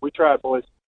Tulsa. We tried, boys.